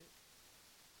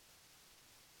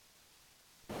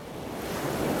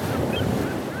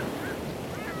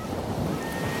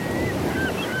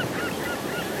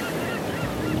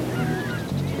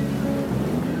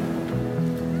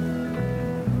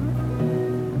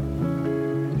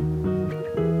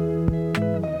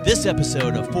This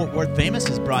episode of Fort Worth Famous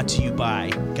is brought to you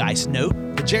by Geist Note,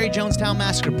 the Jerry Jonestown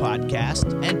Massacre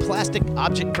podcast, and Plastic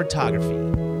Object Photography.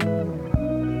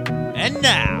 And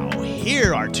now,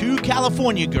 here are two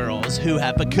California girls who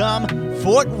have become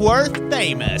Fort Worth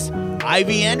famous,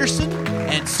 Ivy Anderson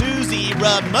and Susie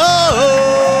Ramone.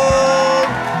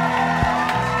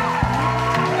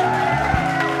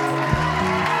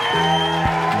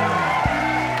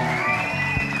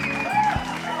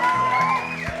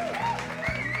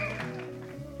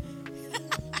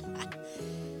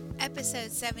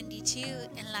 Episode 72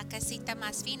 in La Casita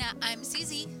Mas Fina. I'm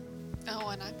Susie. Oh,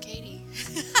 and I'm Katie.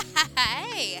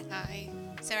 Hey. Hi.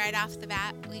 So right off the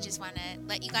bat, we just want to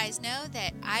let you guys know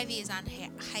that Ivy is on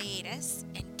hiatus,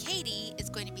 and Katie is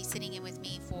going to be sitting in with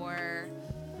me for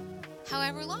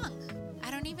however long. I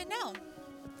don't even know.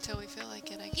 Till we feel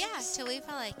like it, I guess. Yeah, till we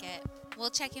feel like it. We'll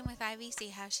check in with Ivy, see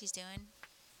how she's doing.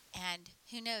 And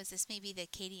who knows, this may be the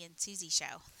Katie and Susie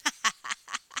show.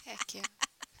 Heck yeah.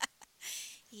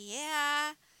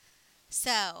 Yeah.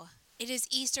 So, it is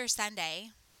Easter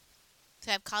Sunday.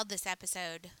 So, I've called this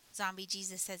episode Zombie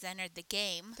Jesus Has Entered the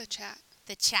Game. The chat.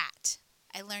 The chat.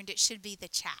 I learned it should be the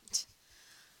chat.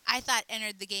 I thought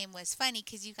Entered the Game was funny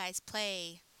because you guys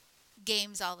play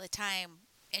games all the time.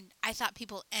 And I thought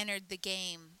people entered the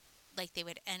game like they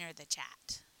would enter the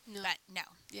chat. No. But no.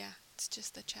 Yeah, it's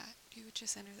just the chat. You would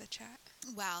just enter the chat.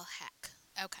 Well, heck.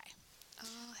 Okay.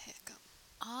 Oh, heck 'em.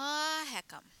 Ah,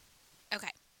 heck 'em.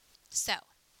 Okay, so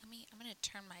I'm going to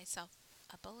turn myself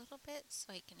up a little bit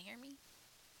so you can hear me.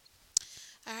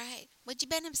 All right, what you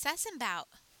been obsessing about?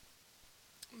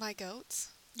 My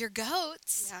goats. Your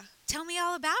goats? Yeah. Tell me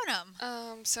all about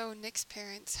them. So Nick's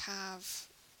parents have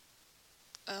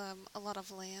a lot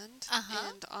of land.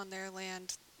 Uh-huh. And on their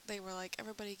land, they were like,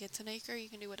 everybody gets an acre. You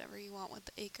can do whatever you want with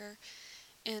the acre.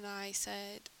 And I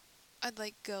said, I'd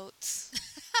like goats.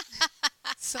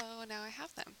 So now I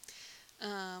have them.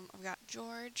 I've got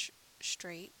George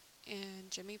Strait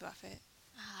and Jimmy Buffett.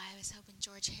 Oh, I was hoping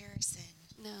George Harrison.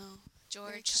 No. George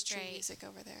very country Strait. music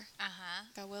over there. Uh-huh.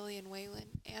 Got Willie and Waylon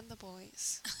and the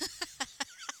boys.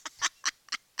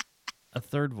 A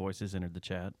third voice has entered the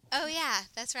chat. Oh, yeah,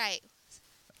 that's right.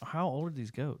 How old are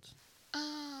these goats?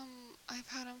 I've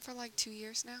had them for like 2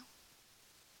 years now.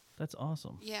 That's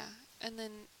awesome. Yeah, and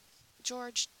then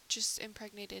George just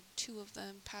impregnated 2 of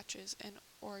them, Patches and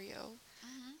Oreo.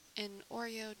 Mm-hmm. And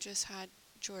Oreo just had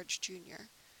George Jr.,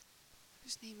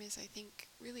 whose name is, I think,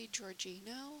 really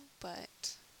Georgino,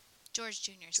 but... George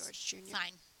Jr.'s George Jr.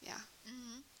 fine. Yeah.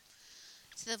 Mm-hmm.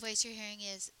 So the voice you're hearing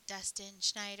is Dustin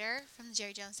Schneider from the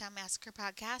Jerry Jonestown Massacre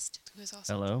podcast. Who has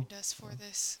also Hello. joined us for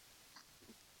this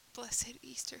blessed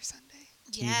Easter Sunday.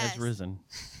 He has risen.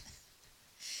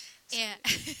 Yeah.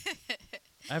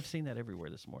 I've seen that everywhere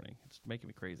this morning. It's making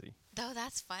me crazy. Oh,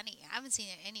 that's funny. I haven't seen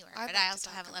it anywhere, I'd but like I to also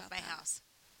talk haven't left my about that. house.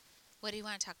 What do you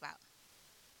want to talk about?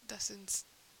 Dustin's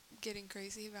getting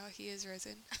crazy about he is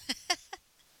risen.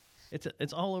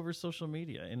 It's all over social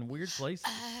media in weird places.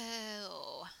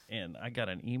 Oh. And I got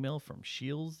an email from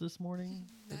Shields this morning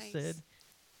that Nice. said,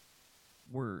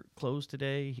 we're closed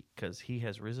today because he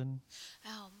has risen.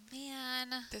 Oh,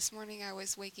 man. This morning I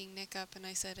was waking Nick up and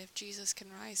I said, if Jesus can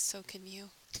rise, so can you.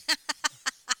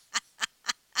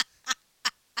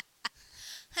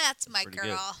 That's my Pretty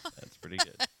girl. Good. That's pretty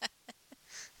good.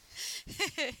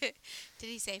 Did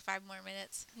he say 5 more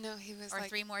minutes? No, he was Or like...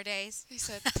 3 more days? He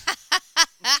said,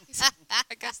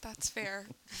 I guess that's fair.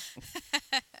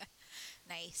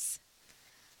 Nice.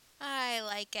 I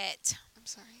like it. I'm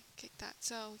sorry, kick that.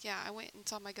 So, yeah, I went and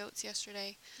saw my goats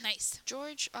yesterday. Nice.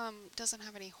 George doesn't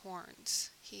have any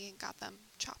horns. He got them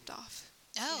chopped off.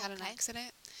 Oh, He had an okay.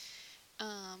 accident.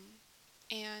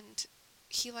 And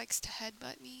he likes to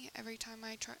headbutt me every time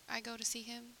I go to see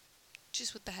him,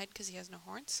 just with the head because he has no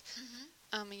horns.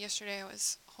 Mm-hmm. And yesterday I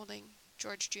was holding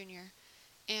George Jr.,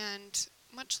 and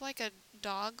much like a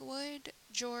dog would,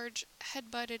 George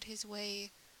headbutted his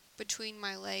way between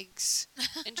my legs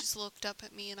and just looked up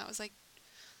at me, and I was like,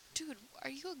 dude, are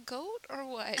you a goat or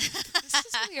what? This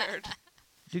is weird.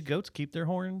 Do goats keep their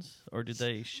horns or do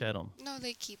they shed them? No,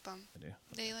 they keep them. They do.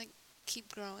 They, like,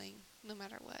 keep growing no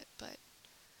matter what, but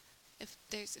if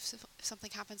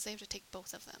something happens, they have to take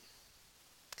both of them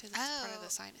because it's part of Oh. the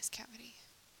sinus cavity.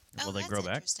 Will they that's grow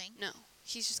back? interesting. No,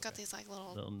 he's just got these, like,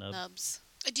 little nubs. nubs.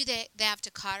 Do they have to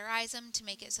cauterize them to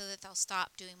make it so that they'll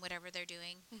stop doing whatever they're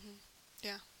doing? Mm-hmm.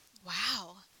 Yeah.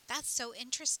 Wow. That's so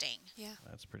interesting. Yeah.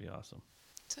 That's pretty awesome.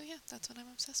 So, yeah, that's what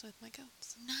I'm obsessed with, my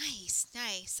goats. Nice,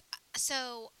 nice.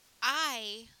 So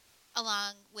I,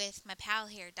 along with my pal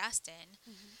here, Dustin,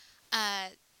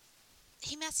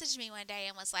 he messaged me one day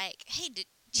and was like, hey, did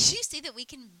you see that we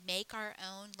can make our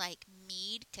own, like,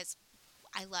 mead? Because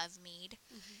I love mead.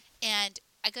 Mhm. And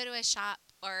I go to a shop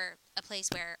or a place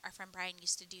where our friend Brian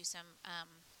used to do some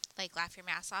like Laugh Your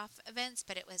Mask Off events,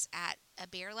 but it was at a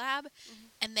beer lab,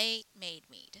 and they made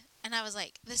mead. And I was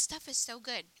like, this stuff is so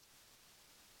good.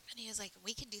 And he was like,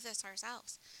 we can do this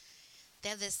ourselves. They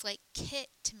have this like kit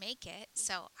to make it,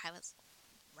 so I was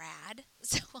rad.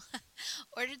 So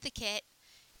ordered the kit,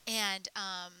 and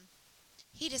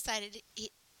he decided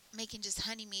making just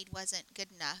honey mead wasn't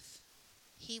good enough.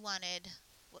 He wanted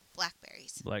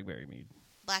blackberries, Blackberry mead.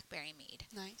 blackberry mead.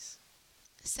 Nice.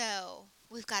 So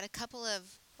we've got a couple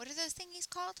of, what are those thingies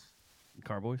called?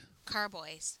 Carboys?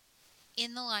 Carboys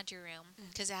in the laundry room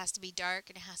because it has to be dark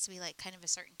and it has to be like kind of a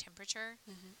certain temperature.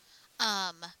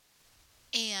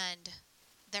 And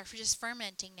they're just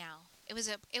fermenting now. It was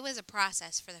a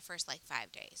process for the first like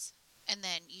 5 days, and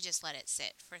then you just let it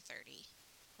sit for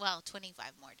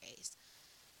 25 more days,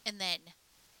 and then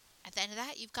at the end of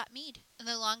that you've got mead. And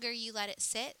the longer you let it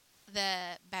sit,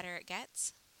 the better it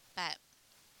gets.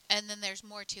 And then there's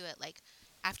more to it. Like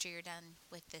after you're done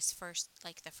with this first,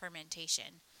 like the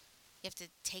fermentation, you have to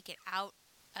take it out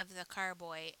of the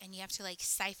carboy and you have to like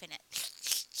siphon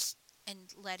it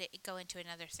and let it go into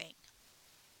another thing.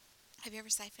 Have you ever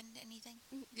siphoned anything?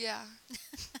 Yeah.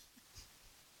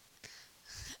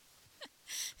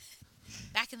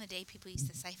 Back in the day, people used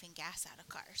to siphon gas out of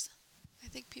cars. I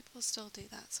think people still do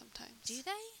that sometimes. Do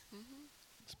they?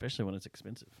 Especially when it's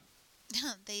expensive.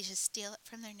 They just steal it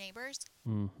from their neighbors?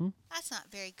 Mm-hmm. That's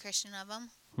not very Christian of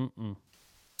them. Mm-mm.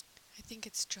 I think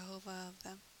it's Jehovah of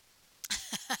them.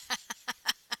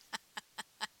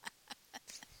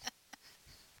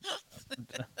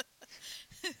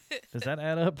 Does that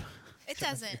add up? It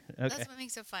doesn't. Okay. That's what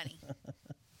makes it funny.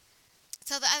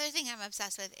 So the other thing I'm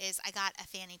obsessed with is I got a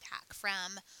fanny pack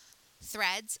from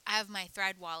Threads. I have my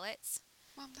Thread wallets.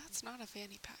 Mom, that's not a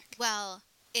fanny pack. Well,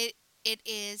 it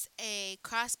is a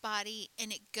crossbody,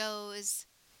 and it goes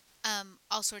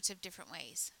all sorts of different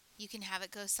ways. You can have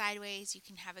it go sideways. You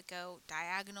can have it go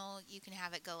diagonal. You can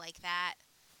have it go like that.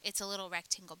 It's a little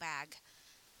rectangle bag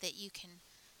that you can.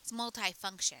 It's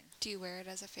multi-function. Do you wear it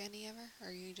as a fanny ever? Or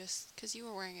are you just... Because you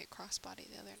were wearing it crossbody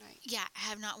the other night. Yeah, I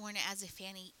have not worn it as a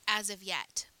fanny as of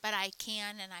yet, but I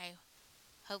can, and I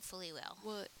hopefully will.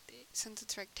 Well, since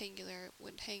it's rectangular, it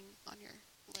would hang on your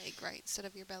leg, right? Instead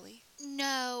of your belly.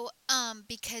 No,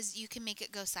 because you can make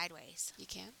it go sideways. You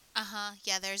can? Uh-huh.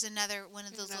 Yeah, there's another one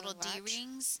of There's those little another latch?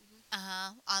 D-rings.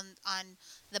 Uh-huh. On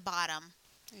the bottom.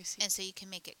 I see. And so you can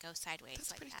make it go sideways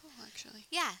That's like pretty that. cool, actually.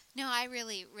 Yeah. No, I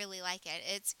really, really like it.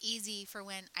 It's easy for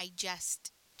when I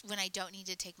don't need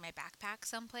to take my backpack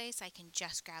someplace, I can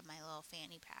just grab my little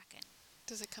fanny pack. And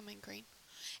Does it come in green?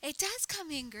 it does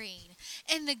come in green.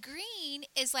 And the green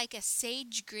is like a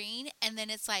sage green, and then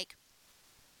it's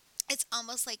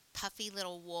almost like puffy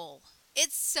little wool.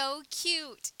 It's so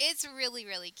cute. It's really,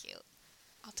 really cute.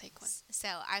 I'll take one. So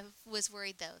I was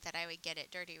worried, though, that I would get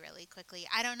it dirty really quickly.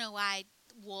 I don't know why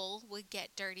wool would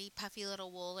get dirty. Puffy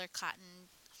little wool or cotton.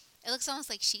 It looks almost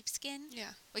like sheepskin.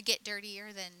 Yeah. Would get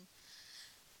dirtier than...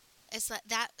 It's like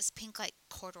that was pink like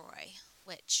corduroy,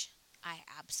 which I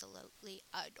absolutely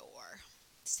adore.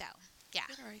 So, yeah.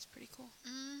 Corduroy's pretty cool.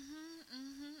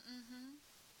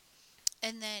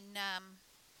 And then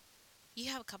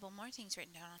you have a couple more things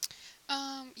written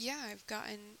down. Yeah, I've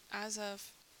gotten, as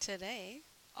of today,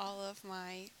 all of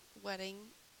my wedding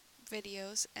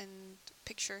videos and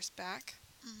pictures back.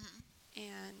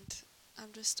 And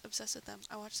I'm just obsessed with them.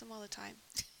 I watch them all the time.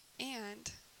 And,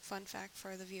 fun fact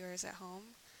for the viewers at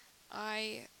home,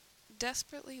 I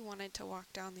desperately wanted to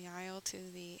walk down the aisle to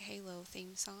the Halo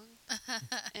theme song.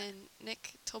 And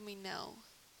Nick told me no,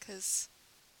 because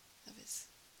of his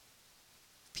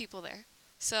people there.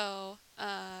 So,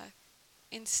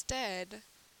 instead,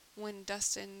 when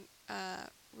Dustin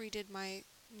redid my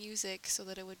music so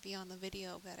that it would be on the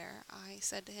video better, I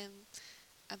said to him,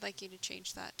 I'd like you to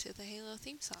change that to the Halo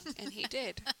theme song. And he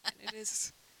did. And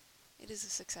it is a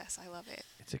success. I love it.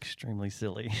 It's extremely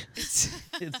silly.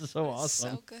 It's so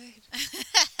awesome. so good.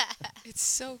 It's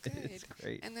so good. It's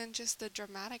great. And then just the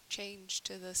dramatic change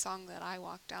to the song that I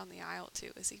walked down the aisle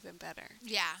to is even better.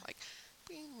 Yeah. It's like,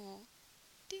 pew,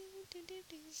 doo, doo, doo,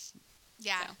 doo.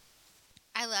 Yeah. So.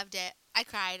 I loved it. I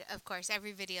cried, of course.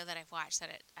 Every video that I've watched,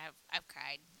 I've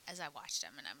cried as I watched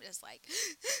them, and I'm just like...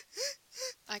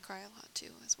 I cry a lot,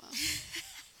 too, as well.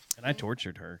 And I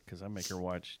tortured her because I make her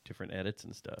watch different edits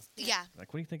and stuff. Yeah.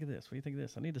 Like, what do you think of this? What do you think of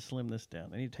this? I need to slim this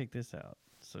down. I need to take this out.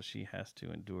 So she has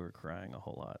to endure crying a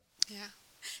whole lot. Yeah.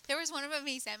 There was one of them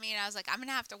he sent me, and I was like, I'm going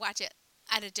to have to watch it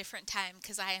at a different time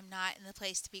because I am not in the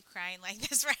place to be crying like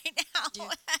this right now.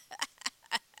 Yeah.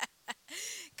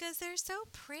 Because they're so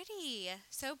pretty.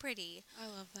 So pretty. I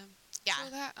love them. Yeah.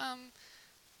 So that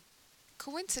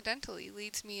coincidentally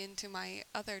leads me into my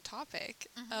other topic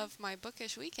of my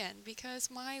bookish weekend,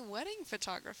 because my wedding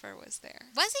photographer was there.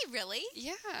 Was he really?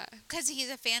 Yeah. Because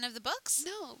he's a fan of the books?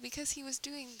 No, because he was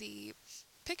doing the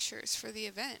pictures for the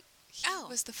event. He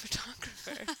was the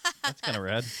photographer. That's kind of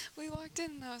rad. We walked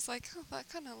in and I was like, oh, that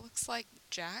kind of looks like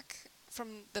Jack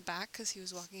from the back, because he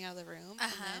was walking out of the room.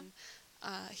 And then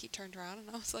he turned around and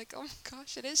I was like, oh my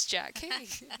gosh, it is Jack. Hey. And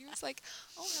he was like,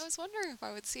 oh, I was wondering if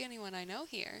I would see anyone I know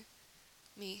here.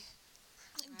 Me.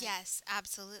 Right. Yes,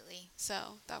 absolutely.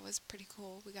 So that was pretty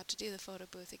cool. We got to do the photo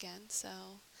booth again. So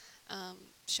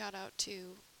shout out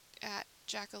to at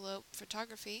Jackalope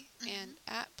Photography and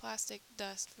at Plastic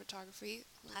Dust Photography.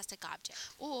 Plastic Object.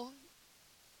 Oh,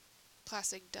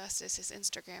 Plastic Dust is his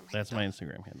Instagram handle. That's my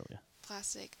Instagram handle, yeah.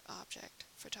 Plastic Object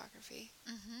Photography,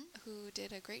 who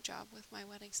did a great job with my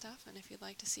wedding stuff. And if you'd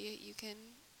like to see it, you can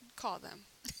call them.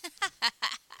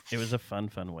 It was a fun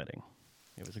wedding.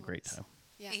 It was a great time.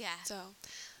 Yeah. So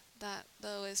that,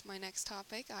 though, is my next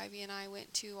topic. Ivy and I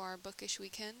went to our bookish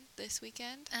weekend this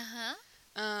weekend.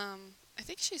 I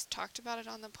think she's talked about it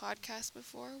on the podcast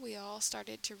before. We all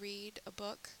started to read a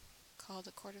book called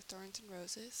A Court of Thorns and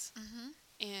Roses.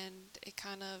 And it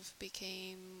kind of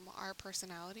became our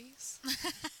personalities.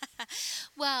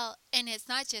 Well, and it's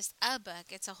not just a book,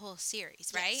 it's a whole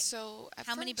series, right? Yes. So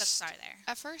how many books are there?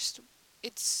 At first,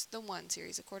 it's the one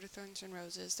series, A Court of Thorns and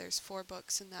Roses. There's 4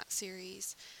 books in that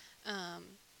series.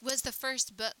 Was the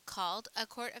first book called A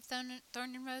Court of Thorn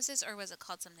and Roses, or was it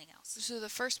called something else? So the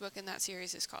first book in that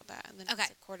series is called that. And then it's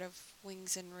A Court of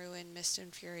Wings and Ruin, Mist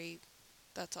and Fury.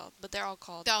 That's all. But they're all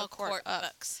called A Court of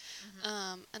books.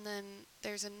 And then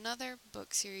there's another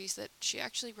book series that she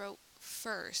actually wrote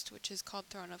first, which is called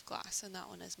Throne of Glass. And that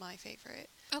one is my favorite.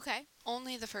 Okay.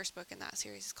 Only the first book in that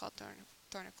series is called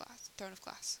Throne of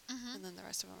Glass. And then the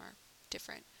rest of them are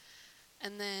different.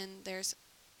 And then there's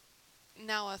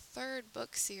now a third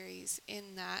book series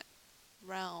in that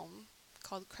realm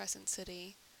called Crescent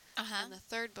City. And the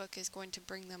third book is going to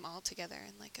bring them all together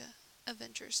in like a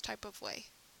Avengers type of way.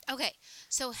 Okay.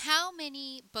 So how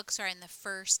many books are in the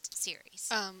first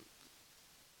series?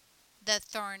 The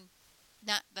Thorn,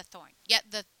 not the Thorn. Yeah,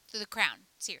 the Crown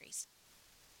series.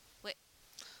 What?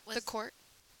 The Court?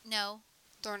 No.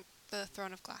 The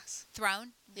Throne of Glass.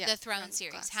 Throne? Yeah. The Throne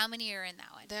series. How many are in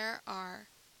that one? There are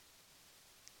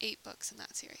 8 books in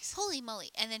that series. Holy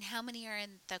moly. And then how many are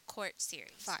in the Court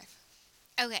series? 5.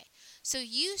 Okay. So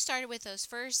you started with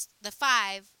the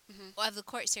 5 of the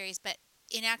Court series, but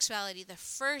in actuality, the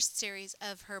first series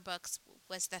of her books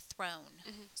was the Throne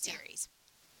series. Yeah.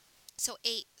 So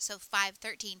 8, so 5,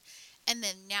 13, and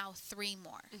then now 3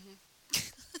 more.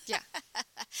 Yeah.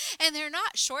 And they're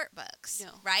not short books,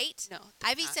 right? No.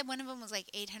 Ivy said one of them was like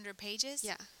 800 pages?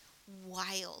 Yeah.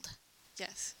 Wild.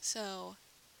 Yes. So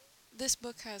this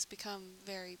book has become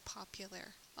very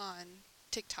popular on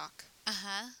TikTok.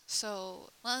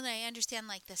 So... Well, and I understand,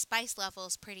 like, the spice level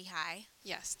is pretty high.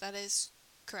 Yes, that is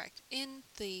correct. In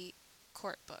the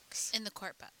Court books. In the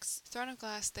Court books. Throne of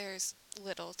Glass, there's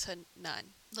little to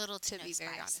none. Little to no be spice.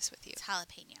 Very honest with you. It's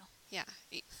jalapeno. Yeah,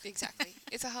 exactly.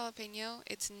 It's a jalapeno.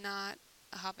 It's not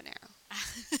a habanero.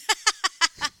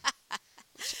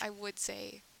 Which I would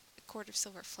say Court of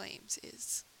Silver Flames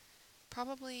is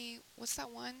probably, what's that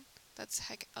one? That's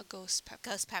a ghost pepper.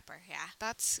 Ghost pepper, yeah.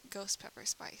 That's ghost pepper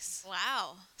spice.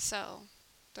 Wow. So,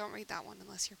 don't read that one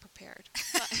unless you're prepared.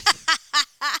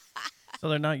 So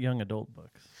they're not young adult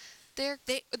books. They're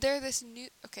this new,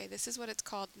 okay, this is what it's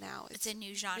called now. It's a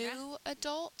new genre? New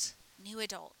adult. New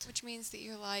adult. Which means that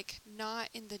you're like not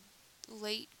in the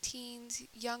late teens,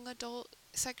 young adult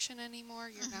section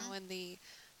anymore. You're now in the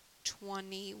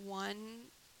 21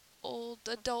 old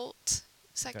adult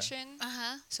section.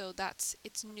 So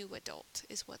it's new adult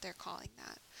is what they're calling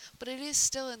that. But it is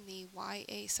still in the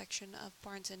YA section of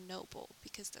Barnes & Noble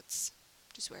because that's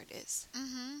just where it is.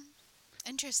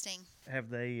 Interesting. Have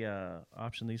they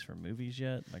optioned these for movies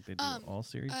yet? Like they do all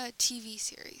series? TV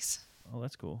series. Oh,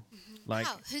 that's cool. Like,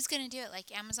 wow. Who's going to do it?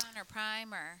 Like Amazon or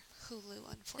Prime or? Hulu,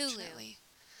 unfortunately.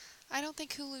 Hulu. I don't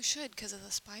think Hulu should because of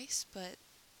the spice, but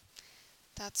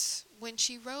that's when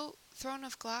she wrote Throne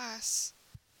of Glass,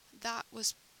 that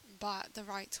was bought, the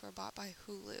rights were bought by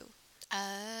Hulu.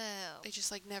 Oh. They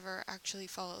just like never actually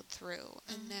followed through.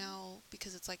 And now,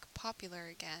 because it's like popular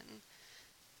again,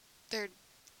 they've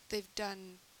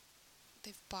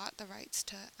bought the rights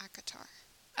to Akatar.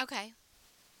 Okay.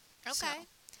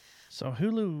 So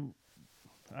Hulu,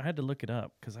 I had to look it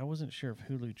up because I wasn't sure if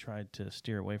Hulu tried to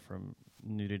steer away from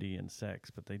nudity and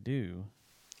sex, but they do.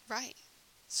 Right.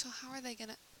 So how are they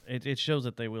going to... It shows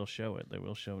that they will show it. They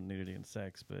will show nudity and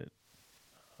sex, but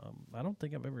I don't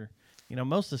think I've ever.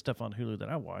 Most of the stuff on Hulu that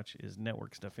I watch is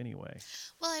network stuff anyway.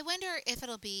 Well, I wonder if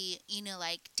it'll be,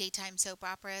 like daytime soap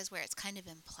operas where it's kind of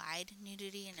implied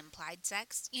nudity and implied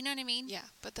sex. You know what I mean? Yeah,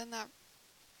 but then the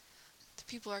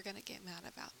people are going to get mad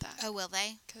about that. Oh, will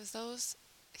they? Because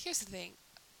here's the thing.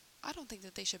 I don't think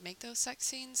that they should make those sex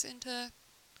scenes into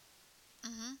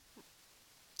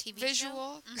TV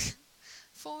visual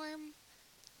form.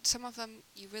 Some of them,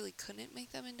 you really couldn't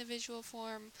make them into visual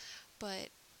form, but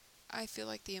I feel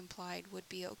like the implied would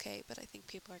be okay, but I think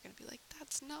people are going to be like,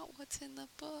 that's not what's in the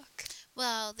book.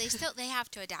 Well, they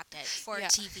have to adapt it for Yeah.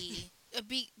 TV.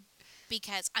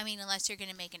 Because, unless you're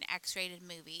going to make an X-rated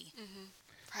movie,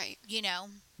 Right.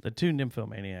 The 2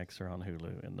 Nymphomaniacs are on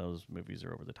Hulu, and those movies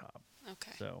are over the top.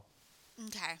 Okay. So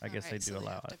Okay. I guess Alright, they do so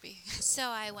allow have it. to be. So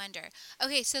I wonder.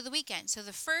 Okay, so the weekend. So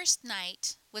the first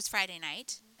night was Friday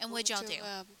night. And what'd y'all do?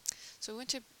 So we went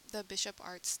to the Bishop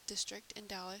Arts District in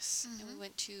Dallas, and we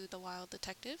went to the Wild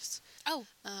Detectives, Oh,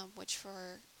 which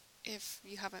if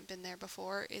you haven't been there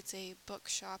before, it's a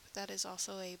bookshop that is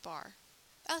also a bar.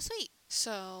 oh, sweet.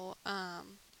 So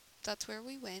that's where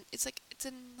we went. It's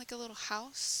in like a little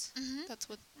house. Mm-hmm. That's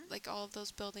what like all of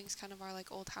those buildings kind of are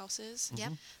like old houses.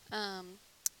 Yep.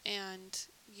 And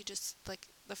you just like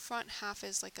the front half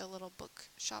is like a little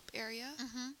bookshop area,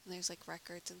 Mm-hmm. and there's like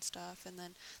records and stuff, and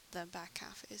then the back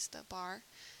half is the bar.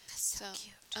 That's so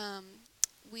cute.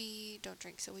 We don't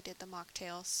drink, so we did the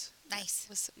mocktails. Nice. It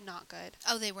was not good.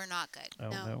 Oh, they were not good. Oh,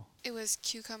 no. It was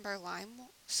cucumber lime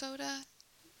soda.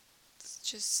 It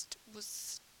just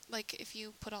was like if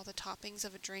you put all the toppings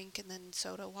of a drink and then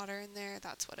soda water in there,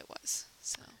 that's what it was.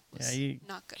 So it was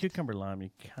not good. Cucumber lime, you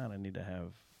kind of need to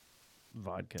have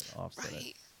vodka to offset Right.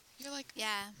 it. You're like, Yeah.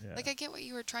 Yeah. like I get what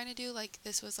you were trying to do. Like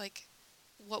this was like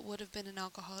what would have been an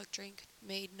alcoholic drink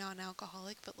made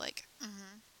non-alcoholic, but like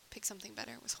Mm-hmm. pick something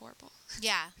better. It was horrible.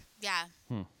 Yeah. Yeah.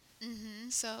 Hmm. Mm-hmm.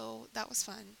 So that was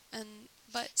fun.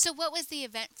 But So what was the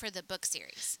event for the book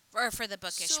series? Or for the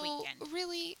bookish weekend?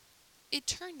 really, it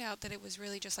turned out that it was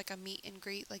really just like a meet and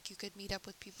greet. Like you could meet up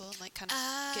with people and like kind of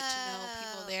get to know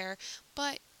people Oh. there.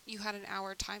 But you had an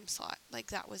hour time slot. Like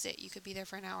that was it. You could be there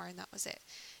for an hour and that was it.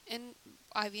 And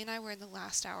Ivy and I were in the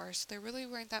last hour, so there really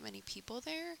weren't that many people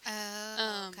there.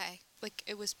 Oh, okay. Like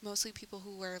it was mostly people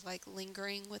who were like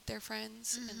lingering with their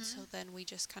friends, and Mhm. so then we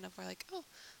just kind of were like, oh,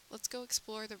 let's go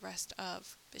explore the rest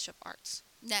of Bishop Arts.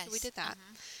 Nice. So we did that.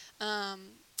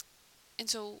 Mhm. And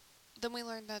so then we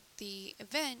learned that the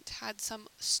event had some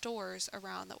stores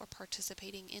around that were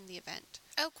participating in the event.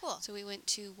 Oh, cool. So we went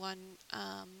to one,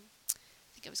 I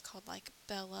think it was called like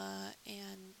Bella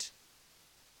and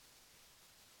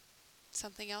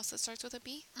something else that starts with a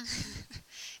B.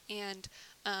 And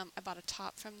I bought a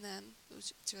top from them.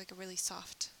 It's like a really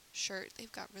soft shirt.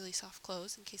 They've got really soft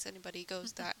clothes in case anybody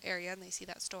goes that area and they see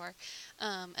that store.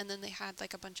 And then they had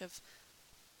like a bunch of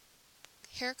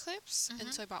hair clips. Mhm.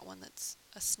 And so I bought one that's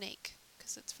a snake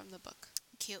because it's from the book.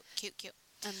 Cute, cute, cute.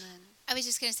 And then I was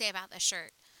just going to say about the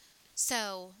shirt.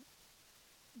 So,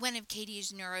 one of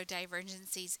Katie's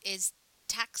neurodivergencies is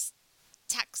tactile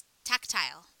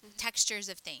textures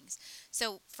of things.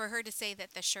 So, for her to say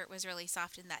that the shirt was really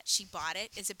soft and that she bought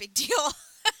it is a big deal.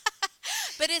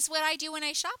 But it's what I do when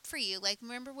I shop for you. Like,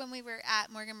 remember when we were at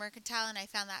Morgan Mercantile and I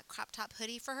found that crop top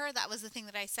hoodie for her? That was the thing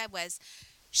that I said was,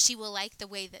 she will like the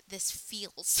way that this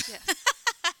feels.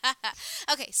 Yeah.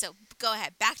 Okay, so go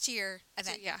ahead. Back to your So,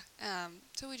 event. yeah.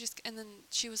 So we just, and then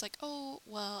she was like, oh,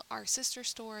 well, our sister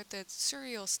store, the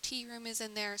cereals tea room is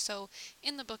in there. So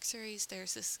in the book series,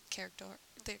 there's this character,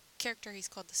 he's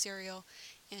called the Cereal,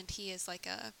 and he is like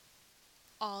a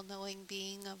all-knowing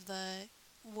being of the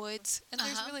woods. And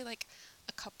there's really like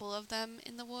a couple of them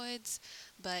in the woods,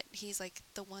 but he's like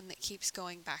the one that keeps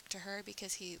going back to her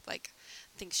because he like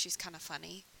thinks she's kind of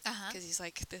funny. Because he's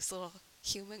like this little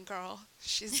human girl.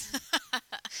 She's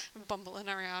bumbling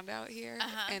around out here,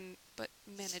 but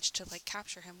managed to like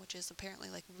capture him, which is apparently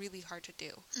like really hard to do.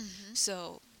 Mm-hmm.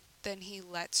 So then he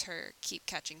lets her keep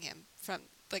catching him from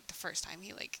like the first time.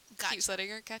 He like keeps letting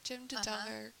her catch him to tell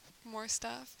her more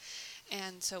stuff.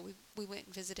 And so we went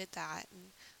and visited that,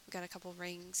 and we got a couple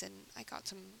rings, and I got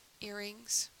some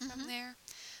earrings from there.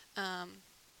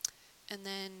 And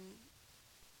then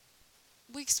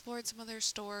we explored some other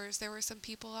stores. There were some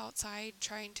people outside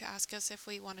trying to ask us if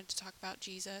we wanted to talk about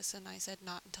Jesus, and I said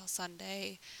not until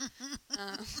Sunday.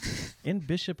 In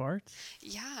Bishop Arts?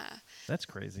 Yeah. That's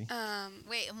crazy.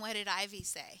 Wait, and what did Ivy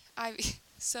say?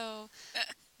 So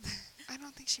I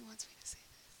don't think she wants me to say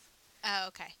this. Oh,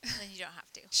 okay. Then you don't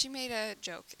have to. She made a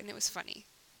joke, and it was funny.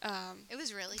 It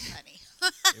was really funny.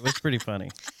 It was pretty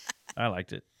funny. I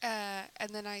liked it. And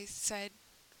then I said,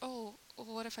 oh,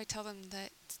 well, what if I tell them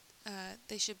that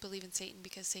they should believe in Satan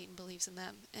because Satan believes in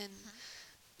them. And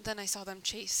then I saw them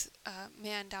chase a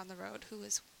man down the road who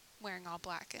was wearing all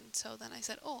black. And so then I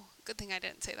said, oh, good thing I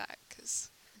didn't say that because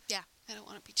I don't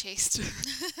want to be chased.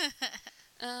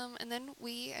 And then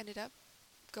we ended up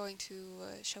going to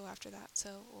a show after that. So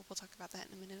we'll talk about that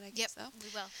in a minute, I guess. Yep, we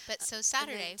will. But so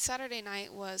Saturday. Saturday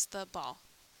night was the ball.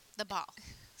 The ball.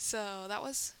 So that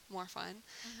was more fun.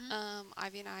 Mm-hmm.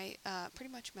 Ivy and I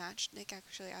pretty much matched. Nick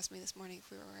actually asked me this morning if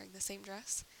we were wearing the same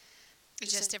dress.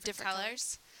 Just different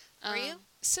colors? Were you?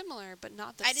 Similar, but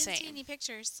not the same. I didn't see any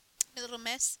pictures. A little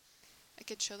miss. I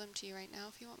could show them to you right now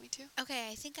if you want me to. Okay,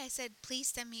 I think I said please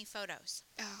send me photos.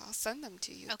 I'll send them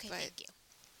to you. Okay, thank you.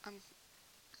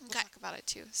 We'll talk about it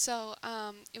too. So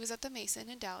it was at the Mason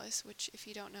in Dallas, which, if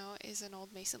you don't know, is an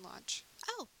old Mason Lodge.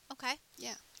 Oh, okay.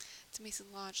 Yeah. It's a Mason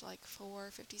Lodge, like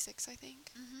 456, I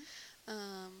think.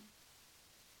 Mm-hmm.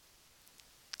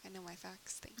 I know my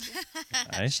facts. Thank you.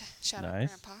 Nice. Shout out,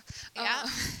 Grandpa. Yeah.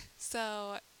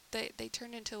 So they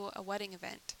turned into a wedding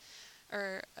event,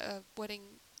 or a wedding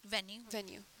venue.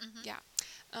 Mm-hmm. Mm-hmm. Yeah.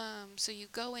 So you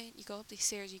go up these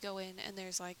stairs, you go in, and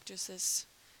there's like just this.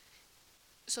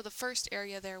 So the first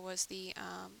area there was the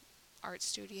art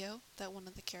studio that one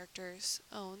of the characters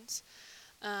owns,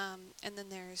 and then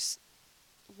there's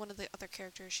one of the other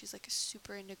characters. She's like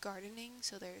super into gardening,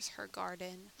 so there's her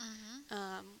garden,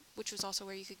 which was also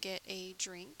where you could get a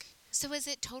drink. So is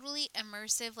it totally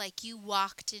immersive? Like you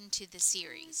walked into the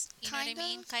series? You know what I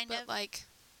mean? Kind but of. like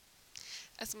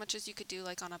as much as you could do,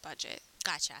 like on a budget.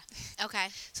 Gotcha. Okay.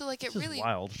 So like This is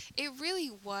wild. It really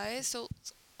was. So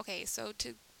okay. So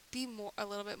to be a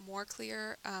little bit more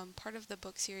clear, part of the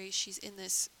book series, she's in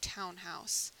this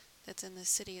townhouse that's in this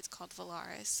city. It's called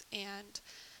Valaris, and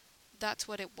that's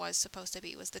what it was supposed to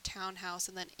be. Was the townhouse,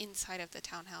 and then inside of the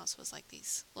townhouse was like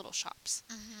these little shops.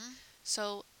 Mm-hmm.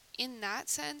 So in that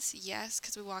sense, yes,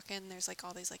 because we walk in, there's like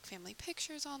all these like family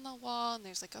pictures on the wall, and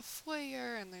there's like a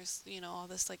foyer, and there's all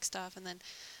this like stuff, and then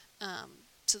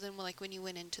so then like when you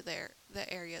went into the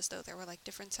areas though, there were like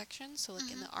different sections. So like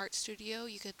in the art studio,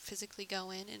 you could physically go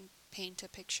in and paint a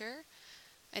picture.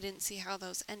 I didn't see how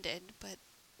those ended, but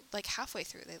like halfway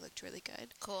through they looked really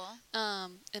good. Cool.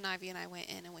 And Ivy and I went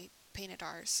in and we painted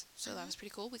ours, so that was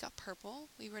pretty cool. We got purple.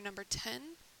 We were number 10,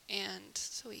 and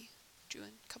so we drew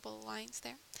in a couple of lines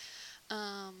there.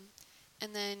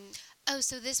 And then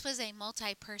so this was a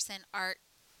multi-person art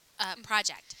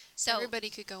project. So everybody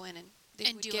could go in and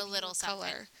they would do give a little you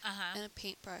color something. and a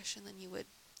paintbrush, and then you would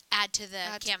add to the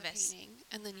add canvas. to the painting,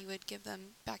 and then you would give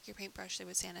them back your paintbrush. They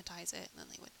would sanitize it, and then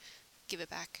they would give it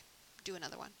back, do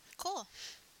another one. Cool.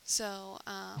 So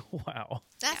Wow.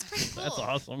 That's pretty cool. That's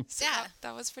awesome. So Yeah.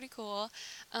 that was pretty cool.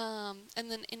 And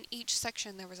then in each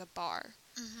section there was a bar.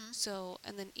 Mm-hmm. So,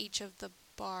 and then each of the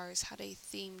bars had a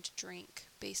themed drink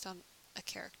based on a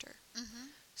character. Mm-hmm.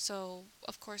 So,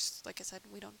 of course, like I said,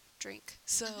 we don't drink.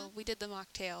 So we did the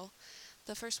mocktail.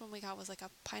 The first one we got was like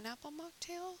a pineapple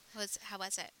mocktail. How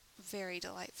was it? Very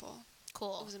delightful.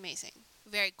 Cool. It was amazing.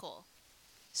 Very cool.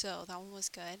 So that one was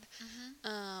good.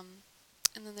 Mm-hmm.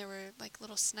 And then there were like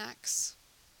little snacks.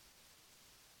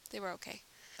 They were okay.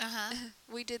 Uh-huh.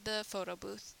 We did the photo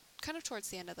booth kind of towards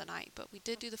the end of the night, but we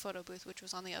did do the photo booth, which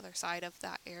was on the other side of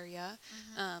that area,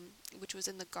 which was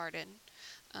in the garden.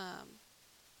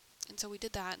 And so we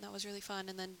did that, and that was really fun.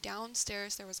 And then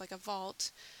downstairs there was like a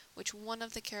vault, which one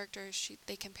of the characters,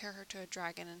 they compare her to a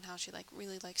dragon, and how she like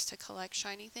really likes to collect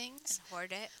shiny things. And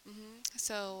hoard it.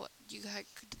 So you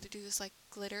could do this like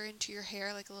glitter into your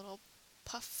hair, like a little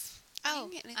puff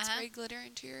thing, and it sprayed glitter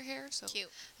into your hair. So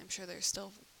cute. I'm sure there's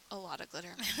still a lot of glitter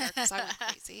in my hair because I went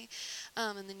crazy.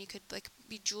 And then you could like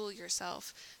bejewel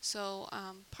yourself. So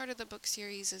part of the book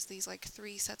series is these like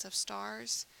 3 sets of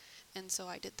stars, and so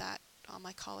I did that on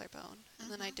my collarbone,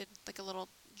 and then I did like a little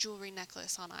jewelry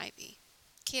necklace on Ivy.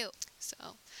 Cute.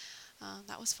 So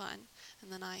that was fun.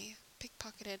 And then I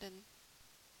pickpocketed and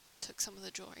took some of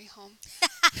the jewelry home.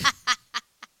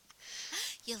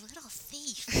 You little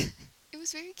thief. It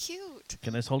was very cute.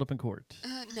 Can this hold up in court?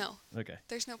 No. Okay.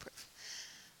 There's no proof.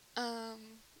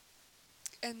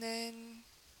 And then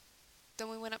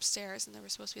we went upstairs, and there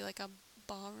was supposed to be like a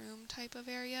ballroom type of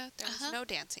area. There was no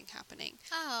dancing happening.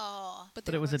 Oh.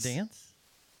 But it was a dance?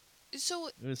 So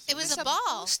it was a supposed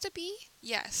ball. to be.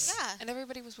 Yes. Yeah. And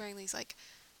everybody was wearing these like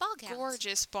Ball gowns.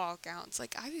 gorgeous ball gowns.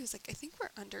 Like Ivy was like, I think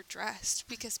we're underdressed,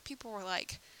 because people were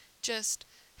like just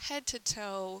head to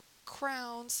toe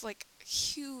crowns, like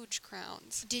huge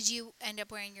crowns. Did you end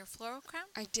up wearing your floral crown?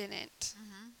 I didn't,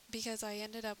 because I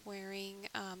ended up wearing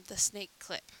the snake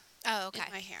clip in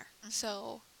my hair.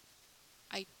 So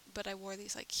but I wore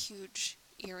these like huge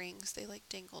earrings. They like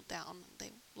dangled down.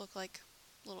 They look like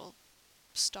little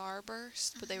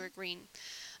starburst, but they were green.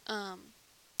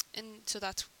 And so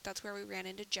that's where we ran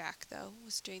into Jack, though,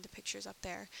 was doing the pictures up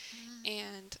there.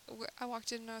 And I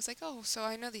walked in and I was like, oh, so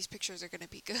I know these pictures are going to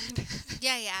be good.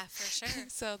 Yeah, for sure.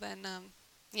 So then,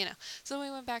 so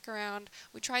we went back around.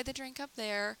 We tried the drink up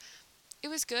there. It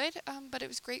was good, but it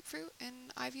was grapefruit,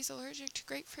 and Ivy's allergic to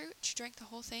grapefruit. She drank the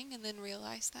whole thing and then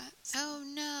realized that. So, Oh,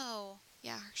 no.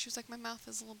 yeah, she was like, my mouth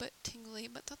is a little bit tingly,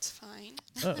 but that's fine.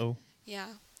 Uh-oh. Yeah.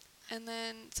 And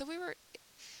then, so it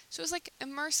was like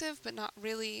immersive, but not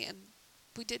really, and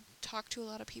we did talk to a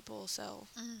lot of people, so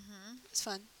it was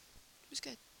fun. It was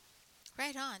good.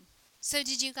 Right on. So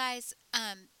did you guys,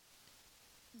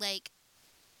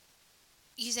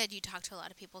 you said you talked to a lot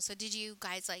of people, so did you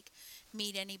guys,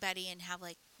 meet anybody and have,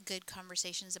 good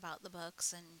conversations about the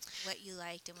books and what you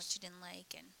liked and what you didn't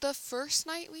like? And The first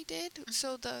night we did,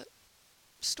 so the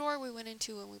store we went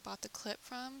into and we bought the clip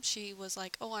from, she was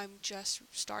like, oh, I'm just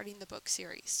starting the book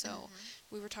series. So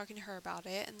we were talking to her about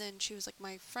it, and then she was like,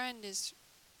 my friend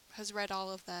has read all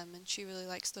of them, and she really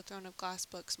likes the Throne of Glass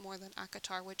books more than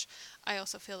ACOTAR, which I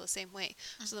also feel the same way.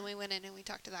 So then we went in and we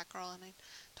talked to that girl, and I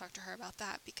talked to her about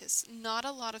that, because not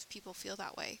a lot of people feel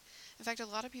that way. In fact, a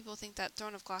lot of people think that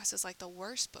Throne of Glass is like the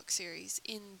worst book series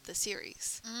in the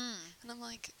series. And I'm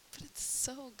like, but it's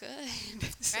so good.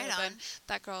 So Right on. then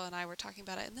that girl and I were talking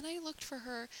about it, and then I looked for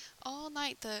her all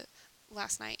night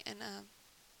last night, and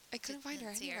I couldn't find her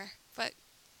Didn't see her. anywhere. But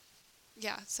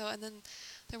yeah, so, and then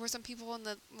there were some people in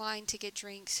the line to get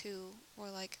drinks who were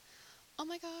like, oh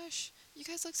my gosh, you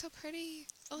guys look so pretty.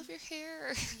 I love your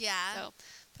hair. yeah. So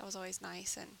that was always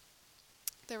nice. And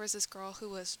there was this girl who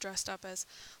was dressed up as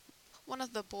one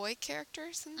of the boy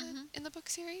characters in the book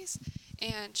series,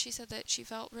 and she said that she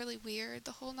felt really weird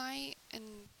the whole night, and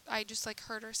I just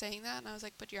heard her saying that, and I was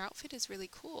like, but your outfit is really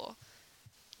cool.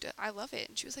 I love it.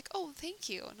 And she was like, oh, thank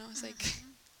you. And I was like,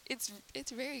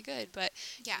 it's very good, but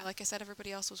Yeah. like I said,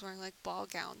 everybody else was wearing ball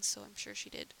gowns, so I'm sure she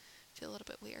did feel a little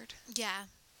bit weird. Yeah.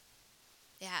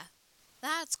 Yeah.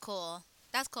 That's cool.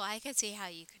 That's cool. I could see how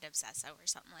you could obsess over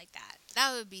something like that.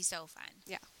 That would be so fun.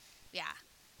 Yeah. Yeah.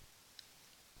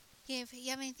 You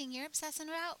have anything you're obsessing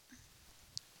about?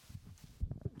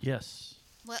 Yes.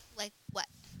 What? What?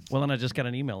 Well, and I just got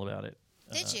an email about it.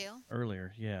 Did you?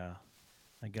 Earlier, yeah.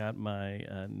 I got my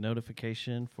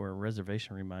notification for a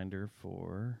reservation reminder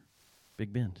for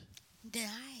Big Bend.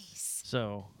 Nice.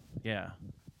 So, yeah,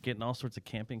 getting all sorts of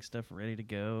camping stuff ready to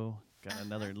go. Got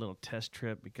another little test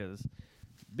trip because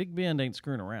Big Bend ain't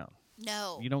screwing around.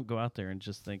 No. You don't go out there and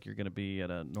just think you're going to be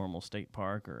at a normal state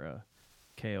park or a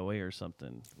KOA or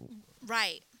something.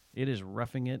 Right. It is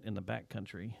roughing it in the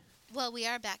backcountry. Well, we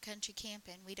are backcountry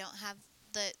camping. We don't have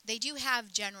they do have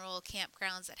general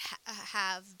campgrounds that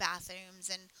have bathrooms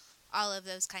and all of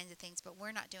those kinds of things, but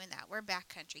we're not doing that. We're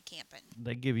backcountry camping.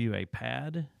 They give you a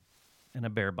pad and a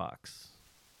bear box,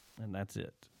 and that's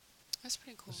it. That's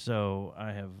pretty cool. So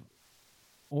I have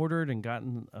ordered and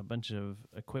gotten a bunch of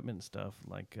equipment and stuff.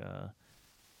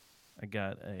 I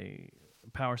got a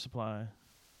power supply,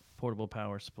 portable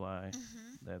power supply.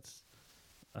 That's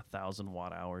 1,000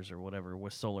 watt hours or whatever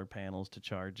with solar panels to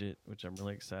charge it, which I'm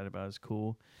really excited about. It's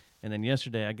cool. And then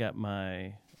yesterday I got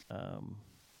my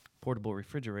portable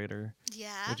refrigerator,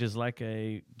 which is like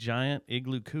a giant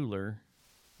igloo cooler,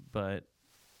 but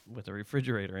with a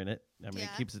refrigerator in it. I mean, it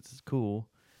keeps it cool.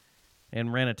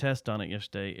 And ran a test on it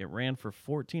yesterday. It ran for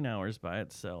 14 hours by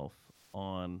itself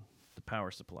on the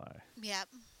power supply. Yep.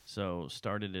 So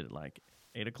started at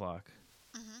 8 o'clock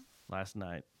last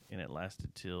night, and it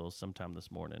lasted till sometime this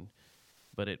morning.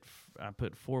 But I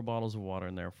put 4 bottles of water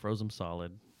in there, froze them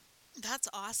solid. That's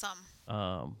awesome.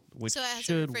 Which So it has a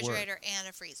should refrigerator work. and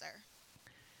a freezer.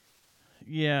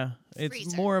 Yeah, it's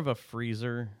Freezer. more of a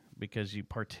freezer because you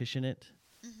partition it.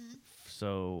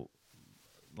 So,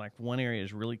 one area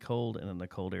is really cold, and then the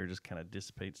cold air just kind of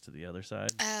dissipates to the other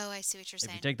side. Oh, I see what you're If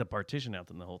saying. you take the partition out,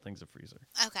 then the whole thing's a freezer.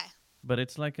 Okay. But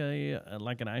it's like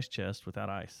an ice chest without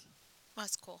ice.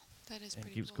 That's cool. That is And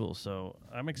pretty it keeps cool. cool. So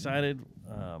I'm excited.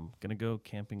 Gonna go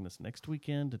camping this next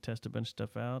weekend to test a bunch of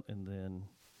stuff out, and then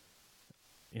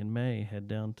in May head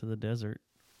down to the desert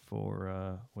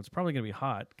for what's probably gonna be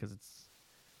hot because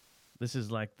this is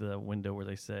like the window where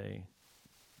they say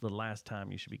the last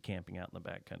time you should be camping out in the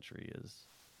backcountry is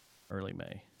early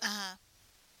May,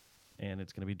 and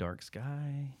it's gonna be dark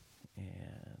sky,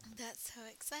 and That's so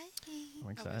exciting. I'm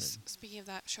I excited. was, speaking of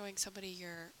that, showing somebody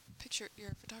your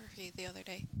photography the other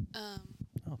day.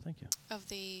 Oh, thank you. Of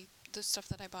the stuff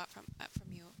that I bought from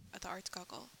you at the Arts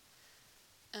Goggle.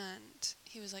 And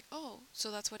he was like, oh, so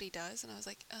that's what he does? And I was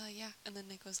like, yeah. And then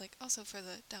Nick was like, also for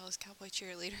the Dallas Cowboy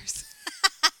cheerleaders.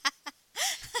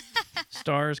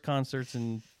 Stars, concerts,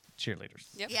 and cheerleaders.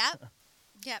 Yep.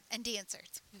 Yep, and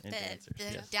dancers. And dancers, the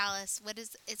yes. Dallas,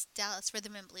 it's Dallas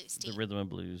Rhythm and Blues team. The Rhythm and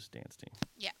Blues dance team.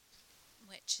 Yeah,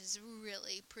 which is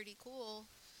really pretty cool.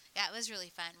 Yeah, it was really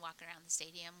fun walking around the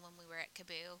stadium when we were at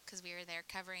Kaboo because we were there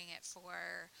covering it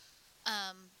for,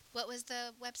 what was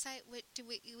the website?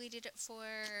 We did it for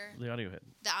The Audio Head.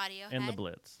 the Audio And the Head.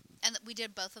 Blitz. And we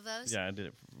did both of those. Yeah,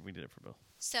 we did it for both.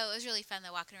 So it was really fun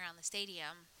though walking around the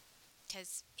stadium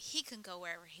because he can go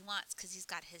wherever he wants because he's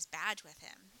got his badge with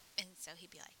him. And so he'd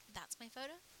be like, that's my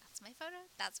photo, that's my photo,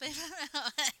 that's my photo.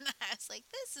 And I was like,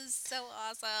 this is so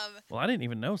awesome. Well, I didn't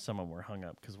even know some of them were hung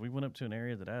up because we went up to an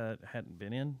area that I hadn't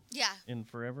been Yeah. in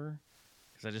forever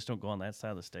because I just don't go on that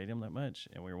side of the stadium that much.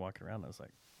 And we were walking around and I was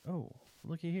like, oh,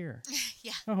 looky here.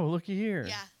 Yeah. Oh, looky here.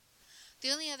 Yeah. The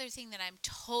only other thing that I'm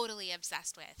totally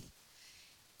obsessed with,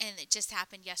 and it just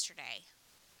happened yesterday,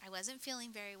 I wasn't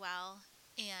feeling very well,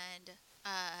 and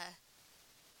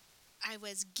I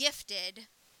was gifted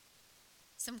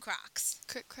some Crocs.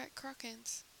 Crick, crack,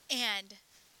 Crockins. And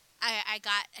I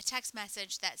got a text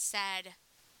message that said,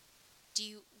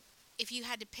 if you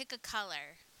had to pick a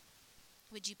color,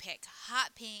 would you pick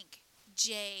hot pink,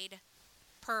 jade,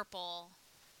 purple,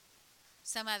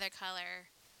 some other color,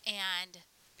 and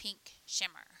pink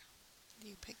shimmer?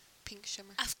 You pick pink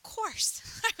shimmer. Of course,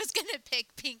 I was going to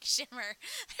pick pink shimmer.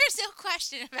 There's no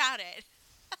question about it.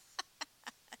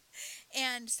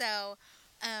 And so,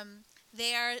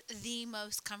 they are the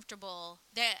most comfortable.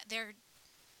 They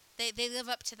live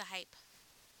up to the hype.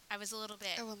 I was a little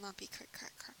bit. I will not be crick,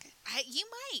 crack, Crockett. You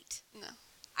might. No.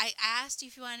 I asked you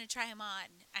if you wanted to try them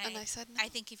on. And I said no. I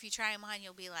think if you try them on,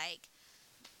 you'll be like,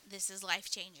 this is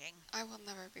life changing. I will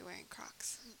never be wearing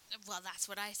Crocs. Well, that's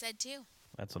what I said too.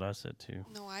 That's what I said too.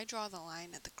 No, I draw the line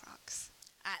at the Crocs.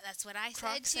 That's what I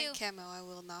Crocs said too. and camo, I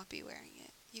will not be wearing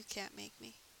it. You can't make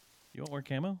me. You won't wear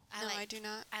camo? I do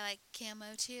not. I like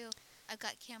camo too. I've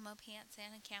got camo pants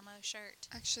and a camo shirt.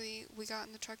 Actually, we got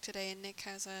in the truck today and Nick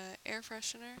has a air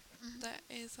freshener that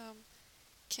is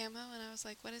camo, and I was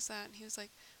like, what is that? And he was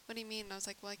like, what do you mean? And I was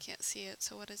like, well, I can't see it,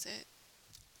 so what is it?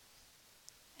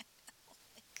 Oh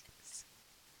my goodness.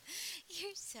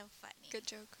 You're so funny. Good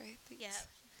joke, right? Thanks. Yeah,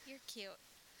 you're cute.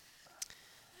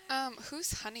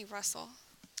 Who's Honey Russell?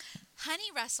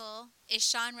 Honey Russell is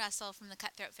Sean Russell from the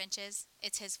Cutthroat Finches.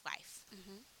 It's his wife.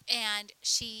 Mm-hmm. And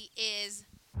she is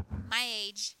my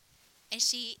age, and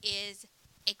she is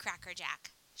a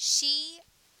crackerjack.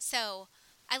 So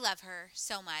I love her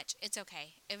so much. It's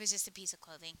okay. It was just a piece of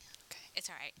clothing. Okay. It's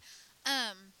all right.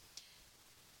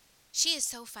 She is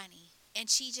so funny, and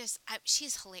she's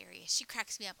hilarious. She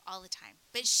cracks me up all the time.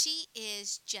 But she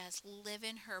is just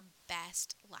living her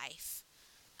best life,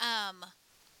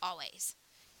 always.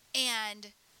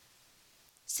 And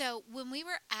so when we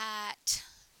were at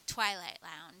Twilight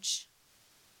Lounge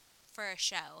for a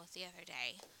show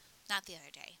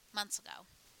months ago,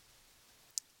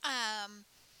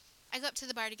 I go up to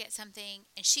the bar to get something,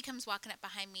 and she comes walking up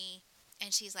behind me,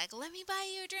 and she's like, let me buy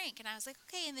you a drink. And I was like,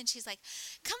 okay. And then she's like,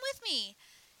 come with me.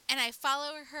 And I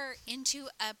follow her into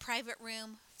a private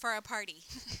room for a party.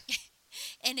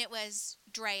 And it was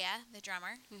Drea, the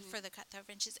drummer for the Cutthroat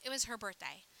Finches. It was her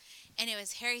birthday, and it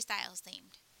was Harry Styles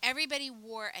themed. Everybody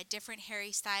wore a different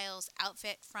Harry Styles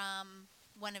outfit from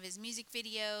one of his music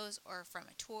videos or from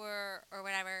a tour or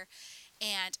whatever.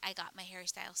 And I got my Harry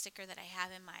Styles sticker that I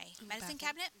have in my medicine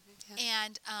cabinet. Mm-hmm. Yeah.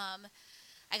 And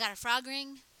I got a frog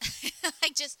ring.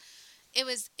 It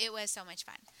was so much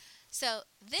fun. So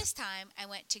this time I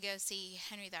went to go see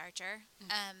Henry the Archer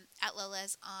at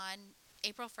Lola's on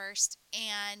April 1st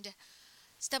and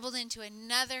stumbled into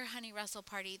another Honey Russell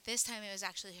party. This time it was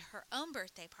actually her own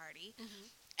birthday party. Mm-hmm.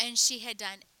 And she had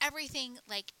done everything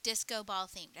like disco ball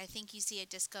themed. I think you see a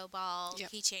disco ball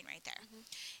keychain right there. Mm-hmm.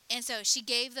 And so she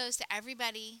gave those to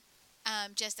everybody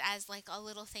just as like a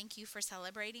little thank you for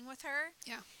celebrating with her.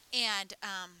 Yeah. And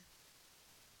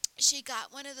she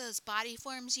got one of those body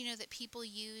forms, that people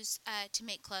use to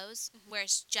make clothes, where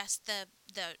it's just the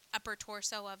upper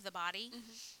torso of the body.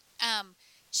 Mm-hmm.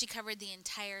 She covered the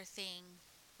entire thing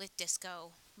with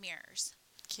disco mirrors.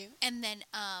 Cute. And then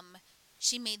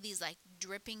she made these like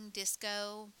dripping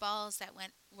disco balls that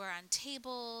were on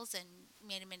tables and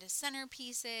made them into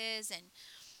centerpieces, and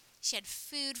she had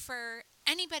food for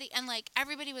anybody, and like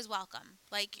everybody was welcome.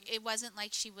 Like it wasn't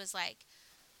like she was like,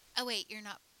 oh wait, you're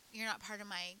not part of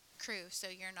my crew, so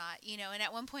you're not, and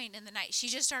at one point in the night she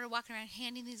just started walking around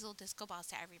handing these little disco balls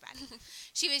to everybody.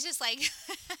 She was just like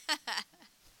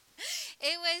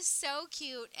it was so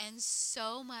cute and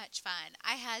so much fun.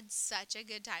 I had such a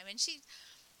good time, and she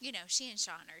and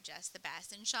Sean are just the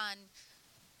best. And Sean,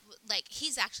 like,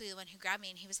 he's actually the one who grabbed me,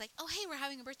 and he was like, oh, hey, we're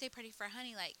having a birthday party for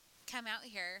Honey. Like, come out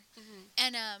here. Mm-hmm.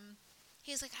 And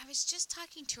he's like, I was just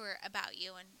talking to her about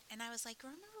you. And I was like,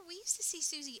 remember, we used to see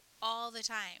Susie all the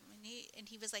time. And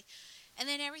he was like, and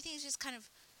then everything's just kind of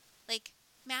like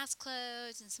mass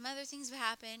closed and some other things have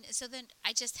happened. And so then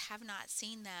I just have not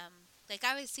seen them. Like,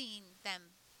 I was seeing them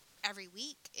every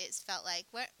week. It felt like,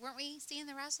 weren't we seeing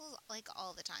the Russells like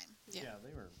all the time? Yeah.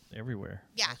 they were everywhere.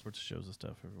 Yeah. All sorts of shows and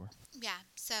stuff everywhere. Yeah.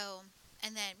 So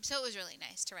it was really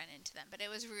nice to run into them. But it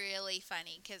was really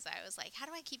funny because I was like, how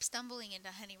do I keep stumbling into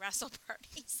Honey Russell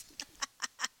parties?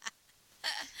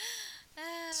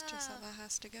 It's just how that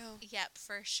has to go. Yep,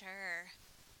 for sure.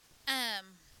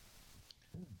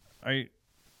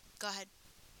 Go ahead.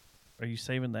 Are you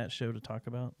saving that show to talk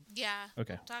about? Yeah.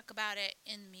 Okay. We'll talk about it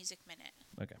in the music minute.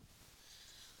 Okay.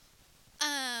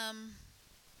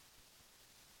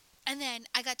 And then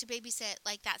I got to babysit,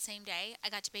 like, that same day. I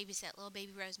got to babysit little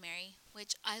baby Rosemary,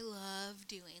 which I love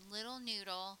doing. Little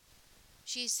Noodle.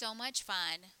 She's so much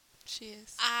fun. She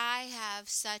is. I have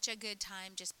such a good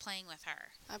time just playing with her.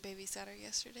 I babysat her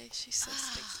yesterday. She's so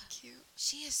stinky cute.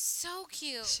 She is so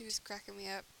cute. She was cracking me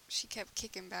up. She kept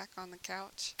kicking back on the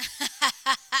couch.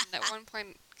 And at one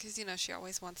point, because, she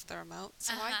always wants the remote,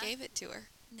 so I gave it to her.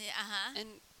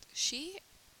 And she,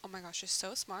 oh my gosh, is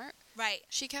so smart. Right.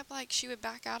 She kept, she would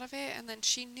back out of it, and then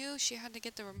she knew she had to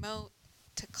get the remote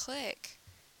to click.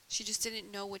 She just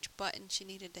didn't know which button she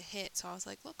needed to hit, so I was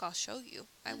like, look, I'll show you.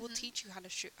 I will teach you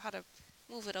how to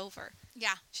move it over.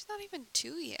 Yeah. She's not even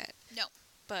 2 yet. No.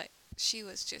 But she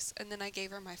was just, and then I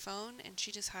gave her my phone, and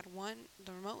she just had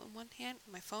the remote in one hand,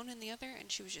 and my phone in the other, and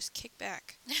she was just kicked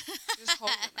back. Just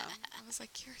holding them. I was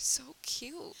like, you're so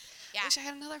cute. Yeah. I wish I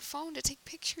had another phone to take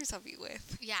pictures of you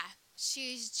with. Yeah.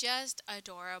 She's just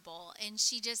adorable. And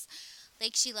she just,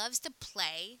 she loves to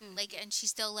play. Mm-hmm. And she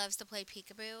still loves to play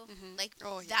peekaboo.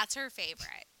 Mm-hmm. That's her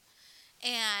favorite.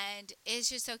 And it's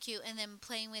just so cute. And then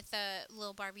playing with the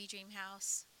little Barbie dream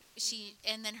house.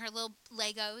 And then her little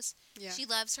Legos. Yeah. She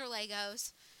loves her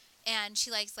Legos. And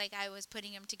she likes, I was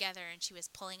putting them together and she was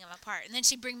pulling them apart. And then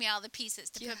she'd bring me all the pieces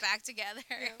to put back together.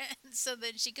 Yeah. So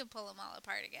then she could pull them all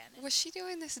apart again. Was she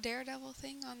doing this daredevil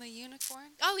thing on the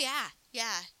unicorn? Oh, yeah.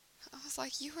 Yeah. I was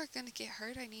like, you are going to get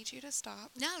hurt. I need you to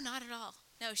stop. No, not at all.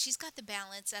 No, she's got the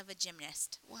balance of a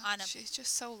gymnast. Wow, she's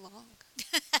just so long.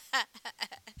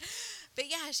 But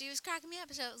yeah, she was cracking me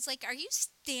up. So it was like, are you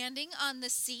standing on the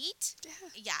seat? Yeah.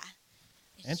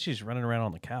 Yeah. And she's running around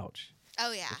on the couch.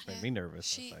 Oh, yeah. Which made me nervous.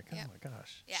 She- I was like, yeah. oh my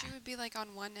gosh. Yeah. She would be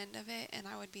on one end of it, and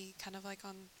I would be kind of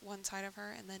on one side of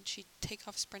her, and then she'd take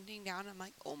off sprinting down. I'm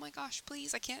like, oh my gosh,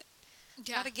 please, I can't.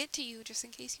 Yeah. Gotta get to you just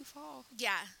in case you fall.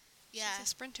 Yeah. Yeah. She's a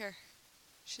sprinter.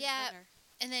 She's Yeah. a runner.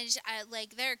 And then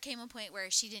there came a point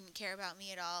where she didn't care about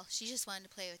me at all. She just wanted to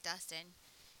play with Dustin.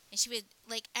 And she would,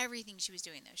 everything she was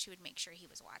doing, though, she would make sure he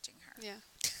was watching her. Yeah.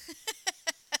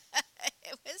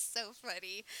 It was so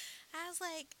funny. I was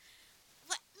like,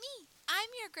 what? Me? I'm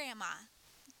your grandma.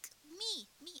 Me.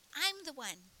 I'm the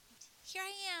one. Here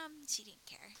I am. She didn't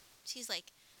care. She's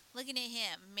looking at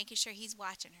him, making sure he's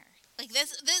watching her.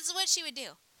 This is what she would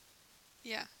do.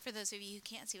 Yeah. For those of you who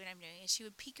can't see what I'm doing, is she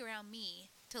would peek around me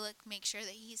to make sure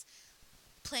that he's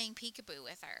playing peekaboo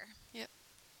with her. Yep.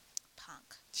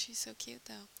 Punk. She's so cute,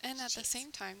 though. And at the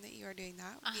same time that you were doing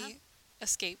that, we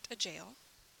escaped a jail.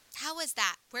 How was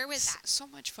that? Where was that? So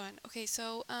much fun. Okay,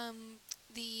 so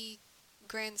the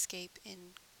Grandscape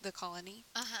in the colony.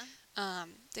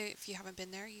 If you haven't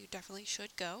been there, you definitely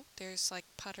should go. There's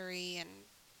pottery and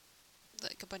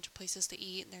a bunch of places to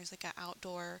eat, and there's an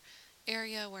outdoor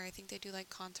area where I think they do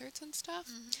concerts and stuff.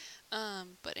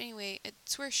 But anyway,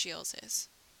 it's where Shields is,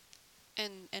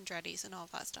 and Andretti's and all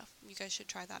of that stuff. You guys should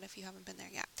try that if you haven't been there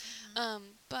yet.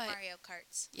 But Mario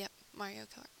Karts. Yep, Mario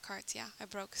Karts. Yeah, I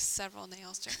broke several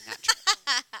nails during that trip.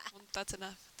 Well, that's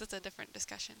enough. That's a different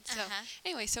discussion. So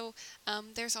anyway,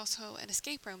 there's also an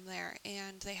escape room there,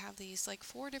 and they have these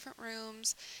 4 different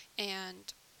rooms,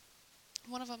 and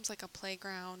one of them's a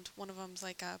playground. One of them's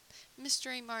a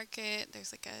mystery market.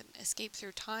 There's an escape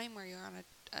through time where you're on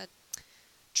a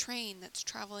train that's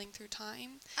traveling through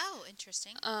time. Oh,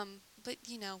 interesting. But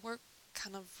we're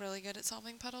kind of really good at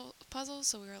solving puzzles,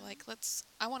 so we were like,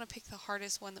 I want to pick the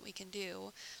hardest one that we can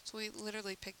do. So we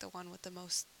literally picked the one with the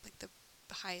most the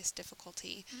highest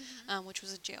difficulty, which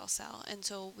was a jail cell. And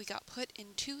so we got put in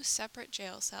 2 separate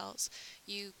jail cells.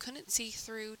 You couldn't see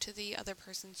through to the other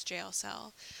person's jail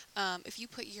cell. If you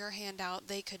put your hand out,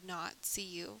 they could not see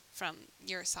you from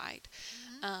your side.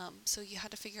 So you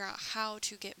had to figure out how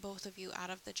to get both of you out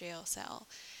of the jail cell.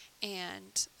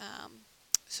 And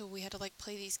so we had to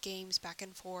play these games back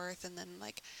and forth, and then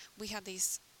we had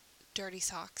these dirty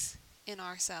socks in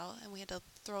our cell, and we had to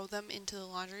throw them into the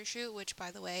laundry chute, which, by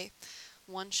the way,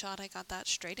 One shot, I got that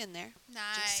straight in there.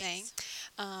 Nice. Just saying.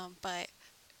 But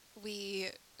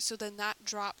so then that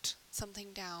dropped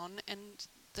something down, and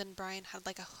then Brian had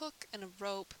like a hook and a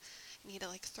rope, and he had to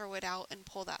like throw it out and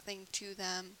pull that thing to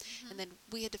them. And then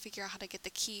we had to figure out how to get the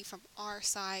key from our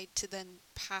side to then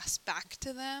pass back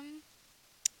to them.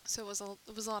 So it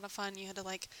was a lot of fun. You had to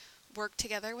like work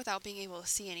together without being able to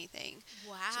see anything.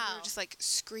 Wow. So we were just like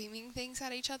screaming things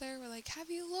at each other. We're like, have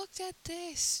you looked at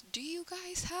this? Do you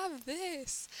guys have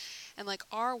this? And like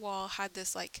our wall had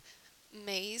this like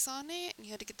maze on it, and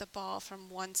you had to get the ball from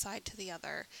one side to the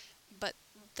other, but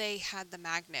they had the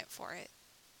magnet for it,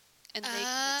 and they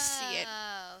couldn't see it.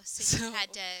 Oh, so you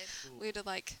had to... We had to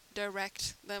like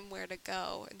direct them where to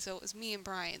go, and so it was me and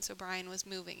Brian. So Brian was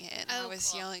moving it, and I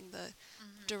was yelling the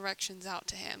directions out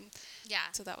to him. Yeah.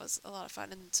 So that was a lot of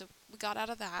fun, and so we got out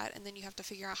of that, and then you have to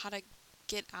figure out how to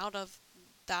get out of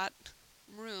that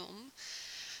room.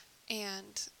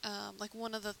 And like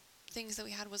one of the things that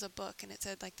we had was a book, and it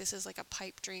said like, this is like a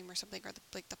pipe dream or something, or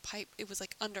the pipe, it was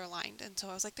like underlined. And so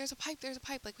I was like, there's a pipe,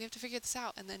 like we have to figure this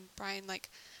out. And then Brian like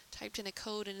typed in a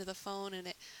code into the phone, and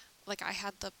it like, I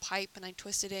had the pipe and I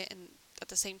twisted it and at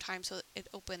the same time, so it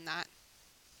opened that.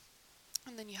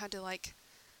 And then you had to like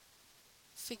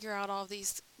figure out all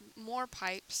these more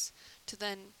pipes to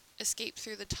then escape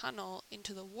through the tunnel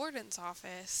into the warden's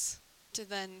office to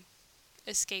then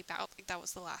escape out. Like that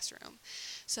was the last room.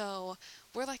 So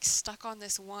we're like stuck on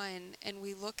this one, and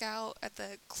we look out at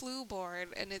the clue board,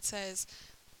 and it says,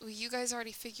 well, you guys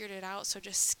already figured it out, so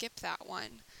just skip that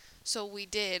one. So we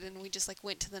did, and we just like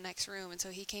went to the next room. And so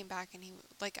he came back, and he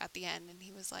like at the end, and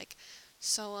he was like,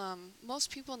 so most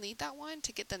people need that one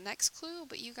to get the next clue,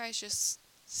 but you guys just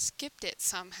skipped it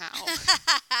somehow.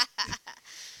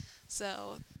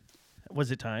 So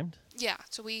Was it timed? yeah,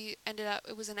 so we ended up,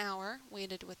 it was an hour. We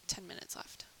ended with 10 minutes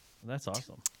left. That's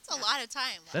awesome. It's a lot of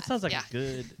time. That sounds like Yeah. a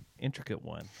good, intricate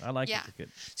one. I like Yeah. intricate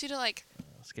So you had to like,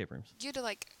 escape rooms.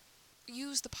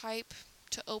 use the pipe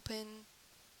to open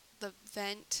the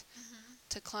vent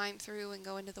to climb through and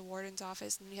go into the warden's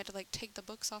office, and you had to like take the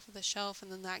books off of the shelf,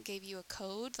 and then that gave you a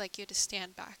code. Like you had to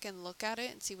stand back and look at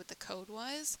it and see what the code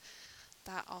was.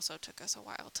 That also took us a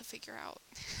while to figure out.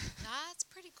 That's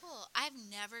pretty cool. I've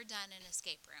never done an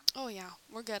escape room. Oh yeah,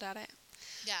 we're good at it.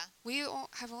 Yeah. We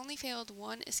have only failed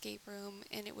one escape room,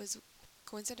 and it was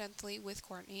coincidentally with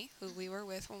Courtney, who we were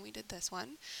with when we did this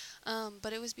one.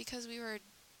 But it was because we were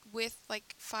with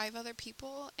like 5 other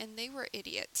people, and they were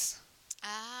idiots.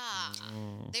 Ah.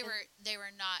 They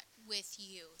were not with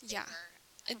you. They Yeah. were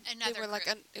And another they were like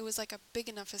group. it was like a big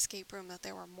enough escape room that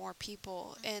there were more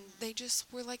people, and they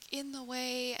just were like in the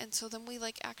way, and so then we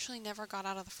like actually never got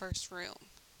out of the first room.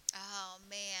 Oh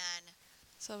man.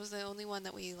 So it was the only one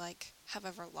that we like have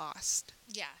ever lost.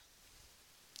 Yeah.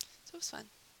 So it was fun.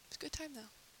 It was a good time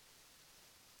though.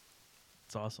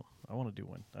 It's awesome. I want to do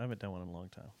one. I haven't done one in a long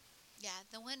time. Yeah,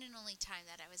 the one and only time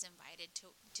that I was invited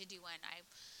to do one, I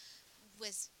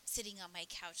was sitting on my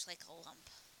couch like a lump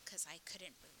because I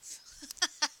couldn't move.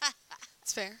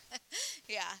 It's fair.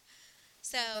 Yeah.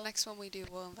 So The next one we do,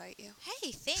 we'll invite you.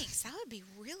 hey, thanks. That would be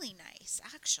really nice,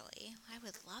 actually. I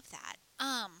would love that.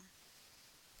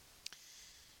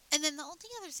 And then the only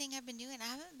other thing I've been doing, I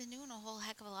haven't been doing a whole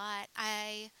heck of a lot.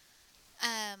 I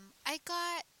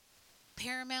got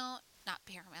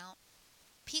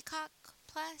Peacock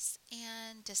Plus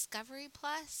and Discovery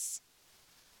Plus,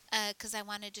 because I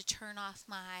wanted to turn off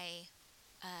my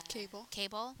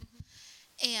Cable.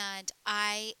 And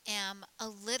I am a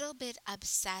little bit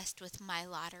obsessed with My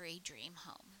Lottery Dream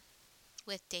Home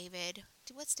with David.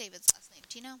 What's David's last name?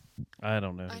 Do you know? I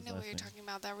don't know. I his know what last you're name. talking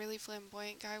about. That really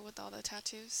flamboyant guy with all the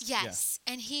tattoos. Yes.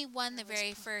 And he won the That was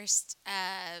very fun. first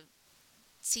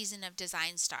season of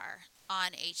Design Star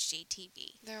on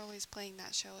HGTV. They're always playing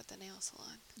that show at the nail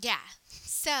salon. Yeah.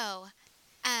 So,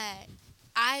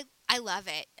 I love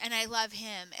it, and I love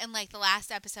him. And like the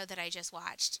last episode that I just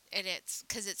watched, it's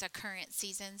because it's a current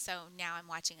season, so now I'm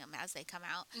watching them as they come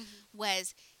out.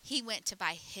 Was he went to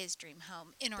buy his dream home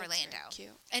in That's Orlando, very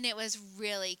cute. and it was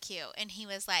really cute. And he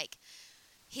was like,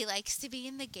 he likes to be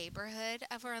in the neighborhood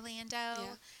of Orlando.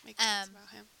 Yeah, makes sense about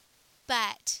him.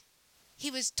 But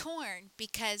he was torn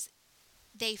because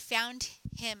they found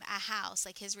him a house,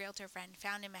 like his realtor friend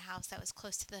found him a house that was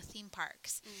close to the theme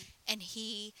parks. And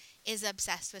he is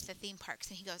obsessed with the theme parks,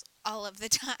 and he goes all of the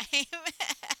time.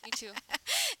 Me too.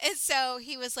 And so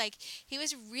he was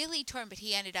really torn, but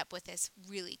he ended up with this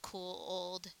really cool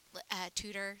old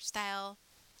Tudor style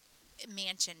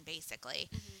mansion, basically.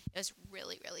 It was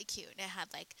really, really cute. And it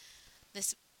had like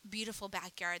this beautiful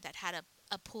backyard that had a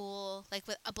pool, like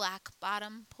with a black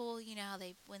bottom pool, you know how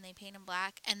when they paint them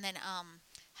black, and then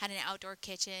had an outdoor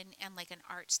kitchen and like an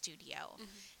art studio.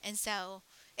 And so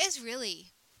it's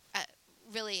really,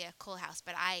 really a cool house,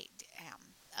 but I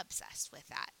am obsessed with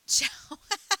that show.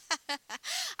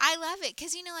 I love it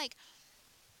because, you know, like,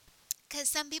 because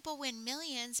some people win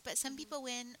millions, but some people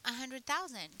win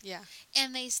 100,000. Yeah.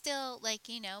 And they still, like,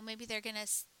 you know, maybe they're going to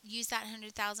use that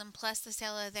 100,000 plus the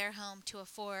sale of their home to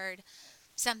afford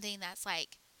something that's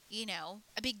like, you know,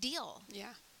 a big deal.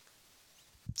 Yeah.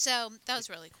 So that was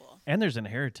really cool. And there's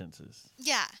inheritances.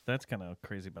 Yeah. That's kind of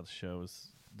crazy about the show is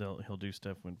he'll do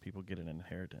stuff when people get an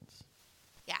inheritance.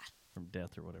 Yeah. From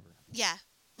death or whatever. Yeah.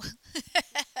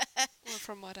 Or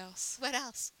from what else? What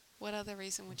else? What other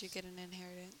reason would you get an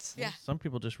inheritance? Yeah. Well, some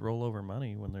people just roll over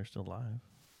money when they're still alive.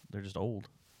 They're just old.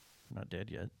 They're not dead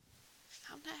yet.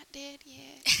 I'm not dead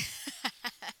yet.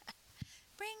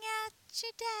 Bring out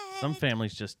your dad. Some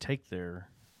families just take their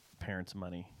parents'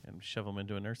 money and shove them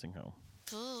into a nursing home.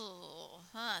 Ooh, oh,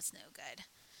 that's no good.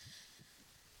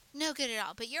 No good at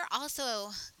all. But you're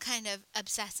also kind of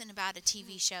obsessing about a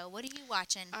TV show. What are you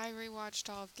watching? I rewatched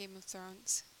all of Game of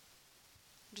Thrones.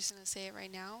 I'm just going to say it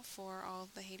right now for all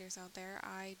of the haters out there.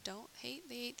 I don't hate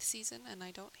the 8th season, and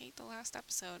I don't hate the last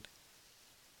episode.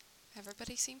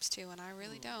 Everybody seems to, and I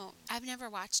really don't. I've never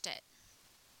watched it.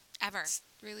 Ever. It's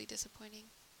really disappointing.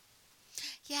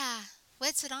 Yeah.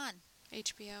 What's it on?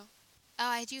 HBO. Oh,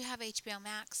 I do have HBO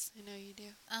Max. I know you do.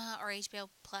 Or HBO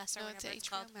Plus or No, whatever it's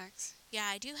HBO called. Max. Yeah,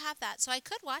 I do have that. So I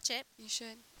could watch it. You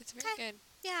should. It's very Okay. good.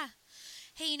 Yeah.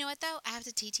 Hey, you know what, though? I have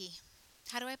to TT.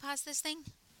 How do I pause this thing?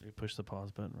 You push the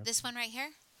pause button. Right This one right here?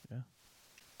 Yeah.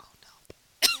 Oh,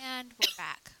 no. And we're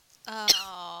back.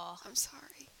 Oh, I'm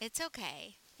sorry. it's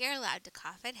okay. You're allowed to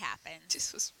cough. It happens.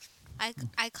 This was...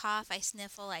 I cough, I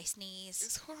sniffle, I sneeze.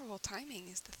 It's horrible timing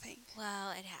is the thing.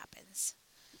 Well, it happens.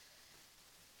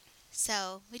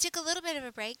 So, we took a little bit of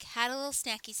a break, had a little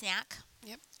snacky snack.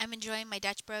 Yep. I'm enjoying my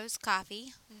Dutch Bros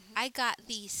coffee. I got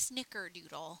the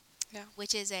Snickerdoodle, Yeah.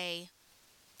 which is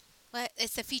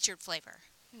it's a featured flavor.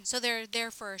 So they're there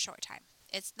for a short time.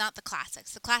 It's not the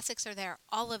classics. The classics are there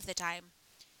all of the time,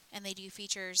 and they do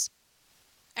features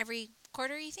every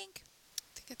quarter, you think? I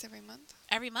think it's every month.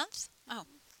 Every month? Oh.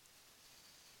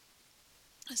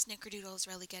 The Snickerdoodle is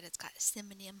really good. It's got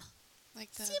cinnamon.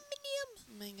 Like the Cinnamon.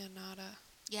 mangonada.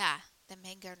 Yeah, the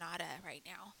mangonada right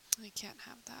now. I can't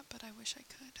have that, but I wish I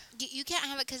could. You can't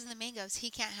have it because of the mangoes. He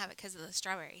can't have it because of the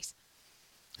strawberries.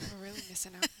 We're really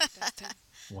missing out on Dustin.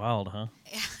 Wild, huh?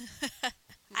 Yeah.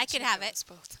 I could have it. Us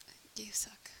both. You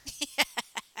suck.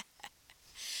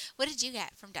 What did you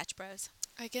get from Dutch Bros?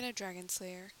 I get a Dragon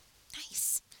Slayer.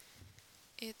 Nice.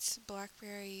 It's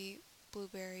blackberry,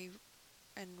 blueberry,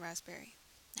 and raspberry.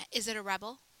 Is it a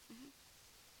Rebel?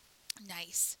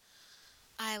 Nice.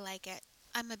 I like it.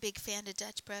 I'm a big fan of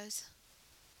Dutch Bros.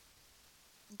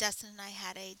 Dustin and I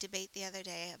had a debate the other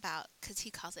day about, because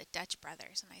he calls it Dutch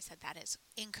Brothers, and I said that is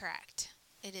incorrect.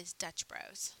 It is Dutch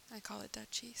Bros. I call it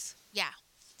Dutchies. Yeah.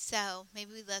 So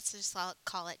maybe let's just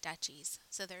call it Dutchies,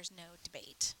 so there's no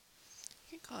debate.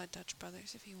 You can call it Dutch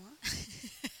Brothers if you want.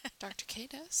 Dr. K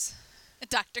does.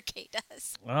 Dr. K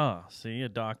does. Ah, see, a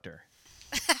doctor.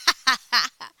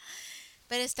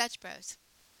 But it's Dutch Bros.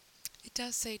 It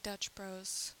does say Dutch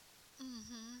Bros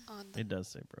on the... It does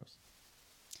say bros.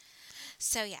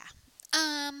 So yeah.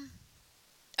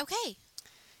 Okay.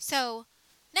 So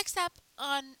next up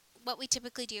on what we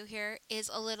typically do here is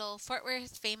a little Fort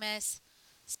Worth famous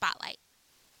spotlight.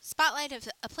 Spotlight of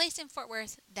a place in Fort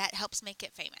Worth that helps make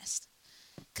it famous.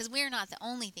 Because we're not the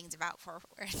only things about Fort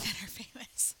Worth that are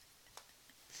famous.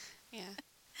 Yeah.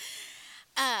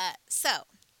 So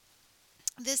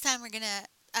this time we're going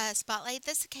to spotlight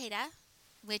the Cicada,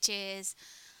 which is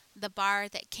the bar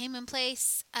that came in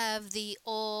place of the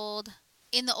old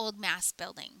Mass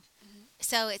building.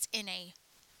 So it's in a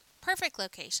perfect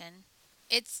location.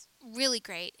 It's really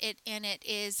great. It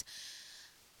is,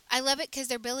 I love it because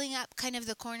they're building up kind of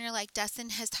the corner like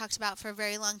Dustin has talked about for a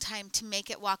very long time to make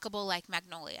it walkable like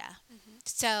Magnolia.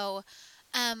 So,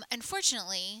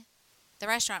 unfortunately, the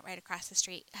restaurant right across the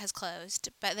street has closed,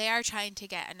 but they are trying to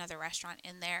get another restaurant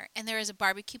in there. And there is a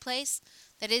barbecue place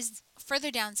that is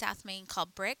further down South Main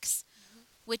called Bricks,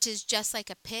 which is just like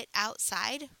a pit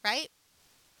outside, right?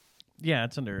 Yeah,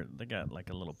 it's under. They got like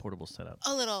a little portable setup.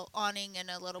 A little awning and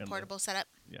a little portable setup.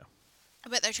 Yeah.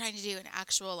 But they're trying to do an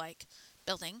actual like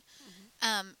building,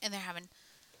 and they're having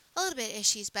a little bit of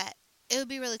issues, but it would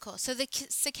be really cool. So the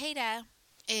Cicada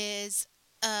is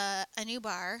a new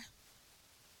bar.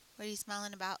 What are you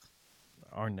smiling about?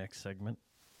 Our next segment.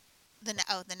 The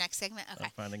next segment. Okay.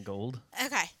 Finding gold.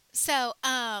 Okay. So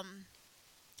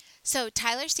So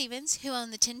Tyler Stevens, who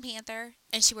owned the Tin Panther,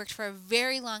 and she worked for a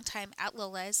very long time at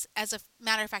Lola's. As a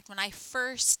matter of fact, when I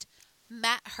first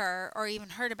met her or even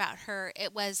heard about her,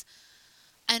 it was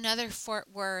another Fort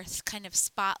Worth kind of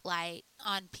spotlight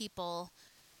on people,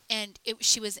 and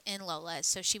she was in Lola's,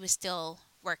 so she was still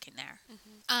working there.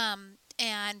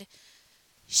 And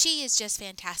she is just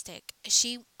fantastic.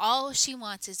 All she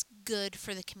wants is good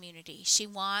for the community. She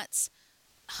wants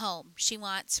home. She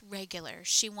wants regular.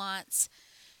 She wants,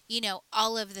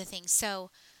 all of the things. So,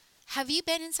 have you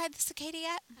been inside the Cicada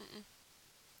yet? Mm-mm.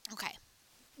 Okay.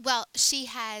 Well, she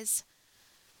has.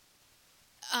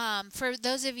 For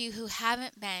those of you who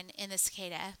haven't been in the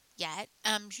Cicada yet,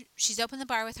 she's opened the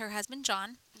bar with her husband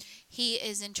John. He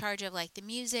is in charge of like the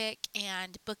music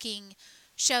and booking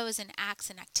shows and acts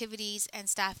and activities and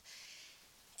stuff.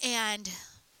 And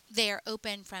they are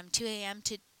open from 2 p.m.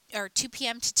 to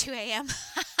 2 a.m.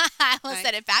 I almost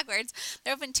said it backwards.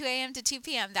 They're open 2 a.m. to 2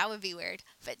 p.m. That would be weird.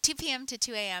 But 2 p.m. to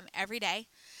 2 a.m. every day.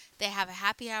 They have a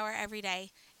happy hour every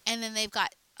day. And then they've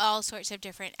got all sorts of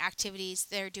different activities.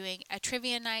 They're doing a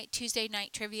trivia night, Tuesday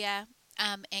night trivia,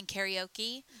 and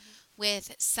karaoke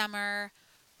with Summer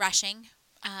Rushing.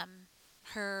 I'm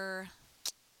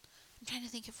trying to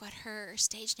think of what her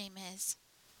stage name is.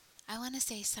 I want to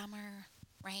say Summer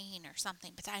Rain or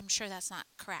something, but I'm sure that's not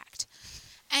correct.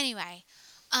 Anyway,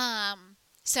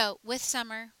 so with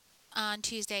Summer on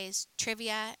Tuesdays,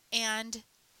 trivia and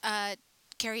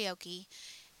karaoke.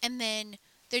 And then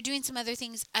they're doing some other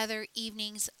things, other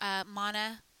evenings.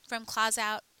 Mana from Claws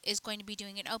Out is going to be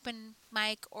doing an open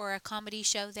mic or a comedy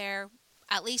show there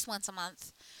at least once a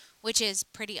month, which is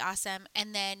pretty awesome.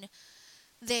 And then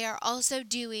they are also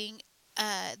doing,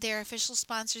 they're official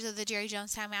sponsors of the Jerry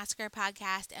Jonestown Massacre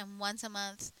podcast, and once a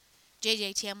month,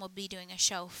 JJTM will be doing a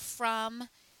show from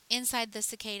inside the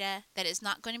Cicada that is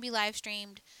not going to be live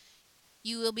streamed.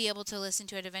 You will be able to listen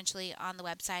to it eventually on the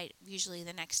website, usually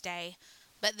the next day.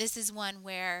 But this is one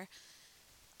where,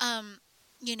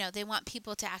 they want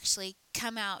people to actually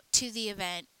come out to the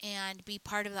event and be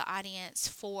part of the audience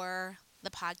for the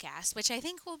podcast, which I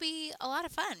think will be a lot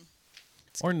of fun.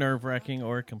 Or nerve-wracking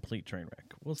or a complete train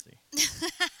wreck. We'll see.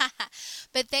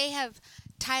 But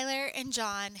Tyler and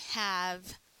John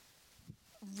have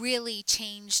really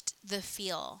changed the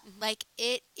feel. Like,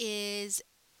 it is,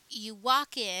 you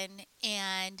walk in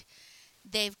and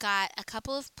they've got a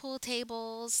couple of pool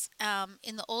tables.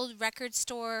 In the old record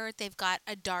store, they've got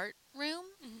a dart room,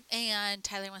 and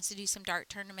Tyler wants to do some dart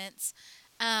tournaments.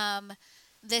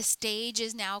 The stage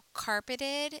is now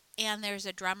carpeted, and there's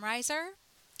a drum riser.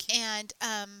 And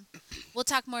we'll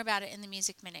talk more about it in the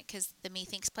music minute because the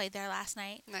Methinks played there last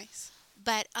night. Nice.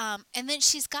 But, and then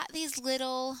she's got these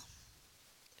little,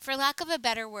 for lack of a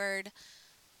better word,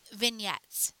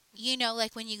 vignettes.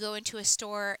 Like when you go into a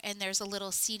store and there's a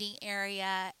little seating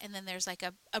area, and then there's like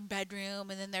a bedroom,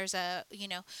 and then there's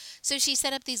so she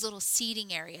set up these little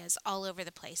seating areas all over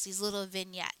the place, these little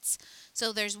vignettes.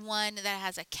 So there's one that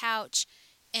has a couch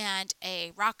and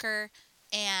a rocker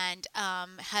and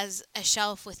has a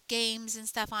shelf with games and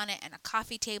stuff on it and a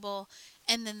coffee table.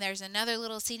 And then there's another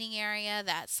little seating area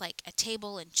that's like a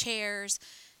table and chairs.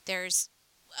 There's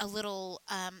a little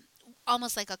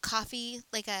almost like a coffee,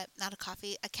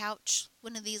 a couch,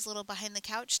 one of these little behind the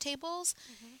couch tables,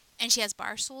 and she has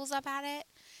bar stools up at it.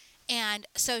 And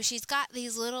so she's got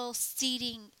these little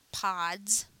seating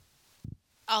pods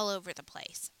all over the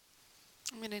place.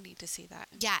 I'm going to need to see that.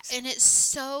 Yeah, and it's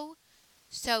so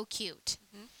cute.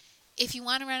 If you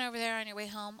want to run over there on your way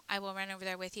home, I will run over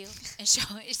there with you and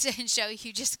show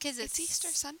you just because It's Easter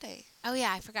Sunday. Oh,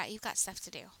 yeah, I forgot. You've got stuff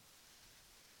to do.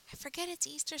 I forget it's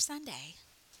Easter Sunday.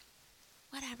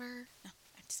 Whatever. No,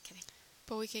 I'm just kidding.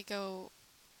 But we could go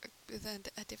then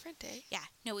a different day. Yeah,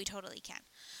 no, we totally can.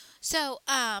 So,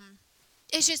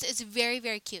 it's very,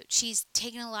 very cute. She's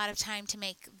taken a lot of time to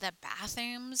make the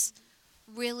bathrooms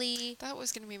really. That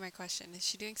was going to be my question. Is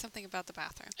she doing something about the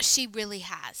bathroom? She really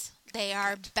has. They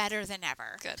are better than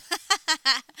ever. Good.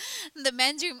 The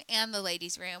men's room and the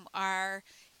ladies' room are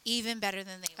even better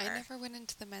than they were. I never went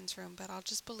into the men's room, but I'll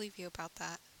just believe you about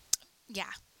that.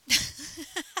 Yeah.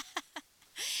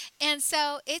 And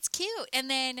so it's cute. And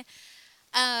then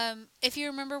if you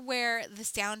remember where the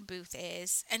sound booth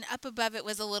is, and up above it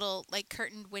was a little like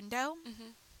curtained window.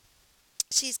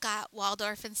 She's got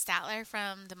Waldorf and Statler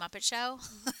from the Muppet Show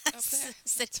Up there.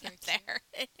 sitting up there.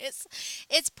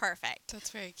 It's perfect. That's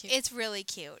very cute. It's really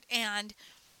cute. And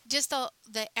just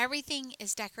the everything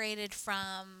is decorated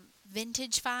from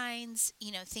vintage finds,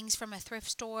 things from a thrift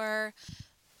store,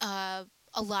 a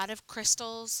lot of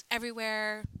crystals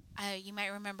everywhere. You might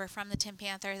remember from the Tin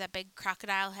Panther, that big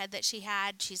crocodile head that she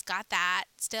had. She's got that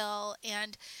still.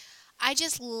 And I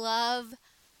just love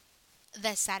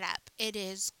the setup. It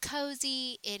is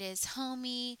cozy. It is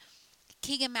homey.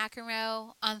 Keegan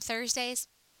McEnroe on Thursdays.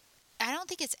 I don't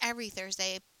think it's every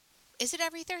Thursday. Is it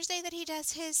every Thursday that he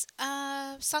does his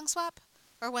song swap?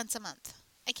 Or once a month?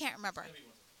 I can't remember.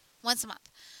 Once a month.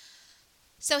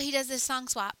 So he does this song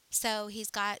swap. So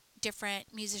he's got different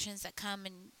musicians that come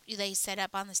and they set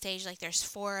up on the stage. Like there's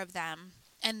 4 of them.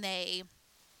 And they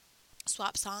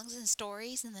swap songs and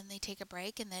stories. And then they take a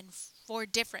break. And then 4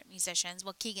 different musicians.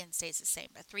 Well, Keegan stays the same.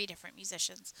 But 3 different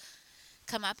musicians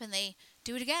come up and they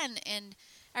do it again. And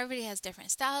everybody has different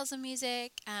styles of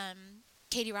music.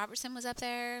 Katie Robertson was up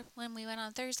there when we went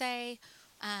on Thursday.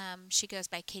 She goes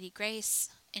by Katie Grace,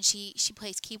 and she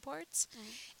plays keyboards.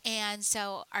 Mm-hmm. And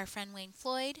so our friend Wayne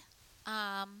Floyd,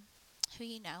 who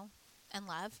you know and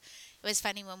love, it was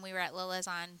funny when we were at Lila's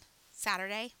on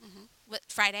Saturday,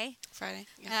 Friday.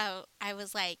 Yeah. I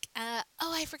was like,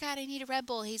 I forgot I need a Red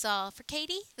Bull. He's all, for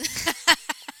Katie?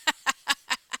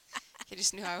 He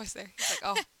just knew I was there. He's like,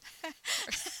 oh.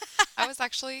 I was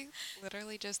actually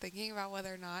literally just thinking about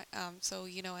whether or not, so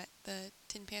you know at the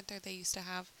Tin Panther they used to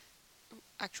have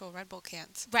actual Red Bull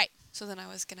cans. Right. So then I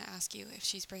was going to ask you if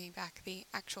she's bringing back the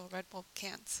actual Red Bull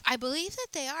cans. I believe that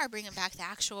they are bringing back the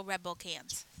actual Red Bull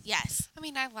cans. Yes. I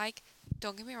mean,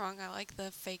 don't get me wrong, I like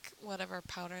the fake whatever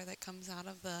powder that comes out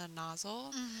of the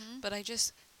nozzle. Mm-hmm. But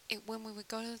when we would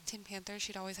go to the Tin Panther,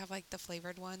 she'd always have like the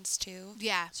flavored ones too.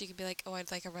 Yeah. So you could be like, oh, I'd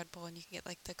like a Red Bull, and you can get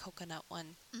like the coconut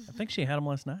one. Mm-hmm. I think she had them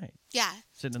last night. Yeah.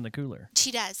 Sitting in the cooler.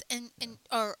 She does.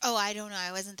 I don't know,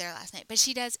 I wasn't there last night. But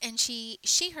she does, and she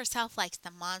herself likes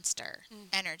the Monster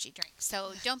energy drink.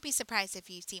 So don't be surprised if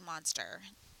you see Monster.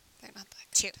 They're not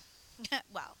that good. Too.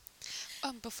 Well.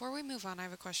 Before we move on, I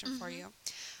have a question for you.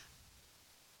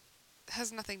 It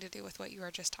has nothing to do with what you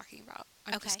were just talking about.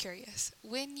 I'm just curious.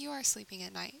 When you are sleeping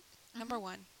at night, number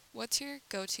 1, what's your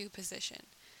go-to position?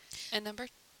 And number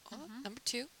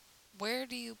 2, where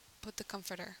do you put the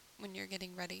comforter when you're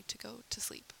getting ready to go to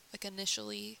sleep? Like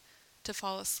initially to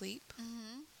fall asleep,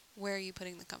 where are you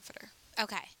putting the comforter?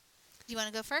 Okay. Do you want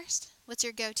to go first? What's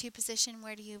your go-to position?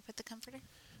 Where do you put the comforter?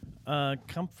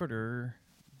 Comforter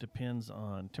depends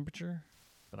on temperature,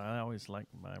 but I always like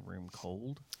my room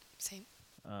cold. Same.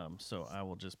 So I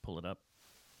will just pull it up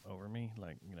over me,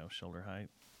 like, shoulder height,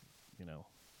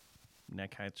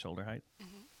 neck height, shoulder height.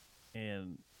 Mm-hmm.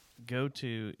 And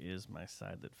go-to is my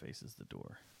side that faces the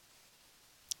door.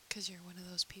 Because you're one of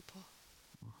those people.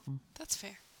 Mm-hmm. That's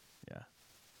fair.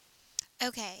 Yeah.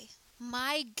 Okay.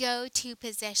 My go-to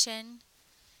position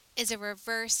is a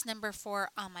reverse number 4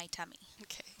 on my tummy.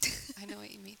 Okay. I know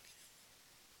what you mean.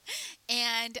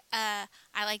 And I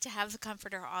like to have the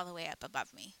comforter all the way up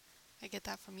above me. I get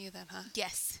that from you then, huh?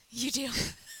 Yes, you do.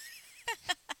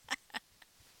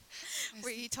 Were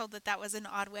you told that was an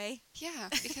odd way? Yeah,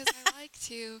 because I like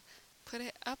to put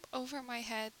it up over my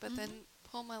head, but then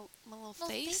pull my little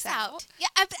face out. Yeah,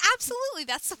 absolutely.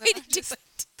 That's the way to do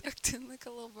it. Tucked in like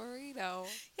a little burrito.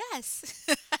 Yes.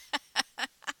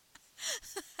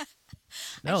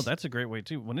 No, that's a great way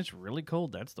too. When it's really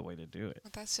cold, that's the way to do it.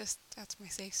 But that's my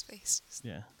safe space.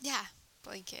 Yeah. Yeah.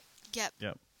 Blanket. Yep.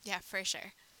 Yep. Yeah, for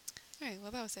sure. All right,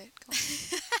 well, that was it. Go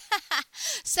on.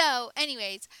 So,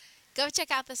 anyways, go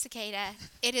check out the Cicada.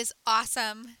 It is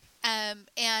awesome. And,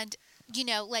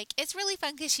 it's really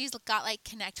fun because she's got,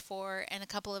 Connect 4 and a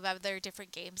couple of other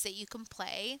different games that you can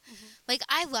play. Mm-hmm.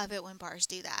 I love it when bars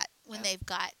do that, when they've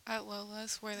got... At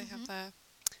Lola's, where they have the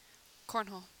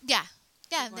cornhole. Yeah.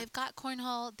 Yeah, and they've got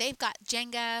cornhole. They've got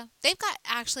Jenga. They've got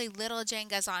actually little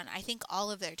Jengas on, I think, all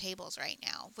of their tables right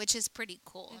now, which is pretty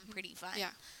cool and pretty fun.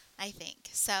 Yeah. I think.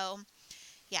 So,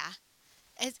 yeah.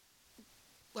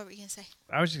 What were you going to say?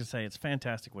 I was just going to say it's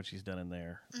fantastic what she's done in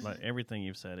there. Mm-hmm. Like everything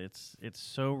you've said, it's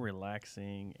so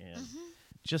relaxing, and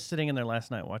just sitting in there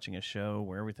last night watching a show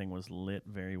where everything was lit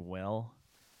very well.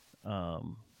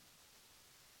 And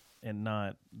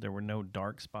there were no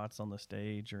dark spots on the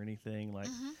stage or anything.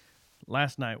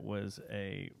 Last night was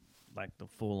the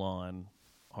full on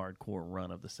hardcore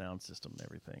run of the sound system and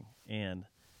everything. And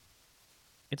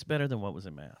it's better than what was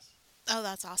in Mass. Oh,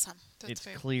 that's awesome. It's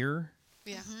clear.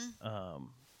 Yeah. Mm-hmm.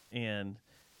 And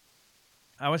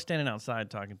I was standing outside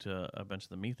talking to a bunch of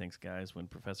the Methinks guys when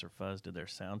Professor Fuzz did their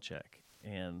sound check,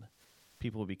 and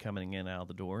people would be coming in and out of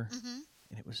the door,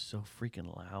 and it was so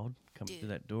freaking loud coming through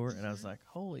that door, and I was like,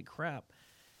 holy crap.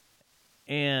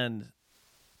 And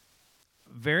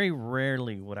very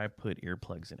rarely would I put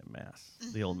earplugs in at Mass,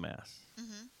 the old Mass.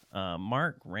 Mm-hmm.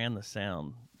 Mark ran the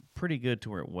sound pretty good to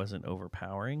where it wasn't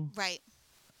overpowering. Right.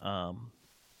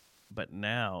 But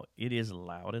now it is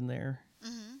loud in there,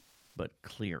 but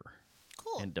clear. Cool.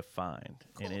 Cool. and defined.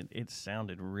 Cool. And it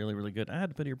sounded really, really good. I had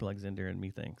to put earplugs in during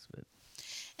Methinks, but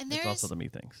And it's there's also the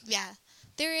Methinks. Yeah.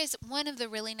 There is one of the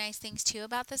really nice things too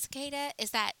about the Cicada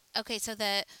is that so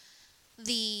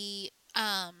the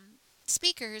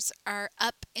speakers are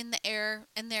up in the air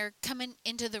and they're coming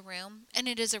into the room and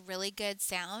it is a really good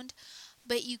sound.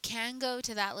 But you can go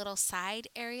to that little side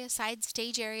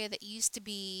stage area that used to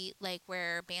be like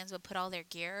where bands would put all their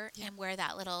gear and where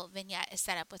that little vignette is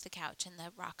set up with the couch and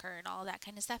the rocker and all that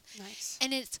kind of stuff. Nice.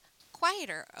 And it's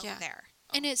quieter over there.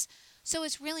 Oh. And it's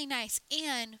really nice.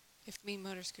 And if Mean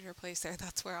Motor Scooter plays there,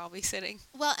 that's where I'll be sitting.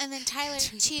 well, and then Tyler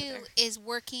too is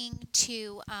working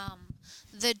to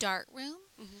the dart room.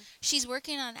 Mm-hmm. She's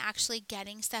working on actually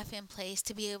getting stuff in place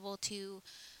to be able to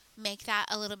make that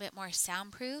a little bit more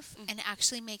soundproof and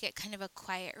actually make it kind of a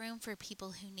quiet room for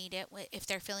people who need it if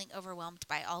they're feeling overwhelmed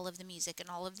by all of the music and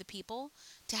all of the people,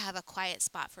 to have a quiet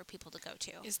spot for people to go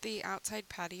to. Is the outside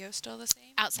patio still the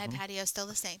same? Outside patio still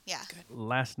the same, yeah. Good.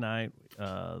 Last night,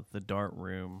 the dart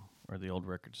room or the old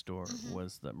record store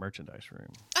was the merchandise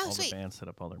room. Oh, all sweet. the bands set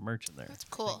up all their merch in there. That's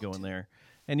cool. You go in there,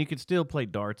 and you could still play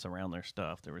darts around their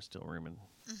stuff. There was still room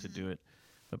to do it.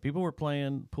 But people were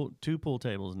playing two pool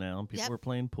tables now. People were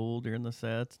playing pool during the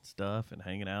sets and stuff and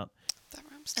hanging out. That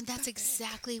room's And that's that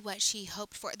exactly what she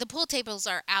hoped for. The pool tables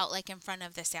are out like in front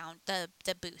of the sound, the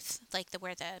booth, like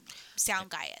where the sound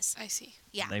guy is. I see.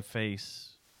 Yeah. And they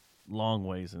face long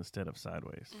ways instead of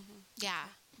sideways. Mm-hmm. Yeah.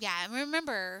 Yeah. And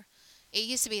remember, it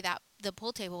used to be that the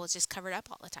pool table was just covered up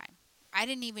all the time. I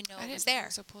didn't even know it was there. It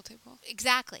was a pool table.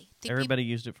 Exactly. Everybody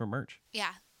used it for merch.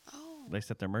 Yeah. Oh. They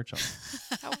set their merch on.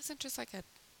 That wasn't just like a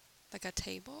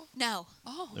table? No.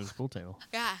 Oh. It was a pool table.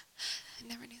 Yeah. I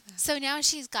never knew that. So now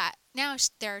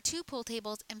there are two pool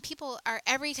tables, and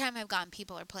every time I've gone,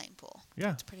 people are playing pool. Yeah.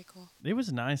 That's pretty cool. It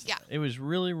was nice. Yeah. It was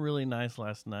really, really nice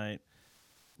last night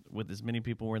with as many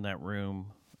people were in that room.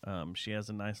 She has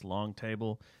a nice long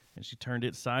table, and she turned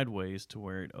it sideways to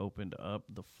where it opened up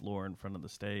the floor in front of the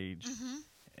stage. Mm-hmm.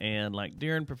 And like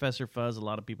during Professor Fuzz, a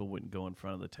lot of people wouldn't go in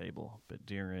front of the table. But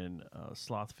during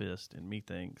Slothfist and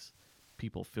Methinks,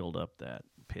 people filled up that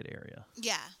pit area.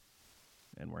 Yeah.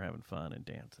 And we're having fun and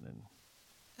dancing and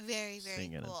very, very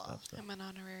singing cool. and stuff. I'm an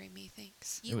honorary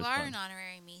Methinks. You was are fun. an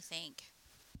honorary Methink.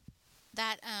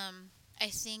 That I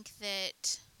think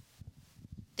that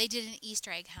they did an Easter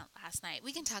egg hunt last night.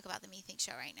 We can talk about the Methink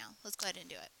show right now. Let's go ahead and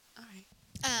do it. All right.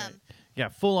 Okay. Yeah,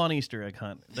 full on Easter egg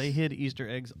hunt. They hid Easter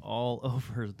eggs all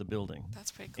over the building That's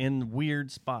pretty cool. in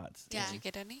weird spots. Yeah. Did you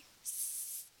get any?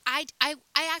 I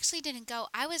actually didn't go.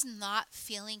 I was not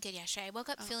feeling good yesterday. I woke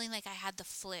up feeling like I had the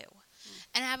flu.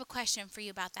 And I have a question for you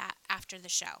about that after the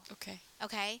show. Okay.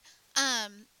 Okay?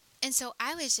 And so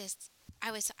I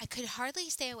could hardly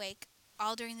stay awake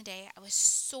all during the day. I was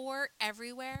sore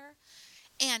everywhere.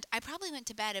 And I probably went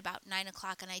to bed about 9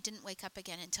 o'clock, and I didn't wake up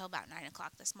again until about 9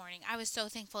 o'clock this morning. I was so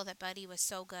thankful that Buddy was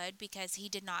so good because he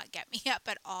did not get me up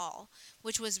at all,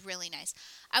 which was really nice.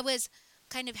 I was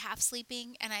kind of half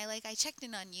sleeping, and I checked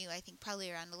in on you, I think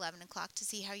probably around 11 o'clock to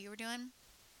see how you were doing.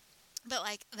 But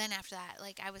then after that,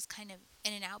 I was kind of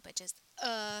in and out, but just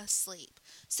asleep.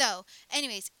 So,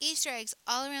 anyways, Easter eggs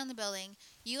all around the building.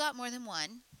 You got more than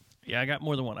one. Yeah, I got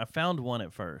more than one. I found one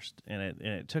at first, and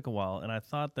it took a while, and I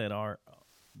thought that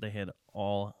they had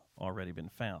all already been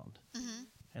found. Mm-hmm.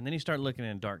 And then you start looking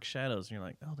in dark shadows, and you're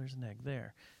like, oh, there's an egg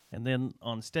there. And then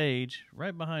on stage,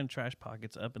 right behind Trash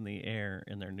Pockets, up in the air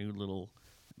in their new little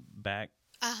back,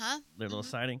 their little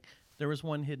siding, there was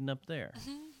one hidden up there.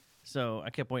 Mm-hmm. So I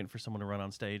kept waiting for someone to run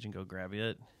on stage and go grab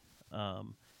it.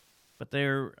 But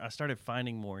I started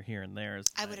finding more here and there as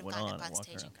I the would night have went gone on up and on walked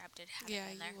stage around. and grabbed it. Yeah,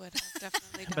 you would have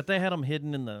definitely done. But they had them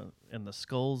hidden in the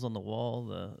skulls on the wall,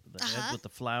 the heads with the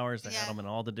flowers. They Yeah. had them in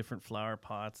all the different flower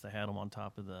pots. They had them on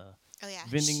top of the yeah.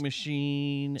 vending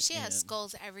machine. She has and-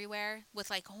 skulls everywhere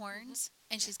with horns,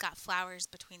 and she's got flowers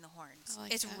between the horns. I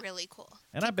like It's that. really cool.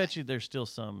 And I bet you there's still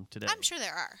some today. I'm sure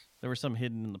there are. There were some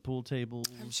hidden in the pool table.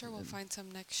 I'm sure we'll find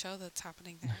some next show that's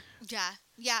happening there.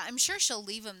 Yeah. I'm sure she'll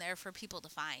leave them there for people to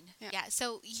find. Yeah.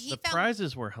 So he The found.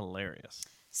 prizes were hilarious.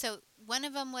 So one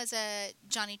of them was a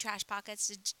Johnny Trash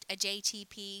Pockets, a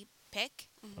JTP pick,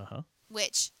 Uh-huh.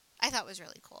 which I thought was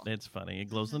really cool. It's funny. It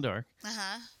glows in the dark.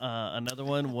 Uh-huh. Another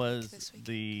one was this weekend.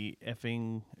 the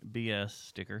effing BS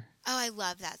sticker. Oh, I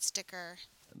love that sticker.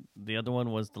 The other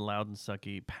one was the Loud and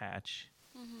Sucky patch.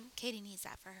 Katie needs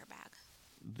that for her bag.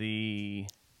 The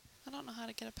I don't know how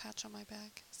to get a patch on my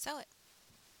bag. Sew it.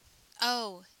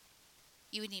 Oh,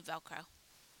 you would need Velcro.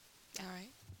 All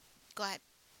right. Go ahead.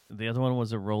 other one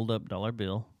was a rolled up dollar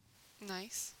bill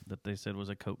Nice. that they said was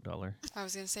a Coke dollar. I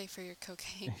was going to say for your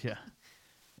cocaine. Yeah.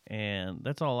 And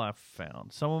that's all I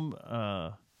found. Some of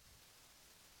them,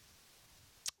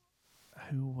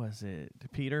 who was it?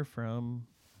 Peter from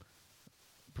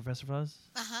Professor Fuzz?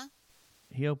 Uh-huh.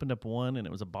 He opened up one, and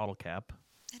it was a bottle cap.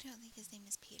 I don't think his name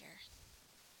is Peter.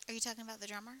 Are you talking about the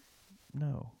drummer?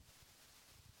 No.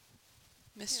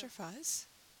 Mr. Fuzz?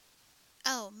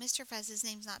 Oh, Mr. Fuzz's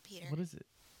name's not Peter. What is it?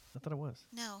 I thought it was.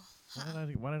 No.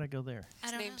 Why did I go there? I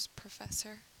His don't name's Professor.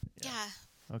 know.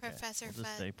 Yeah. Okay. Professor we'll just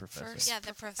Fuzz. say Professor. First. Yeah,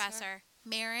 the Professor. professor.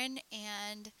 Marin,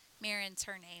 and Marin's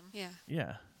her name. Yeah.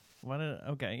 Yeah.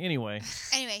 Okay, anyway.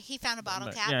 Anyway, he found a bottle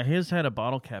But, cap. Yeah, his had a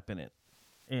bottle cap in it.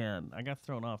 And I got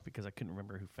thrown off because I couldn't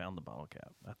remember who found the bottle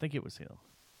cap. I think it was him.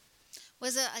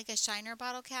 Was it like a Shiner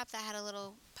bottle cap that had a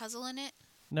little puzzle in it?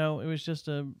 No, it was just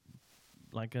a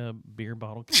beer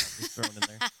bottle cap just thrown in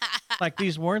there. Like,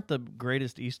 these weren't the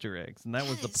greatest Easter eggs, and that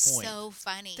was the That is point. so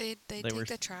funny. They They were- take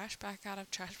the trash back out of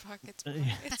Trash Pockets Yeah.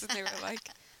 pockets, and they were like,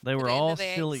 They were the end all of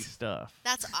the silly eggs. stuff.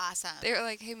 That's awesome. they were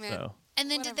like, hey man, So And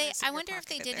then whatever did they? is in I your wonder if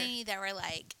they pocket did there. any that were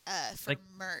like for They-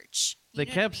 merch. You they know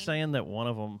what I kept mean? saying that one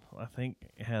of them, I think,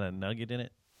 had a nugget in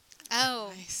it.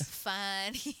 "Oh, Nice.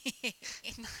 funny."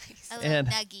 nice. A little And-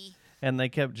 nuggy. And they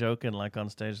kept joking, like, on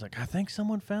stage, like, I think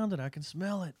someone found it. I can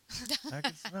smell it. I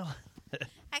can smell it.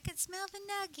 I could smell the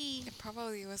nuggy. It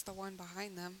probably was the one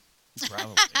behind them.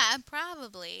 Probably.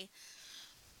 Probably.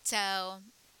 So.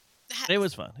 It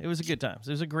was fun. It was a good time. It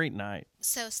was a great night.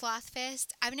 So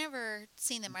Slothfest. I've never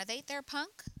seen them. Are they're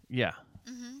punk? Yeah.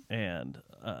 Mm-hmm. And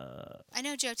I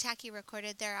know Joe Tacky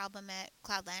recorded their album at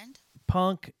Cloudland.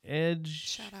 punk, edge,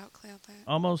 Shout out Cloudland.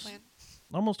 almost Cloudland.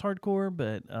 almost hardcore,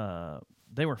 but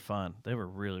they were fun. They were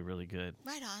really, really good.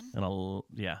 Right on. And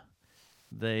yeah,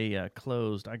 they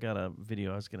closed. I got a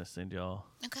video I was gonna send y'all.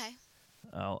 Okay.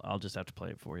 I'll just have to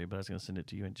play it for you, but I was gonna send it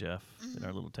to you and Jeff in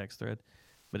our little text thread.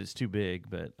 But it's too big.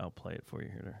 But I'll play it for you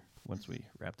here once we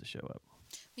wrap the show up.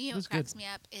 You know It was what cracks good. me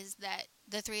up is that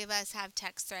the three of us have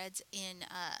text threads in,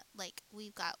 like,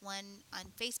 we've got one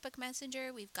on Facebook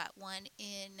Messenger, we've got one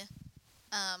in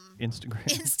Instagram.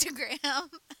 Instagram,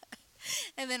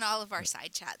 and then all of our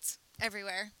side chats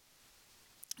everywhere.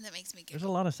 And that makes me There's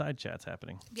giggle. a lot of side chats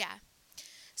happening. Yeah.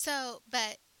 So,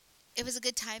 but it was a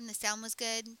good time. The sound was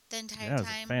good the entire Yeah, it was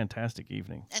a time, fantastic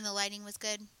evening. and the lighting was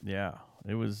good. Yeah,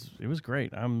 it was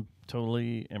great. I'm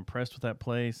totally impressed with that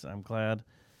place. I'm glad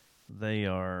they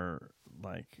are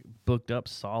like booked up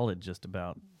solid just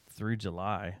about through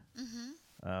July.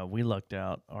 Mm-hmm. We lucked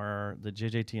out. The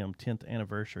JJTM 10th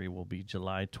anniversary will be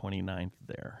July 29th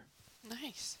there,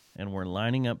 Nice. and we're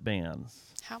lining up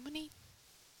bands. How many?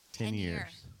 10 years. year.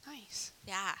 Nice.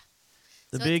 Yeah.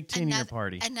 The So big it's 10-year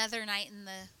party. Another night in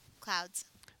the clouds.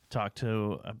 Talked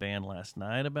to a band last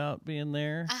night about being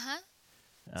there. Uh-huh.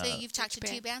 So you've talked which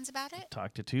to two band? bands about it?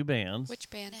 Talked to two bands. Which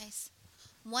band? Nice.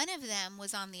 One of them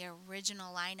was on the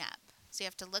original lineup. So you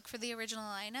have to look for the original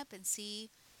lineup and see.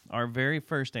 Our very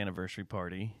first anniversary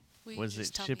party Will you was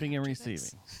just at tell me Shipping and after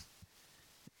this? Receiving.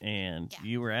 And Yeah.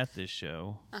 you were at this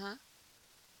show, Uh-huh.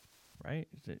 right?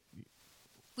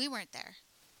 We weren't there.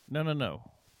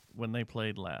 No. When they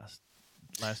played last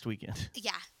weekend.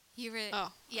 Yeah. You were.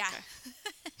 Oh, Yeah. okay.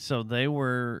 So they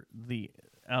were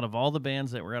out of all the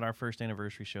bands that were at our first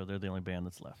anniversary show, they're the only band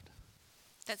that's left.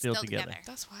 That's Still still together. together.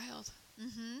 That's wild.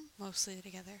 Mm-hmm. Mostly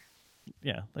together.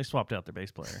 Yeah, they swapped out their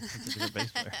bass player. It's a different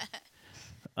bass player.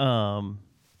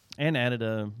 And added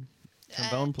a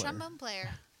trombone player. Trombone player.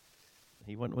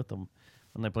 He went with them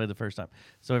when they played the first time.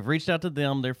 So I've reached out to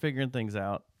them. They're figuring things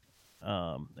out.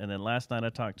 And then last night I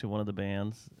talked to one of the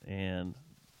bands, and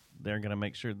they're going to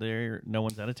make sure no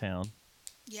one's out of town.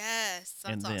 Yes.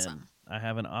 And That's then awesome. I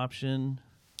have an option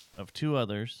of two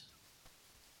others.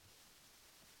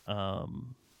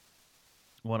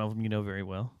 One of them you know very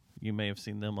well. You may have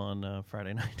seen them on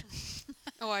Friday night.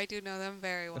 Oh, I do know them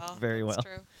very well. Very That's well.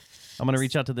 True. I'm going to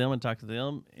reach out to them and talk to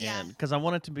them, Yeah. and because I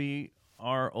want it to be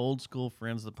our old school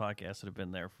friends of the podcast that have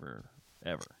been there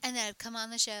forever. And then I've come on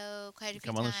the show quite a few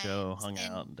Come times. on the show, hung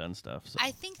and out, and done stuff. So.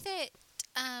 I think that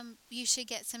you should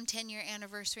get some 10-year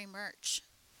anniversary merch.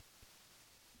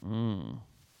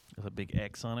 With a big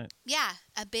X on it. Yeah,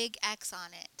 a big X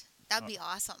on it. That'd be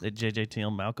awesome. The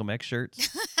JJTM Malcolm X shirts.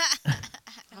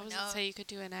 I was know. going to say you could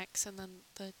do an X and then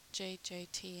the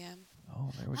JJTM. Oh,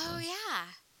 there we go. Oh yeah,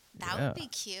 that Yeah. would be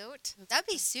cute. That'd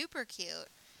be super cute.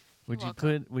 Would you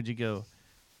welcome.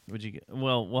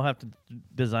 Well, we'll have to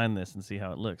design this and see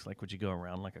how it looks. Like, would you go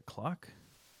around like a clock?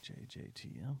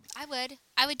 JJTM.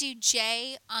 I would do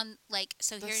J on like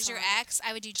so. The Here's your side. X.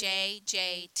 I would do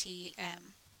JJTM.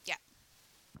 Yeah,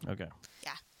 Okay.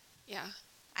 Yeah.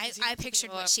 I 'Cause you have to be pictured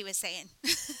able what to- she was saying.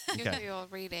 Okay. You'll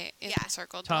read it in Yeah. the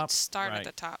circle. Top, Don't start right. at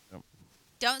the top.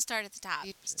 Don't start at the top.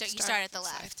 You You start start at the at the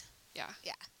side. left. Yeah.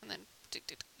 Yeah. And then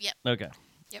Okay.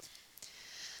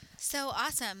 So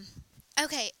awesome.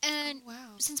 Okay, and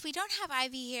Wow. since we don't have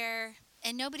Ivy here,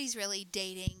 and nobody's really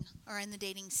dating or in the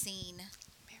dating scene,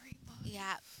 Married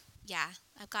life. yeah,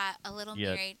 I've got a little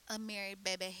Yet. married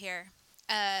baby here.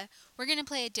 We're gonna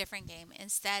play a different game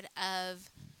instead of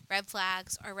red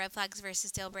flags or red flags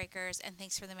versus deal breakers and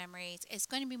thanks for the memories. It's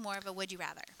going to be more of a would you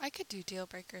rather. I could do deal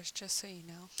breakers, just so you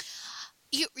know.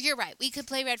 You're right. We could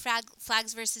play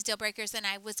flags versus deal breakers, and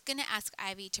I was gonna ask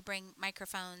Ivy to bring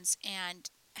microphones and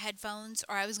headphones,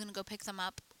 or I was gonna go pick them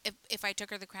up if I took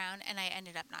her the crown, and I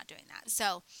ended up not doing that.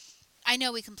 So I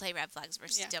know we can play red flags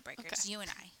versus Yeah, deal breakers, okay. you and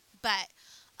I. But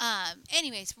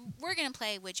anyways, we're gonna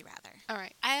play would you rather. All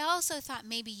right. I also thought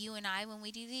maybe you and I, when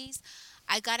we do these,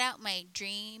 I got out my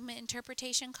dream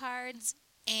interpretation cards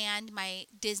and my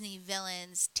Disney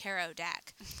villains tarot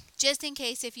deck, just in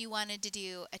case if you wanted to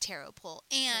do a tarot pull.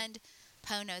 And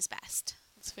Poe knows best.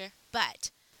 That's fair. But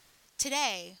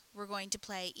today we're going to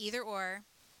play either or,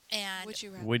 and Would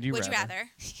you rather? Would you would you rather? rather,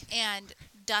 and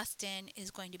Dustin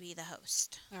is going to be the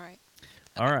host. All right.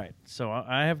 All right. So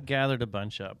I have gathered a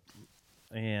bunch up,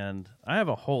 and I have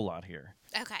a whole lot here.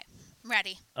 Okay, I'm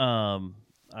ready.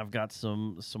 I've got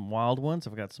some wild ones.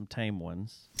 I've got some tame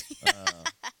ones.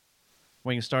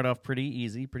 We can start off pretty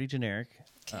easy, pretty generic.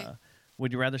 Okay.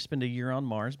 Would you rather spend a year on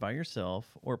Mars by yourself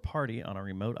or party on a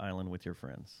remote island with your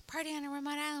friends? Party on a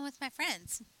remote island with my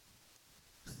friends.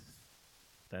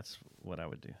 That's what I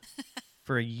would do.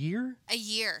 For a year? A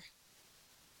year.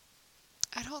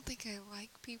 I don't think I like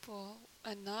people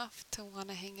enough to want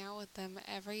to hang out with them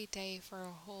every day for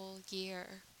a whole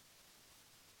year.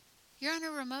 You're on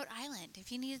a remote island.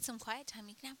 If you needed some quiet time,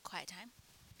 you can have quiet time.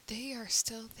 They are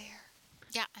still there.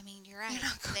 Yeah, I mean, you're right. They're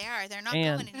not They are. They're not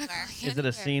And- going anywhere. Is it a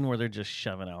Anywhere. scene where they're just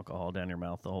shoving alcohol down your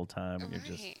mouth the whole time and you're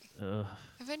Right. just, ugh,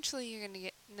 Eventually, you're gonna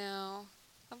get no.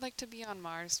 I'd like to be on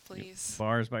Mars, please.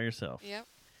 bars by yourself? Yep.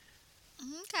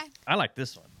 Okay. I like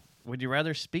this one. Would you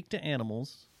rather speak to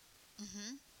animals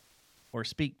Mm-hmm. or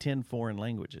speak 10 foreign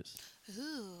languages?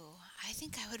 Ooh, I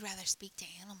think I would rather speak to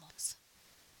animals.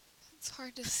 It's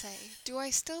hard to say. Do I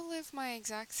still live my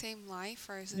exact same life,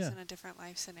 or is this Yeah. in a different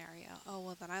life scenario? Oh,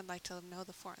 well, then I'd like to know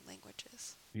the foreign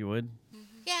languages. You would?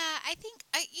 Yeah, I think,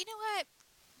 you know what?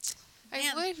 I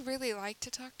Man. would really like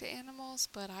to talk to animals,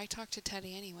 but I talk to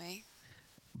Teddy anyway.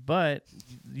 But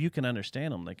you can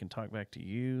understand them. They can talk back to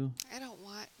you. I don't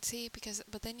want, see,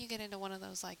 but then you get into one of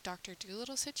those like Dr.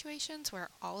 Dolittle situations where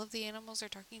all of the animals are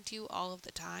talking to you all of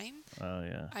the time. Oh,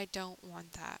 yeah. I don't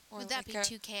want that. Or Would that like be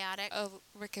too chaotic? a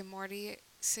Rick and Morty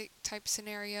type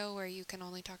scenario where you can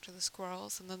only talk to the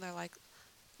squirrels and then they're like,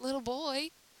 little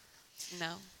boy.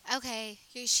 No. Okay,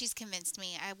 she's convinced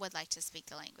me. I would like to speak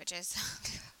the languages.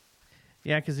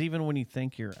 Yeah, because even when you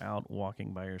think you're out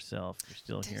walking by yourself, you're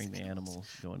still There's hearing the animals. animals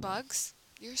going. Bugs,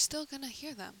 you're still going to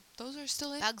hear them. Those are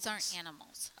still animals. Bugs aren't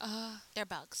animals. They're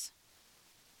bugs.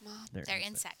 Mom, They're They're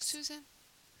insects. Susan,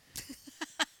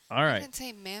 All I right. didn't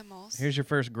say mammals. Here's your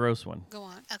first gross one. Go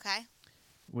on. Okay.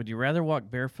 Would you rather walk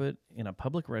barefoot in a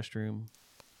public restroom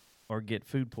or get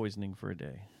food poisoning for a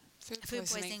day? Food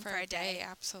poisoning for a day.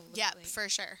 Absolutely. Yeah, for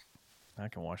sure. I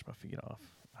can wash my feet off.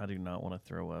 I do not want to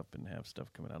throw up and have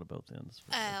stuff coming out of both ends.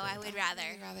 Oh, I would rather.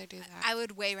 I'd rather do that. I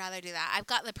would way rather do that. I've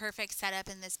got the perfect setup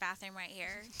in this bathroom right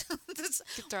here.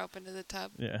 could throw up into the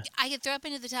tub. Yeah. I could throw up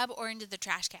into the tub or into the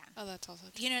trash can. Oh, that's also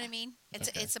true. You know what I mean? It's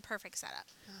Okay. it's a perfect setup.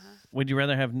 Would you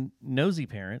rather have nosy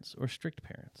parents or strict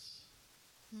parents?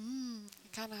 I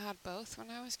kind of had both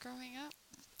when I was growing up.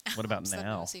 What about Mom's the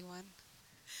now? nosy one.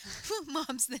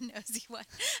 Mom's the nosy one.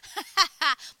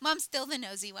 Mom's still the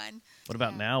nosy one. What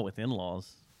about Yeah. now with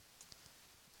in-laws?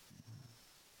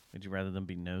 Would you rather them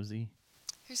be nosy?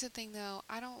 Here's the thing, though.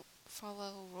 I don't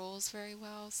follow rules very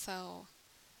well, so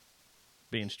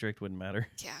Being strict wouldn't matter.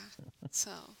 yeah.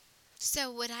 So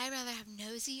So would I rather have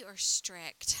nosy or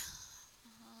strict?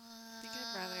 I think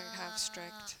I'd rather have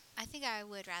strict. I think I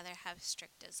would rather have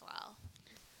strict as well.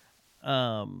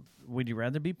 Would you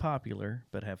rather be popular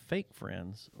but have fake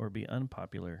friends or be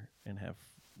unpopular and have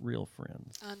real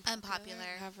friends? Unpopular.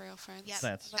 Have real friends. Yep.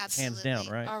 That's Absolutely. hands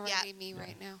down, right? Already Yeah. me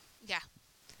right now. Yeah.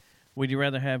 Would you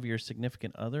rather have your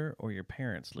significant other or your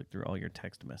parents look through all your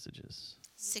text messages?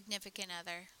 Significant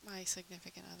other. My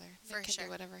significant other. For Nick can sure. do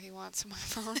whatever he wants on my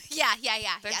phone. Yeah.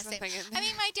 There's Same. nothing in I mean,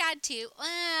 there. my dad too.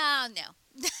 Well, no.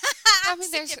 I mean,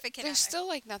 there's Significant other. still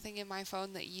like nothing in my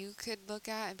phone that you could look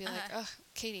at and be like, Uh-huh. "Ugh,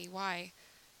 Katie, why?"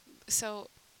 So,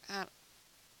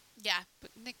 Yeah.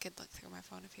 but Nick could look through my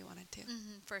phone if he wanted to.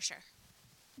 For sure.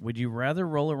 Would you rather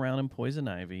roll around in poison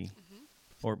ivy Mhm.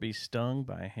 or be stung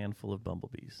by a handful of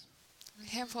bumblebees? A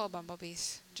handful of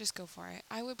bumblebees. Just go for it.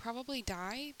 I would probably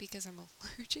die because I'm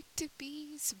allergic to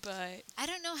bees, but I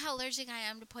don't know how allergic I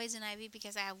am to poison ivy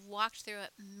because I have walked through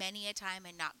it many a time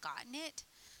and not gotten it.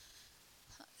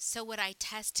 So would I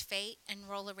test fate and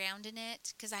roll around in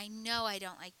it? Because I know I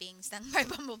don't like being stung by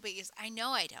bumblebees. I know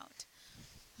I don't.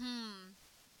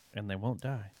 And they won't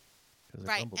die. 'Cause they're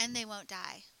Right, bumblebees. and they won't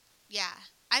die. Yeah.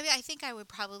 I think I would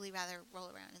probably rather roll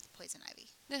around in the poison ivy.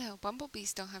 no,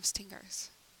 bumblebees don't have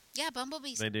stingers. Yeah,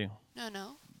 bumblebees. They do.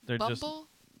 No. They're just,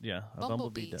 yeah, a bumblebee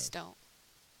Bumblebees does. don't.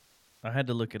 I had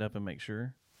to look it up and make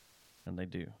sure, and they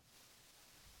do.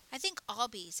 I think all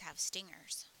bees have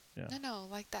stingers. Yeah. No,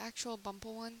 like the actual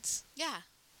bumble ones. Yeah.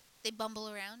 They bumble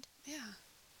around. Yeah.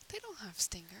 They don't have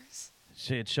stingers.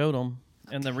 It showed them.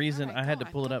 And the Okay, reason alright, I had go to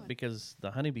on, pull it go up on. because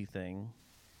the honeybee thing,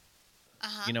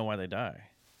 Uh-huh. you know why they die?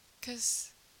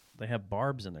 Because, They have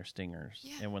barbs in their stingers.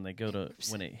 Yeah, And when they go to,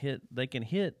 100%. when it hit, they can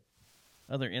hit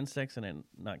other insects and it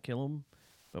not kill them.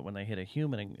 But when they hit a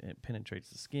human and it penetrates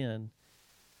the skin,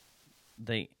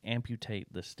 they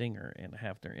amputate the stinger and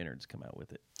half their innards come out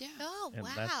with it. yeah. Oh, And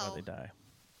wow. that's why they die.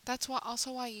 That's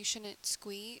why you shouldn't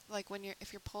squeeze, like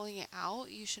if you're pulling it out,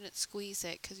 you shouldn't squeeze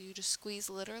it because you just squeeze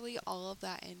literally all of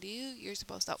that into you. You're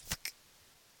supposed to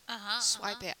Uh-huh.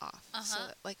 swipe it off. So,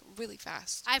 Uh-huh. like, really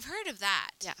fast. I've heard of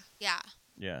that. Yeah. Yeah.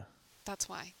 Yeah. That's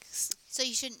why. 'Cause So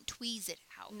you shouldn't tweeze it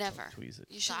out. never. Tweeze it.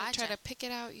 You shouldn't try Gotcha. to pick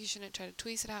it out. You shouldn't try to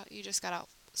tweeze it out. You just gotta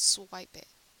swipe it.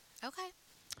 Okay.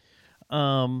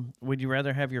 Would you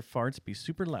rather have your farts be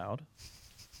super loud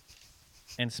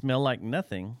and smell like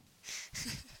nothing,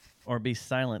 or be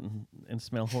silent and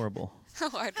smell horrible? Oh,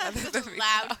 I'd rather them be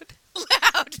Loud.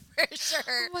 Loud for sure.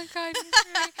 Oh my god!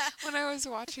 Yesterday, when I was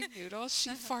watching Noodles, she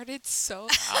farted so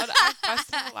loud. I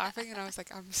busted laughing, and I was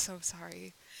like, "I'm so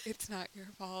sorry. It's not your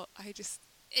fault. I just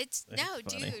It's That's no,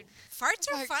 funny. dude. Farts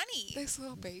are Like, funny. this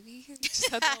little baby just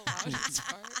had the loudest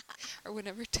fart." Or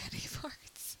whenever Teddy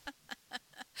farts,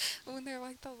 when they're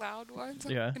like the loud ones,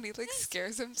 Yeah. and he like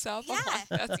scares himself. Yeah. I'm like,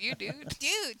 "That's you, dude."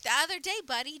 Dude, the other day,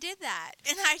 Buddy did that.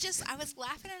 And I was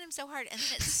laughing at him so hard, and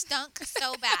then it stunk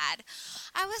so bad.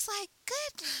 I was like,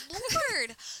 good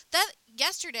Lord.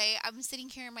 Yesterday, I'm sitting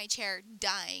here in my chair,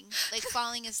 dying, like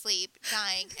falling asleep,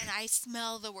 dying, and I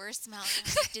smell the worst smell. And I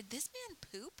was like, did this man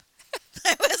poop?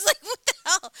 I was like, what the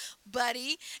hell,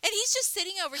 Buddy? And he's just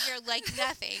sitting over here like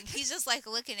nothing. He's just like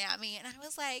looking at me, and I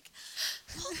was like,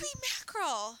 holy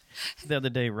mackerel. The other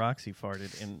day, Roxy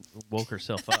farted and woke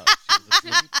herself up. She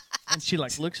was asleep, and she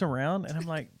like looks around, and I'm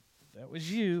like, "That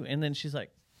was you." And then she's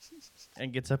like,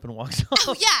 and gets up and walks off.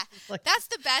 Oh, yeah. Like- That's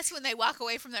the best when they walk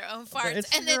away from their own farts.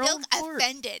 It's And then their they own look fart.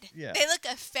 offended. Yeah. They look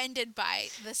offended by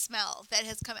the smell that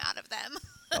has come out of them.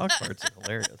 Dog farts are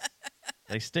hilarious.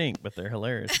 They stink, but they're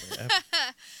hilarious.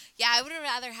 Yeah, I would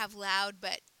rather have loud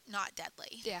but not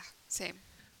deadly. Yeah, same.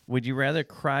 Would you rather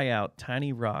cry out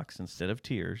tiny rocks instead of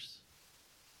tears,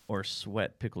 or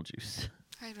sweat pickle juice?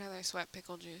 I'd rather sweat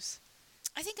pickle juice.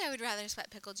 I think I would rather sweat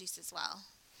pickle juice as well.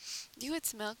 You would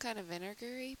smell kind of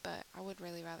vinegary, but I would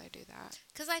really rather do that.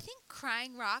 Because I think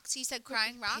crying rocks, you said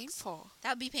crying rocks? Painful.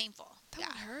 That would be painful. That yeah.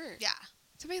 would hurt. Yeah.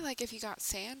 To be like if you got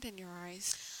sand in your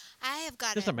eyes. I have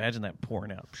got Just it. imagine that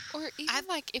pouring out. Or even I've-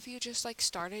 like if you just like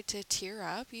started to tear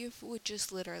up, you would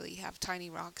just literally have tiny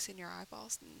rocks in your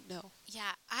eyeballs. No.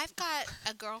 Yeah, I've got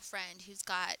a girlfriend who's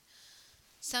got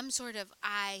some sort of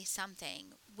eye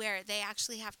something where they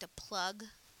actually have to plug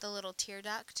the little tear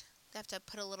duct. They have to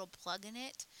put a little plug in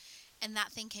it. And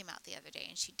that thing came out the other day,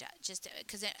 and she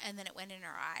and then it went in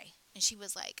her eye. And she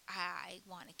was like, I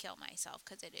want to kill myself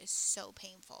because it is so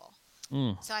painful.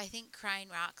 So I think crying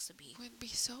rocks would be, Would be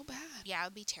so bad. yeah, it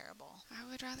would be terrible. I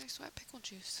would rather sweat pickle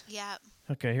juice. Yeah,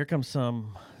 Okay, here comes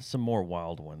some more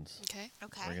wild ones. Okay.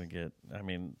 okay. We're gonna get. I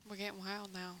mean, We're getting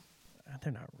wild now.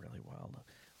 they're not really wild.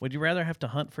 Would you rather have to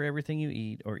hunt for everything you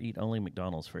eat, or eat only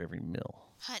McDonald's for every meal?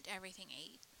 Hunt everything I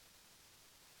eat.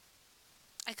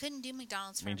 I couldn't do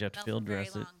McDonald's for Means you have to milk field for very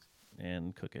dress it. long.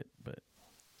 And cook it, but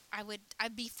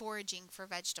I'd be foraging for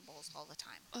vegetables all the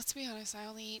time. Let's be honest, I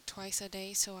only eat twice a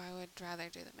day, so I would rather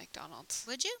do the McDonald's.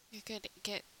 Would you? You could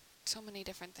get so many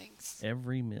different things.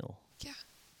 every meal. Yeah.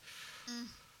 Mm.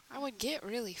 I would get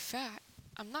really fat.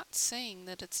 I'm not saying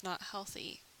that it's not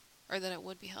healthy or that it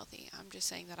would be healthy. I'm just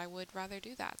saying that I would rather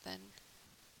do that than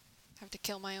have to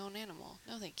kill my own animal.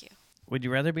 No, thank you. Would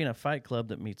you rather be in a fight club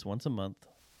that meets once a month,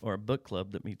 or a book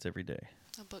club that meets every day?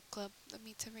 A book club that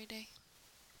meets every day.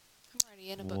 I'm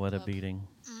already in a book What club. a beating,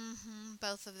 Mm-hmm.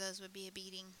 Both of those would be a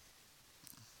beating.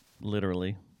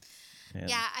 literally. And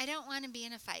Yeah, I don't want to be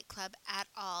in a fight club at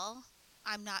all.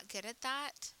 I'm not good at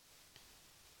that.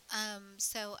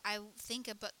 So I think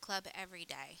a book club every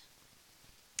day.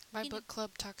 My You know- book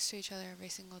club talks to each other every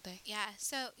single day. Yeah,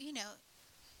 so,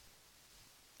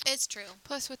 it's true.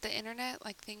 Plus, with the internet,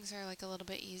 like, things are, like, a little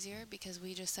bit easier because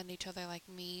we just send each other, like,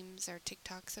 memes or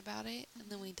TikToks about it, and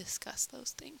then we discuss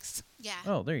those things. Yeah.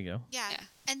 Oh, there you go. Yeah. Yeah.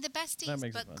 And the That Besties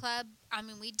makes it Book fun. Club, I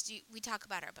mean, we talk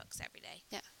about our books every day.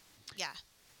 Yeah. Yeah.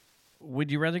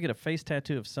 Would you rather get a face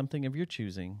tattoo of something of your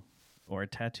choosing or a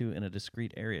tattoo in a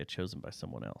discreet area chosen by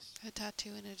someone else? A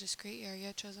tattoo in a discreet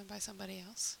area chosen by somebody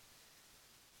else.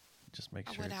 Just make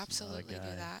I sure would it's not a absolutely guy,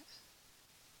 do that.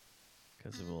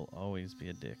 because it will always be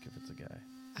a dick if it's a guy.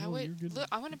 I Oh, you're would. getting Look,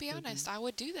 a I'm going to be tattoo. honest. I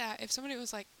would do that. If somebody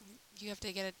was like, you have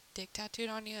to get a dick tattooed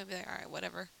on you, I'd be like, all right,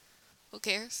 whatever. Who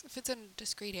cares? If it's in a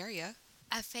discreet area.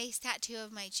 A face tattoo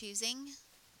of my choosing,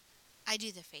 I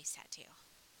do the face tattoo.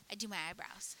 I do my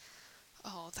eyebrows.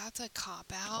 Oh, that's a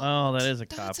cop-out. Oh, that is a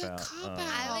That's a cop-out. cop-out.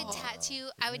 I would Oh, tattoo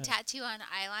tattoo on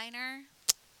eyeliner.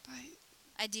 I-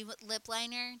 I do lip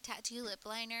liner, tattoo lip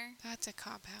liner. That's a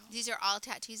cop-out. These are all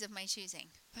tattoos of my choosing.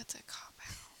 That's a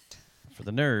cop-out. For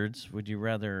the nerds, would you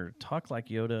rather talk like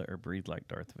Yoda or breathe like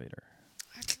Darth Vader?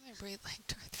 I'd rather breathe like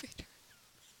Darth Vader.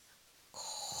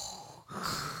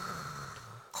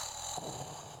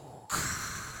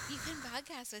 You can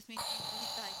podcast with me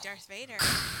like Darth Vader.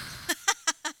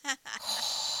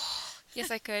 Yes,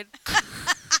 I could.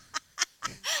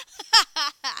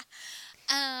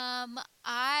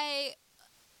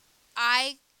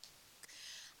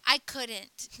 I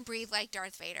couldn't breathe like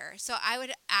Darth Vader, so I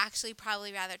would actually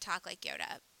probably rather talk like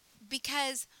Yoda,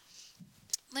 because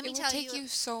let me It tell would take you. you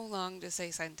so long to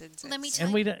say sentences. Let me tell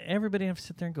And you. everybody have to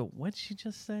sit there and go, "What'd she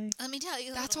just say?" Let me tell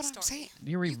you. A That's little what I'm story. saying.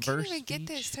 You You can't reverse even get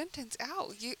this speech. sentence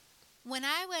out. You When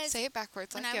I was say it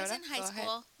backwards when like I Yoda. was in high Go ahead.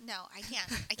 school, no, I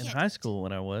can't. I In can't. high school,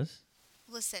 when I was,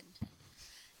 Listen,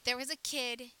 there was a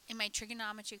kid in my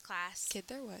trigonometry class Kid,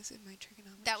 there was in my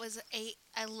trigonometry. that was a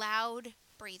loud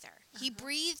breather. He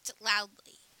breathed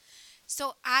loudly.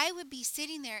 So I would be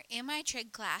sitting there in my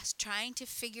trig class trying to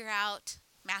figure out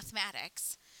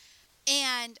mathematics,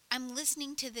 and I'm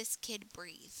listening to this kid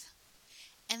breathe.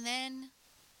 And then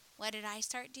what did I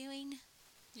start doing?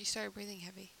 You started breathing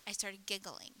heavy. I started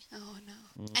giggling. Oh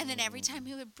no. And then every time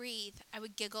he would breathe, I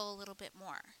would giggle a little bit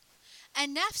more.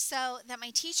 Enough so that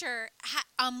my teacher,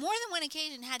 on more than one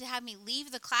occasion, had to have me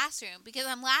leave the classroom because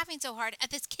I'm laughing so hard at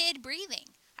this kid breathing.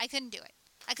 I couldn't do it.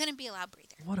 I couldn't be a loud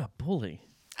breather. what a bully!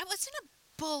 I wasn't a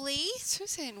bully.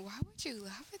 Susan, why would you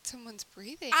laugh at someone's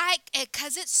breathing?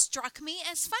 Because it struck me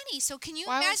as funny. So can you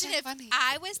Why was imagine it if funny?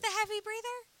 I was the heavy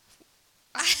breather?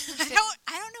 I understand.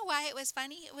 don't know why it was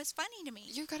funny. It was funny to me.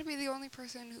 You've got to be the only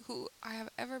person who I have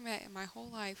ever met in my whole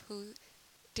life who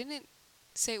didn't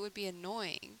say it would be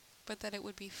annoying, but that it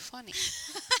would be funny.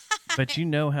 But you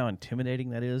know how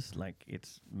intimidating that is. Like,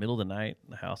 it's middle of the night,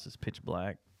 the house is pitch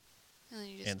black, And then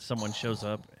you just and someone shows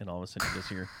up, and all of a sudden you just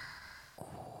hear,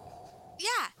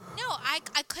 Yeah. No, I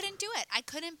couldn't do it. I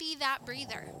couldn't be that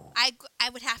breather. I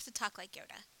would have to talk like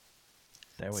Yoda.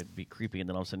 that would be creepy, and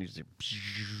then all of a sudden you just hear,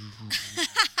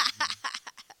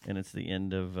 and it's the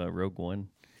end of Rogue One.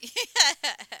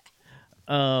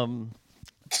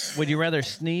 Would you rather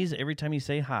sneeze every time you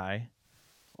say hi,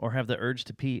 or have the urge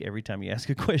to pee every time you ask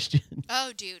a question?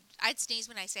 Oh, dude, I'd sneeze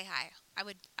when I say hi. I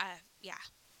would, yeah.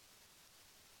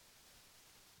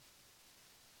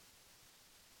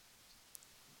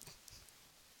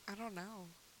 I don't know.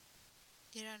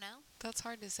 You don't know? That's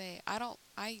hard to say.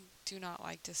 I do not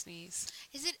like to sneeze.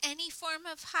 Is it any form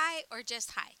of hi or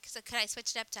just hi? So could I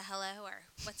switch it up to hello or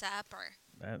what's up or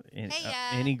Hey,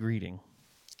 Any greeting.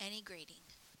 any greeting?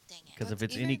 Dang it. 'Cause if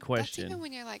That's it's any That's question- even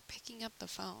when you're like picking up the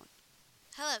phone.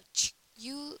 Hello.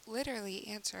 You literally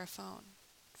answer a phone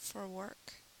for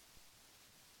work.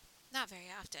 Not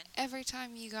very often. Every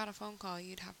time you got a phone call,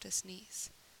 you'd have to sneeze.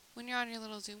 When you're on your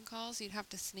little Zoom calls, you'd have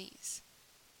to sneeze.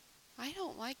 I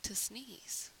don't like to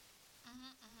sneeze.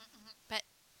 But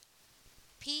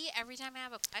pee every time I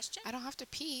have a question? I don't have to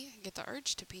pee. I get the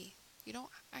urge to pee. You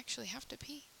don't actually have to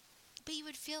pee. But you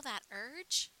would feel that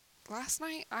urge? Last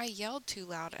night, I yelled too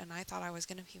loud and I thought I was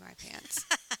going to pee my pants.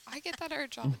 I get that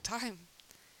urge all the time.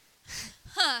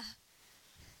 Huh.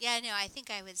 Yeah, no, I think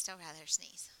I would still rather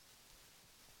sneeze.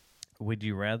 Would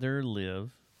you rather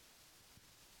live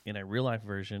in a real life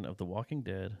version of The Walking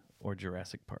Dead or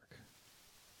Jurassic Park?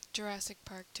 Jurassic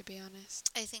Park, to be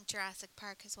honest. I think Jurassic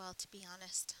Park as well, to be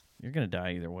honest. You're gonna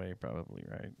die either way, probably,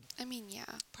 right? I mean, yeah.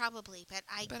 Probably, but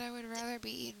But I would rather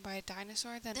be eaten by a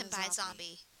dinosaur than then a by zombie.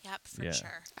 zombie. Yep, for Yeah.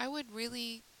 sure. I would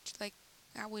really,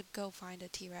 I would go find a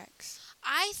T-Rex.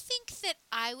 I think that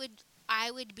I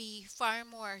would be far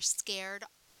more scared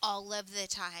all of the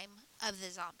time of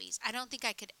the zombies. I don't think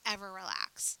I could ever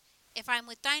relax. If I'm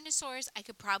with dinosaurs, I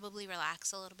could probably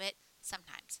relax a little bit.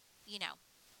 sometimes.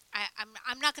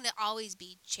 I'm not going to always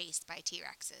be chased by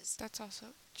T-Rexes. That's also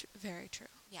very true.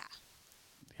 Yeah.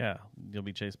 Yeah, you'll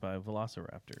be chased by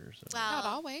velociraptors. Well, Not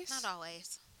always. Not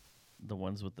always. The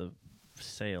ones with the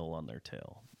sail on their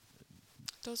tail.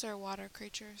 Those are water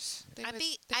creatures. They I'd would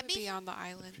be be on the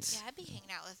islands. Yeah, I'd be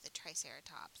hanging out with the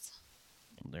Triceratops.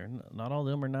 Not all of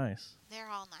them are nice. They're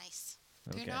all nice.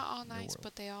 They're Okay, not all in your nice, world.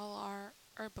 but they all are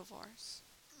herbivores.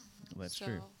 That's so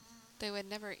true. They would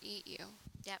never eat you.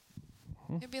 Yep.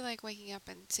 It'd be like waking up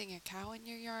and seeing a cow in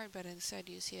your yard, but instead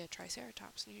you see a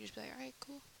Triceratops, and you just be like, all right,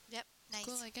 cool. Yep. Nice.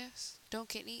 Cool, I guess. Don't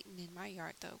get eaten in my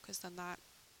yard, though, because I'm not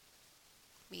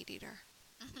meat eater.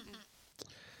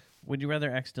 Would you rather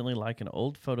accidentally like an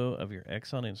old photo of your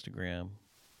ex on Instagram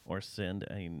or send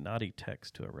a naughty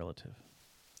text to a relative?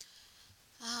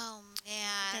 Oh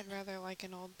I'd man. rather like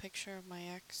an old picture of my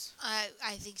ex. I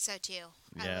think so too.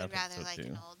 Yeah, I I would think rather so like too.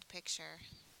 an old picture.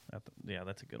 Yeah,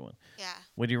 that's a good one. Yeah.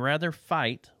 Would you rather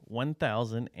fight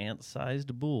 1,000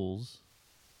 ant-sized bulls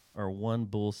or one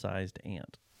bull-sized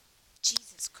ant?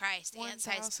 Jesus Christ.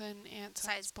 Ant-sized 1,000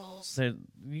 ant-sized bulls.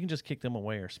 You can just kick them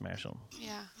away or smash them,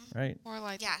 Yeah. right? Or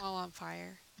light Yeah. them all on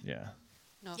fire. Yeah.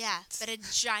 No Yeah, offense. but a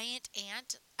giant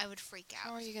ant, I would freak out.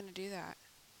 How are you going to do that?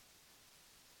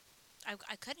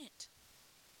 I couldn't.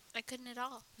 I couldn't at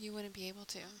all. You wouldn't be able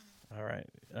to. All right.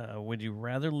 Would you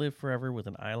rather live forever with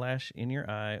an eyelash in your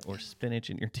eye or spinach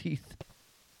in your teeth?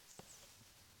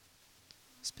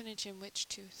 Spinach and witch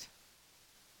tooth.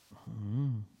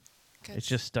 It's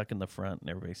just stuck in the front and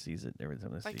everybody sees it every time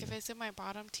they like see if it. it's in my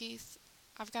bottom teeth,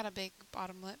 I've got a big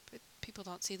bottom lip. People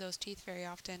don't see those teeth very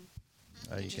often.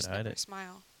 Oh, you just can hide never it.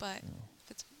 smile. But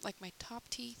if it's like my top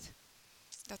teeth,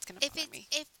 that's gonna If bother it's me.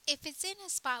 if it's in a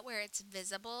spot where it's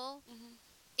visible, Mhm.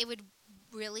 it would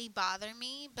really bother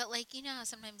me. But like how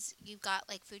sometimes you've got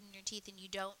like food in your teeth and you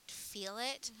don't feel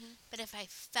it. Mhm. But if I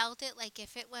felt it, like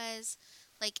if it was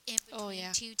like in between Oh,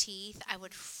 yeah. two teeth, I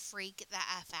would freak the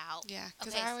F out. Yeah,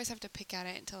 because Okay, I always have to pick at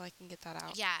it until I can get that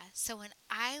out. Yeah, so an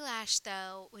eyelash,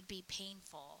 though, would be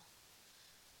painful.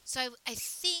 So I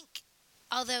think,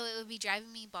 although it would be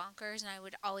driving me bonkers and I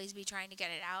would always be trying to get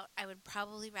it out, I would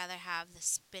probably rather have the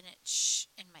spinach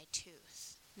in my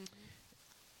tooth. Mhm.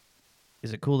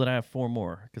 Is it cool that I have 4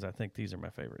 more? Because I think these are my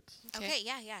favorites. Okay,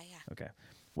 yeah. Okay.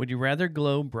 Would you rather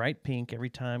glow bright pink every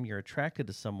time you're attracted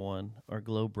to someone or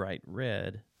glow bright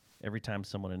red every time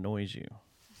someone annoys you?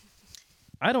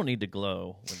 I don't need to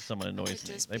glow when someone annoys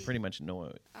me. just They be- pretty much know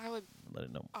it. I would Let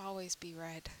it know. always be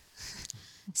red.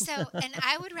 So, and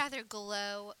I would rather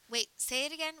glow. Wait, say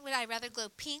it again. Would I rather glow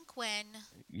pink when?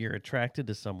 You're attracted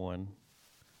to someone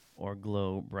or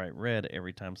glow bright red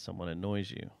every time someone annoys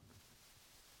you.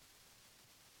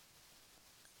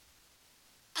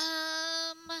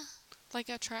 Like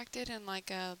attracted and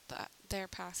like they're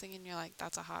passing and you're like,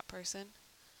 that's a hot person.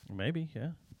 Maybe,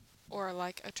 yeah. Or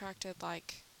like attracted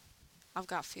like, I've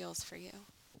got feels for you.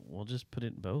 We'll just put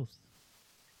it in both.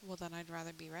 Well, then I'd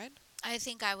rather be red. I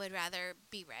think I would rather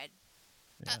be red.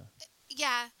 Yeah.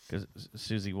 Yeah. Because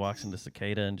Susie walks into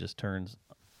Cicada and just turns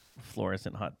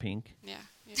fluorescent hot pink. Yeah.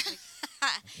 It's like,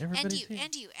 Everybody's here.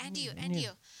 And you.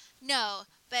 No,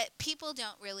 but people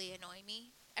don't really annoy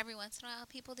me. Every once in a while,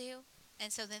 people do.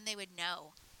 And so then they would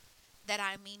know that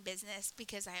I mean business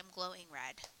because I am glowing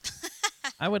red.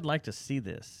 I would like to see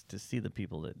this, to see the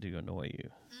people that do annoy you.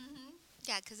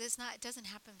 Yeah, because it doesn't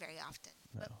happen very often.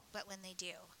 No. But when they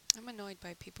do. I'm annoyed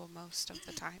by people most of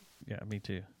the time. Yeah, me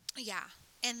too. Yeah.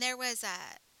 And there was a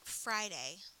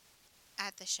Friday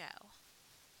at the show.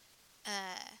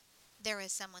 There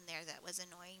was someone there that was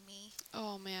annoying me.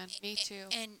 Oh man, me too.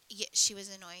 And she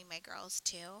was annoying my girls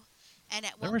too. And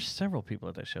at There one were several people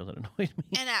at that show that annoyed me.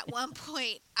 And at one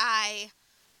point, I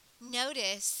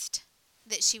noticed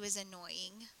that she was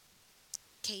annoying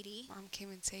Katie. Mom came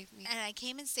and saved me. And I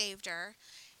came and saved her.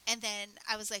 And then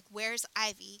I was like, where's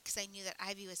Ivy? Because I knew that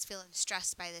Ivy was feeling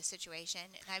stressed by this situation.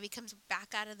 And Ivy comes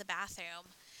back out of the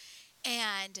bathroom.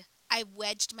 And I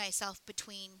wedged myself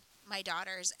between my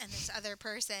daughters and this other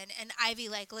person. And Ivy,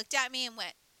 looked at me and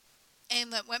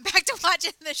went back to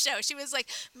watching the show. She was,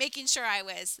 making sure I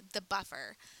was the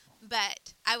buffer.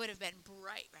 But I would have been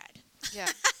bright red. Yeah.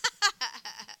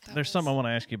 There's something I want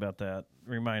to ask you about that.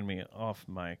 Remind me off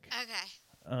mic.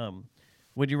 Okay.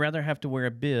 Would you rather have to wear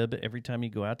a bib every time you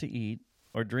go out to eat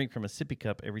or drink from a sippy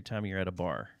cup every time you're at a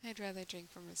bar? I'd rather drink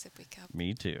from a sippy cup.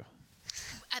 Me too.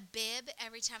 A bib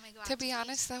every time I go out To be eat.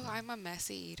 honest, though, I'm a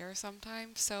messy eater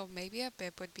sometimes, so maybe a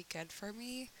bib would be good for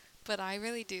me. But I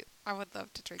really do. I would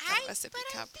love to drink out of a sippy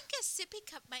I cup. think a sippy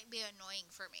cup might be annoying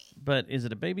for me. But is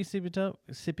it a baby sippy cup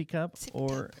Sippy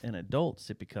or cup. an adult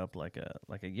sippy cup like a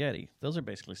Yeti? Those are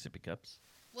basically sippy cups.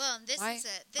 Well, and this My is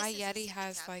a my sippy Yeti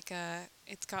has cup. like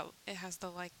it has the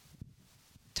like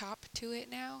top to it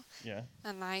now, Yeah.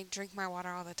 and I drink my water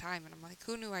all the time, and I'm like,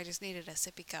 who knew I just needed a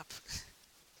sippy cup?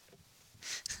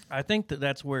 I think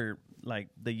that's where like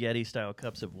the Yeti style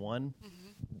cups have won.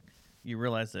 You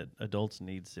realize that adults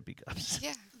need sippy cups.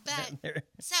 Yeah. But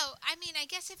so I mean, I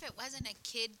guess if it wasn't a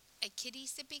kiddie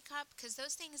sippy cup, because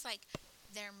those things like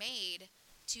they're made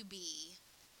to be,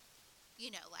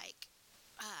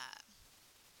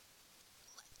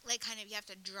 like kind of you have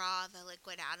to draw the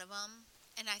liquid out of them,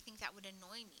 and I think that would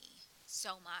annoy me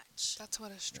so much. That's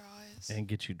what a straw is. And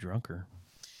get you drunker.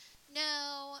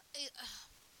 No,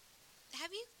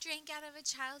 have you drank out of a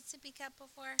child's sippy cup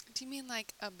before? Do you mean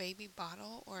like a baby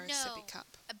bottle or a No, sippy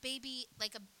cup? a baby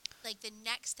like the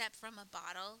next step from a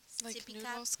bottle Like sippy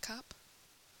Noodles cup? cup.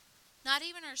 Not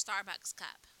even our Starbucks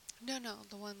cup. No,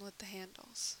 the one with the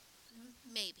handles.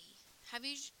 Maybe. Have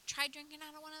you tried drinking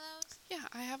out of one of those? Yeah,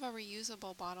 I have a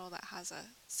reusable bottle that has a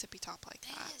sippy top like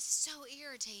That that. is so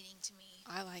irritating to me.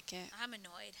 I like it. I'm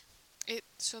annoyed.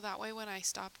 So that way when I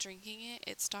stop drinking it,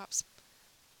 it stops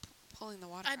pulling the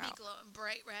water I'd be out. glowing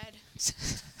bright red.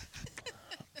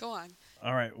 Go on.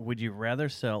 All right. Would you rather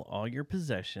sell all your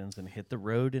possessions and hit the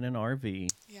road in an RV,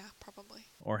 Yeah, probably.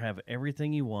 or have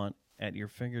everything you want at your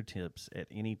fingertips at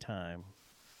any time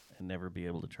and never be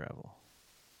able to travel?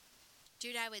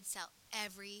 Dude, I would sell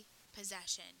every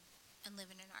possession and live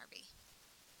in an RV.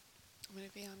 I'm going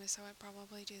to be honest, I would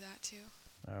probably do that too.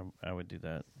 I would do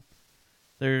that.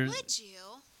 There's Would you?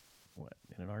 what,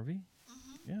 in an RV?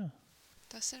 Mm-hmm. Yeah.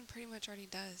 Dustin pretty much already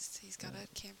does. He's got a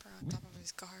camper on top of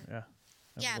his car. Yeah.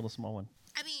 That's Yeah. a little small one.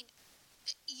 I mean,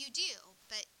 you do,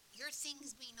 but your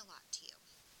things mean a lot to you.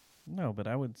 No, but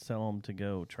I would sell them to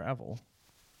go travel.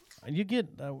 And you get,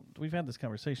 we've had this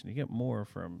conversation, you get more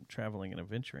from traveling and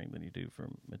adventuring than you do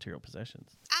from material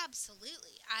possessions.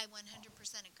 Absolutely. I 100%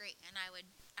 agree. And I would,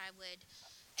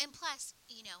 and plus,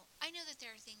 I know that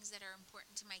there are things that are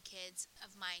important to my kids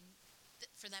of mine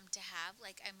for them to have.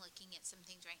 Like, I'm looking at some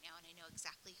things right now and I know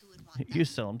exactly who would want them. You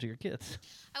sell them to your kids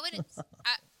I wouldn't,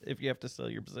 if you have to sell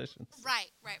your possessions. right.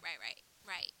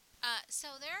 So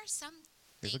there are some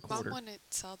Here's a things. quarter. Mom wouldn't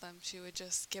sell them. She would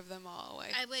just give them all away.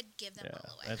 I would give them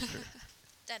all away. That's true.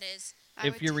 That is I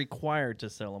If would you're t- required to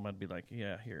sell them, I'd be like,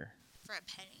 yeah, here, for a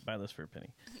penny. buy this for a penny.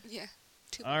 Yeah.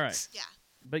 2 All right. bucks. Yeah.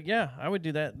 But yeah, I would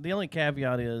do that. The only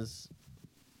caveat is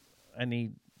I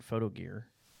need photo gear,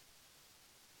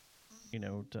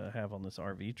 to have on this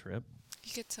RV trip.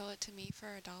 You could sell it to me for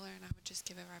 $1 and I would just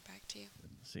give it right back to you.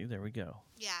 See, there we go.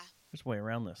 Yeah. There's a way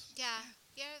around this. Yeah.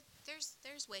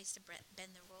 There's ways to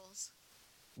bend the rules.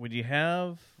 Would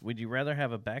you rather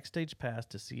have a backstage pass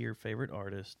to see your favorite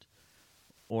artist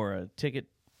or a ticket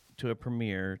to a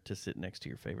premiere to sit next to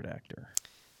your favorite actor?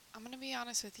 I'm going to be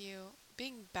honest with you.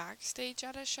 Being backstage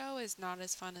at a show is not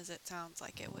as fun as it sounds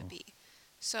like it would be.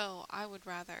 So I would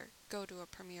rather go to a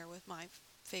premiere with my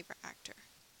favorite actor.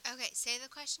 Okay, say the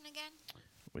question again.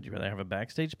 Would you rather have a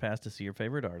backstage pass to see your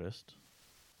favorite artist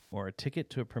or a ticket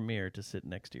to a premiere to sit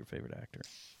next to your favorite actor?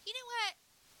 You know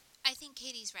what? I think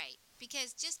Katie's right.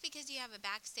 Because just because you have a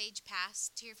backstage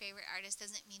pass to your favorite artist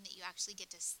doesn't mean that you actually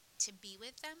get to be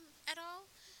with them at all.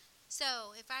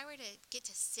 So if I were to get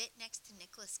to sit next to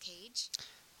Nicolas Cage,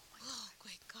 oh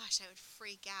my gosh, I would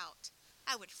freak out.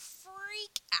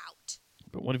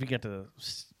 But what if you get to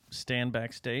stand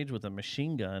backstage with a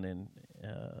machine gun in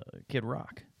Kid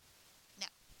Rock? No.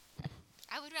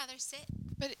 I would rather sit.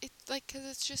 But it's like, because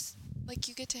it's just, like,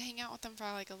 you get to hang out with them for,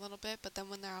 like, a little bit, but then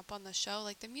when they're up on the show,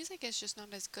 like, the music is just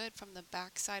not as good from the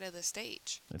back side of the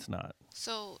stage. It's not.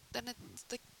 So then it's,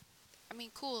 like, I mean,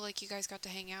 cool, like, you guys got to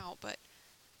hang out, but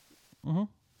Mm-hmm.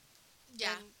 Yeah.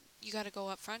 then you got to go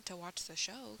up front to watch the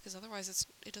show, because otherwise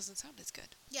it doesn't sound as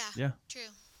good. Yeah. Yeah. True.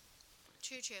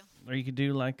 Or you could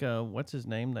do like, what's his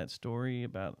name, that story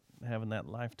about having that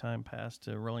lifetime pass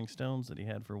to Rolling Stones that he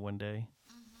had for one day?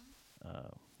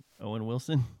 Owen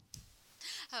Wilson.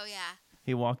 Oh, yeah.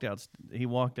 He walked out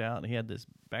and he had this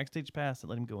backstage pass that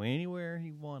let him go anywhere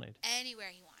he wanted. Anywhere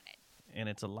he wanted. And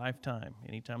it's a lifetime.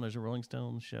 Anytime there's a Rolling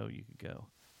Stones show, you could go.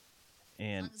 As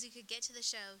And long as you could get to the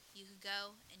show, you could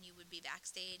go and you would be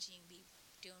backstage and you'd be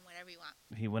doing whatever you want.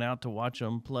 he went out to watch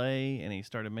them play, and he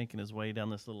started making his way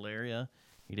down this little area.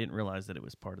 He didn't realize that it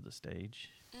was part of the stage.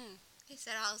 He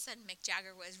said all of a sudden Mick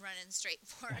Jagger was running straight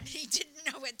for him and he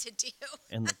didn't know what to do.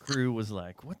 And the crew was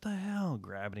like, what the hell?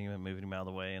 Grabbing him and moving him out of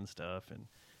the way and stuff. And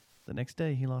the next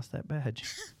day, he lost that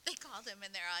badge. They called him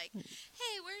and they're like,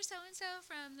 hey, we're so-and-so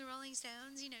from the Rolling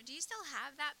Stones. Do you still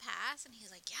have that pass? And he's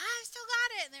like, yeah, I still got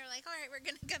it. And they were like, all right, we're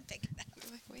going to come pick it up.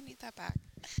 You're like, we need that back.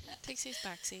 Takesies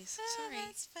backsies. Oh, Sorry.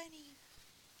 that's funny.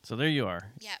 So there you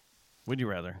are. Yep. Would you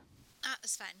rather? It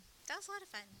was fun. That was a lot of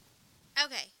fun.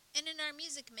 Okay, and in our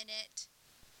music minute,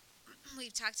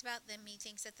 we've talked about the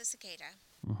Methinks at the Cicada,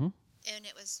 Mm-hmm. and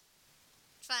it was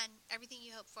fun. Everything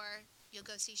you hope for. You'll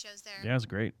go see shows there. Yeah, it was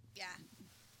great. Yeah.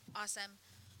 Awesome.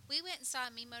 We went and saw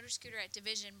Me Motor Scooter at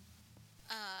Division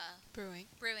Brewing.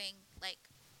 like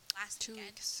last 2 weekend.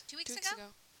 weeks. 2 weeks 2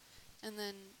 ago? And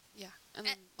then, and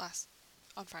then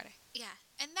on Friday. Yeah.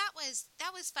 And that was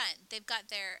fun. They've got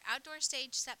their outdoor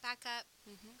stage set back up.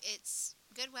 Mm-hmm. It's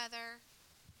good weather.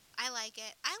 I like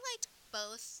it. I liked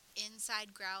both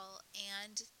inside growl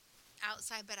and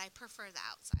outside, but I prefer the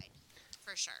outside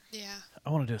for sure. Yeah. I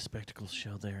want to do a spectacles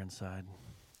show there inside.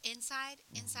 Inside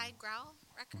growl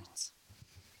records.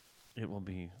 It will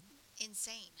be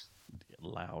Insane.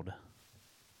 loud.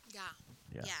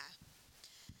 Yeah.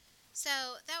 So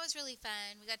that was really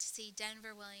fun. We got to see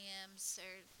Denver Williams,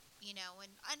 and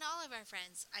all of our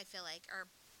friends, I feel like, are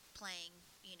playing,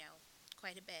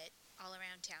 quite a bit all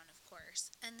around town, of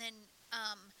course. And then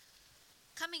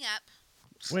coming up.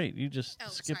 Wait, you just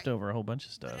skipped over a whole bunch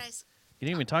of stuff. You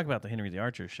didn't even talk about the Henry the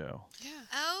Archer show. Yeah.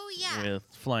 Oh, yeah. With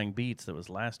Flying Beats that was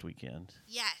last weekend.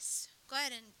 Yes. Go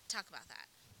ahead and talk about that.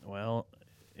 Well,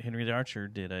 Henry the Archer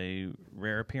did a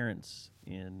rare appearance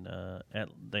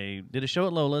they did a show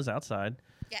at Lola's outside.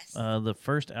 Yes. The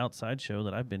first outside show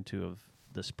that I've been to of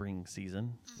the spring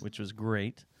season, which was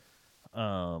great.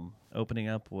 Opening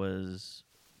up was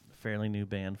a fairly new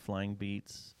band, Flying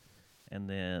Beats, and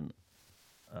then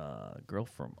a girl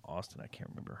from Austin, I can't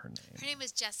remember her name. Her name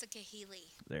was Jessica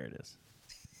Healy. There it is.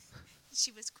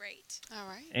 She was great. All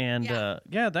right. And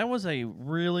that was a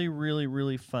really, really,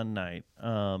 really fun night.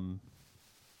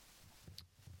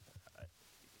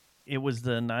 It was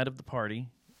the night of the party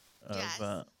of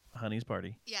Yes. Honey's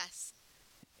party, Yes.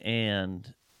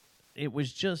 and it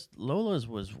was just Lola's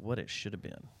was what it should have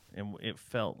been, and it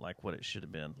felt like what it should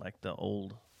have been, like the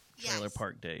old trailer Yes.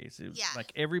 park days. It was Yeah.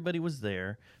 like everybody was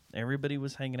there, everybody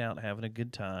was hanging out, having a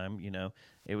good time.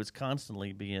 It was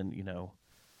constantly being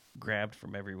grabbed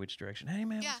from every which direction. Hey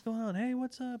man, Yeah. what's going on? Hey,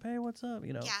 what's up? Hey, what's up?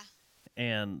 Yeah.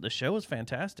 And the show was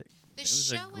fantastic. The It was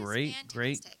show a was great,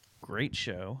 fantastic. great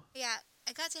show. Yeah,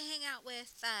 I got to hang out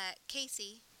with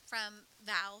Casey from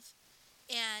Valve,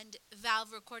 and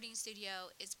Valve Recording Studio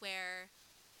is where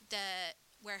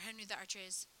Henry the Archer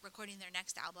is recording their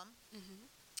next album. Mm-hmm.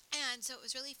 And so it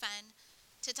was really fun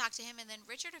to talk to him. And then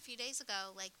Richard a few days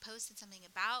ago posted something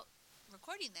about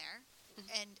recording there,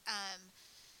 and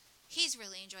he's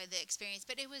really enjoyed the experience.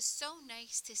 But it was so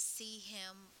nice to see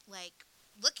him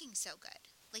looking so good.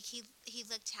 Like he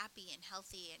looked happy and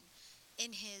healthy and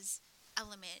in his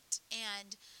element.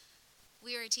 And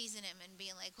we were teasing him and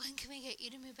being like, when can we get you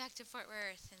to move back to Fort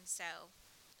Worth? And so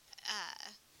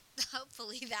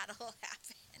hopefully that'll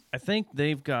happen. I think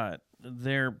they've got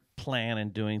their plan in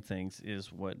doing things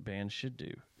is what bands should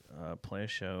do. Play a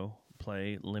show,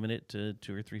 limit it to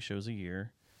 2 or 3 shows a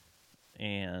year,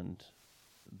 and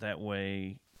that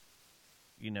way,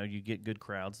 you get good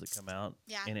crowds that come out,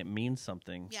 Yeah. and it means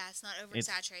something. Yeah, it's not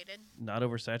oversaturated. Not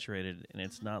oversaturated, and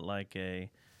it's not like a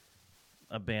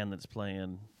band that's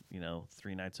playing,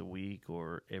 3 nights a week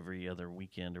or every other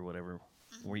weekend or whatever,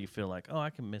 where you feel like, oh, I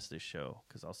can miss this show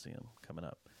because I'll see them coming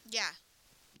up. Yeah.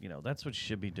 That's what you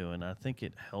should be doing. I think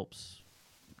it helps.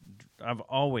 I've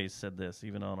always said this,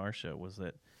 even on our show, was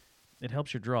that it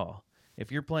helps your draw.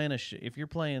 If you're playing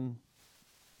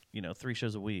 3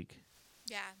 shows a week,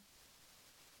 Yeah.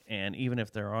 and even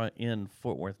if they're in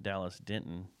Fort Worth, Dallas,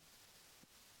 Denton,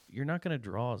 you're not going to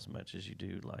draw as much as you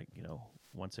do,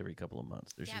 once every couple of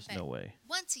months. There's just no way.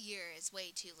 Once a year is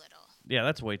way too little. Yeah,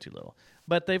 that's way too little.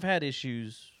 But they've had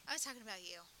issues. I was talking about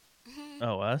you.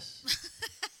 Oh, us?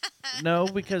 No,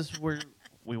 because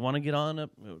we want to get on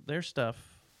their stuff.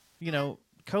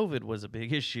 COVID was a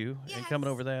big issue, and coming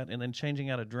Yes. over that, and then changing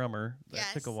out a drummer, that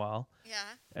took a Yes. while. Yeah.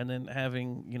 And then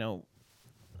having,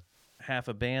 half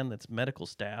a band that's medical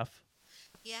staff,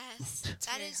 Yes, that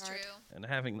very is hard. true. and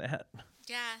having that.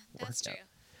 Yeah, that's Work out. true.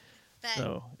 But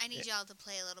So, I need y'all to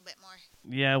play a little bit more.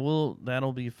 Yeah,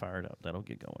 that'll be fired up. That'll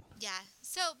get going. Yeah.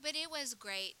 So, but it was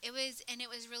great. It was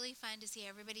really fun to see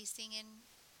everybody singing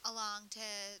along to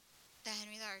the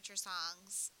Henry the Archer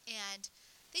songs, and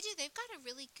they've got a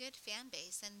really good fan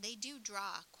base, and they do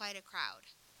draw quite a crowd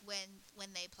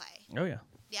when they play. Oh, yeah.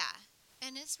 Yeah,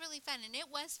 and it's really fun, and it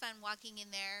was fun walking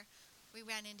in there. We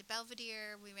ran into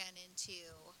Belvedere. We ran into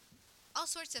all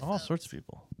sorts of All folks. sorts of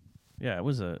people. Yeah, it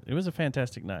was a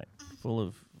fantastic night, full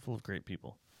of great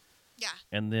people. Yeah.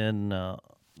 And then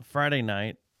Friday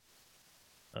night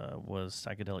was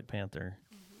Psychedelic Panther.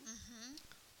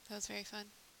 That was very fun.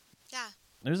 Yeah.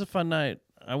 It was a fun night.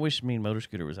 I wish Mean Motor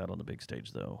Scooter was out on the big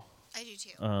stage though. I do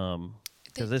too.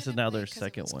 Because this is now their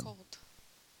second one. Cold.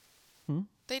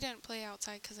 They didn't play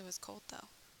outside because it was cold though.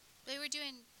 They were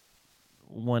doing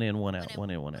one in, one out, one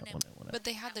in, one out, one in, one out. But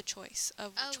they had the choice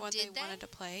of which one they wanted to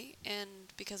they? play, and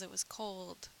because it was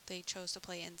cold, they chose to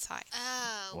play inside.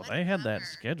 Oh, Well, what they a had that bummer.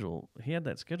 schedule. He had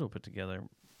that schedule put together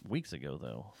weeks ago,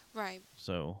 though. Right.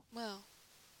 So Well,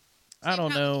 I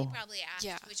don't know. He probably asked,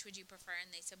 Yeah. which would you prefer,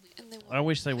 and they said we and would. they I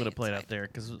wish they wanted would to have played play out there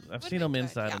because I've Would seen be them good,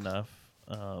 inside yeah. enough.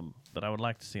 But I would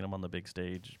like to see them on the big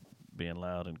stage, being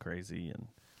loud and crazy. And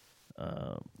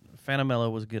Phantom Mellow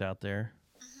was good out there.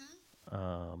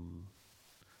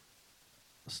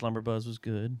 Slumber Buzz was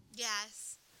good.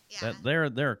 Yes. Yeah.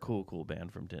 They're a cool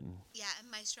band from Denton. Yeah, and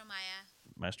Maestro Maya.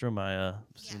 Maestro Maya,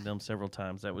 seen Yeah. them several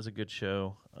times. That was a good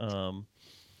show.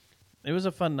 It was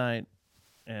a fun night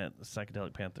at the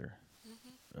Psychedelic Panther.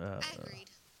 I agreed.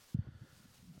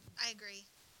 I agree.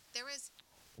 There was,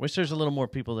 Wish there's a little more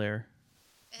people there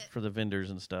It- for the vendors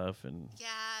and stuff, and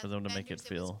yeah. for them to make it vendors,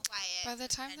 feel. was quiet. By the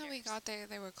time that we vendors. got there,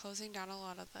 they were closing down a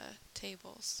lot of the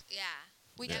tables. Yeah.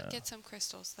 We Yeah. did get some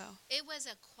crystals though. It was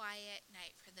a quiet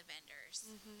night for the vendors,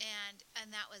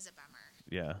 and that was a bummer.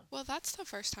 Yeah, Well, that's the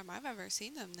first time I've ever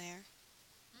seen them there.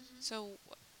 So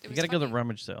it you was got to go to the funny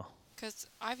rummage sale. because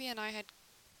Ivy and I had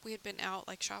been out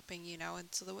like shopping,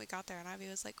 and so then we got there and Ivy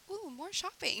was like, "Ooh, more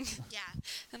shopping," Yeah.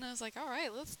 and I was like, "All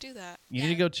right, let's do that." You need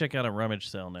to go check out a rummage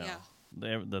sale now.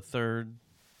 Yeah. The third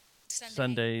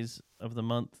Sundays of the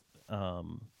month.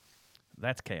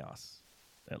 That's chaos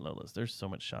at Lola's. There's so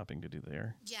much shopping to do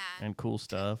there. Yeah. And cool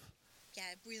stuff.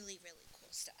 Yeah, really, really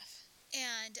cool stuff.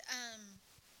 And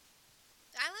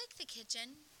I like the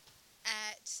kitchen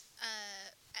at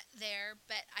there,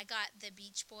 but I got the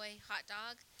Beach Boy hot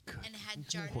dog, and it had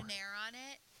jardiniere on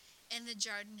it, and the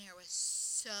jardiniere was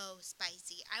so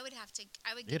spicy. I would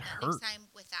It get that hurt. next time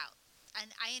without,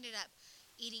 and I ended up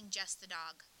eating just the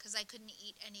dog because I couldn't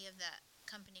eat any of the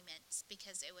accompaniments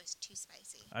because it was too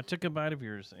spicy. I took a bite of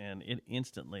yours, and it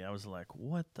instantly, I was like,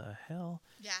 what the hell?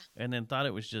 Yeah. And then thought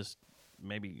it was just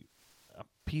maybe a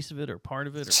piece of it or part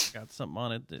of it or got something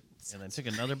on it. And then took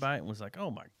another bite and was like,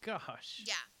 oh, my gosh.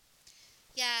 Yeah.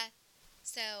 Yeah.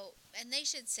 So, and they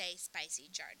should say spicy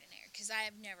jardiniere because I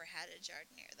have never had a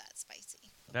jardiniere that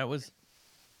spicy. That was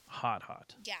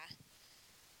hot. Yeah.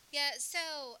 Yeah, so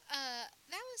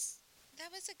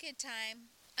that was a good time.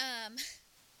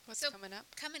 What's So- coming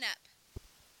up? Coming up,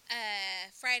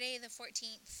 Friday the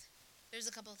 14th, there's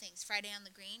a couple of things. Friday on the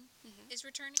Green is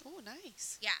returning. Oh,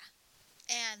 nice. Yeah.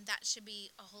 And that should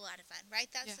be a whole lot of fun, right?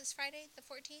 That's Yeah. this Friday, the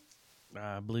 14th?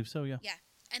 I believe so, yeah. Yeah.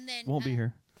 And then Won't be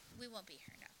here. We won't be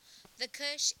here, no. The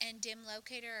Cush and Dim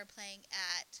Locator are playing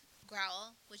at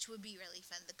Growl, which would be really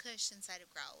fun. The Cush inside of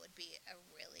Growl would be a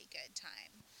really good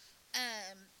time.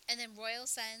 And then Royal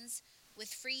Sons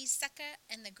with Freeze Sucka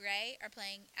and The Gray are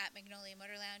playing at Magnolia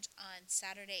Motor Lounge on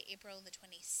Saturday, April the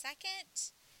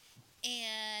 22nd.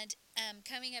 And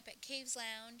coming up at Caves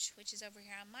Lounge, which is over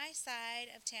here on my side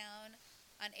of town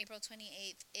on April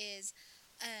 28th, is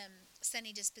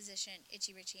Sunny Disposition,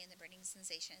 Itchy Richie and the Burning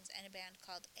Sensations, and a band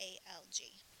called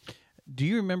ALG. Do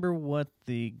you remember what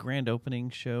the grand opening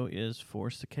show is for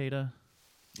Cicada?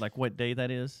 Like what day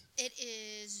that is? It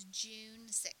is June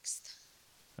 6th.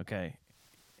 Okay.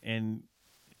 And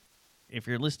if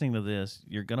you're listening to this,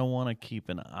 you're going to want to keep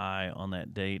an eye on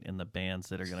that date and the bands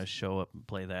that are going to show up and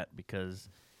play that, because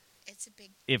It's a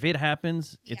big... if it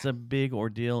happens, it's Yeah. a big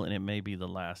ordeal and it may be the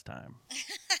last time.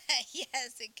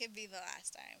 Yes, it could be the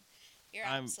last time. You're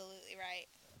I'm- absolutely right.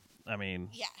 I mean,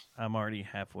 Yeah. I'm already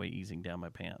halfway easing down my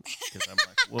pants because I'm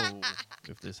like, whoa,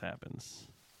 if this happens.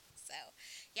 So,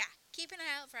 yeah, keep an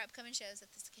eye out for upcoming shows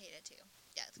at the Cicada too.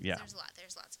 Yeah, 'cause Yeah. there's a lot.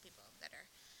 There's lots of people that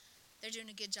they're doing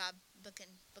a good job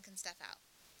booking stuff out.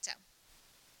 So,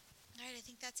 all right, I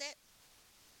think that's it.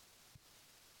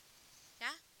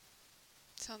 Yeah,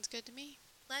 Sounds good to me.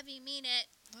 love you, mean it.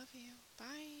 Love you.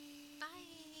 Bye.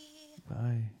 Bye.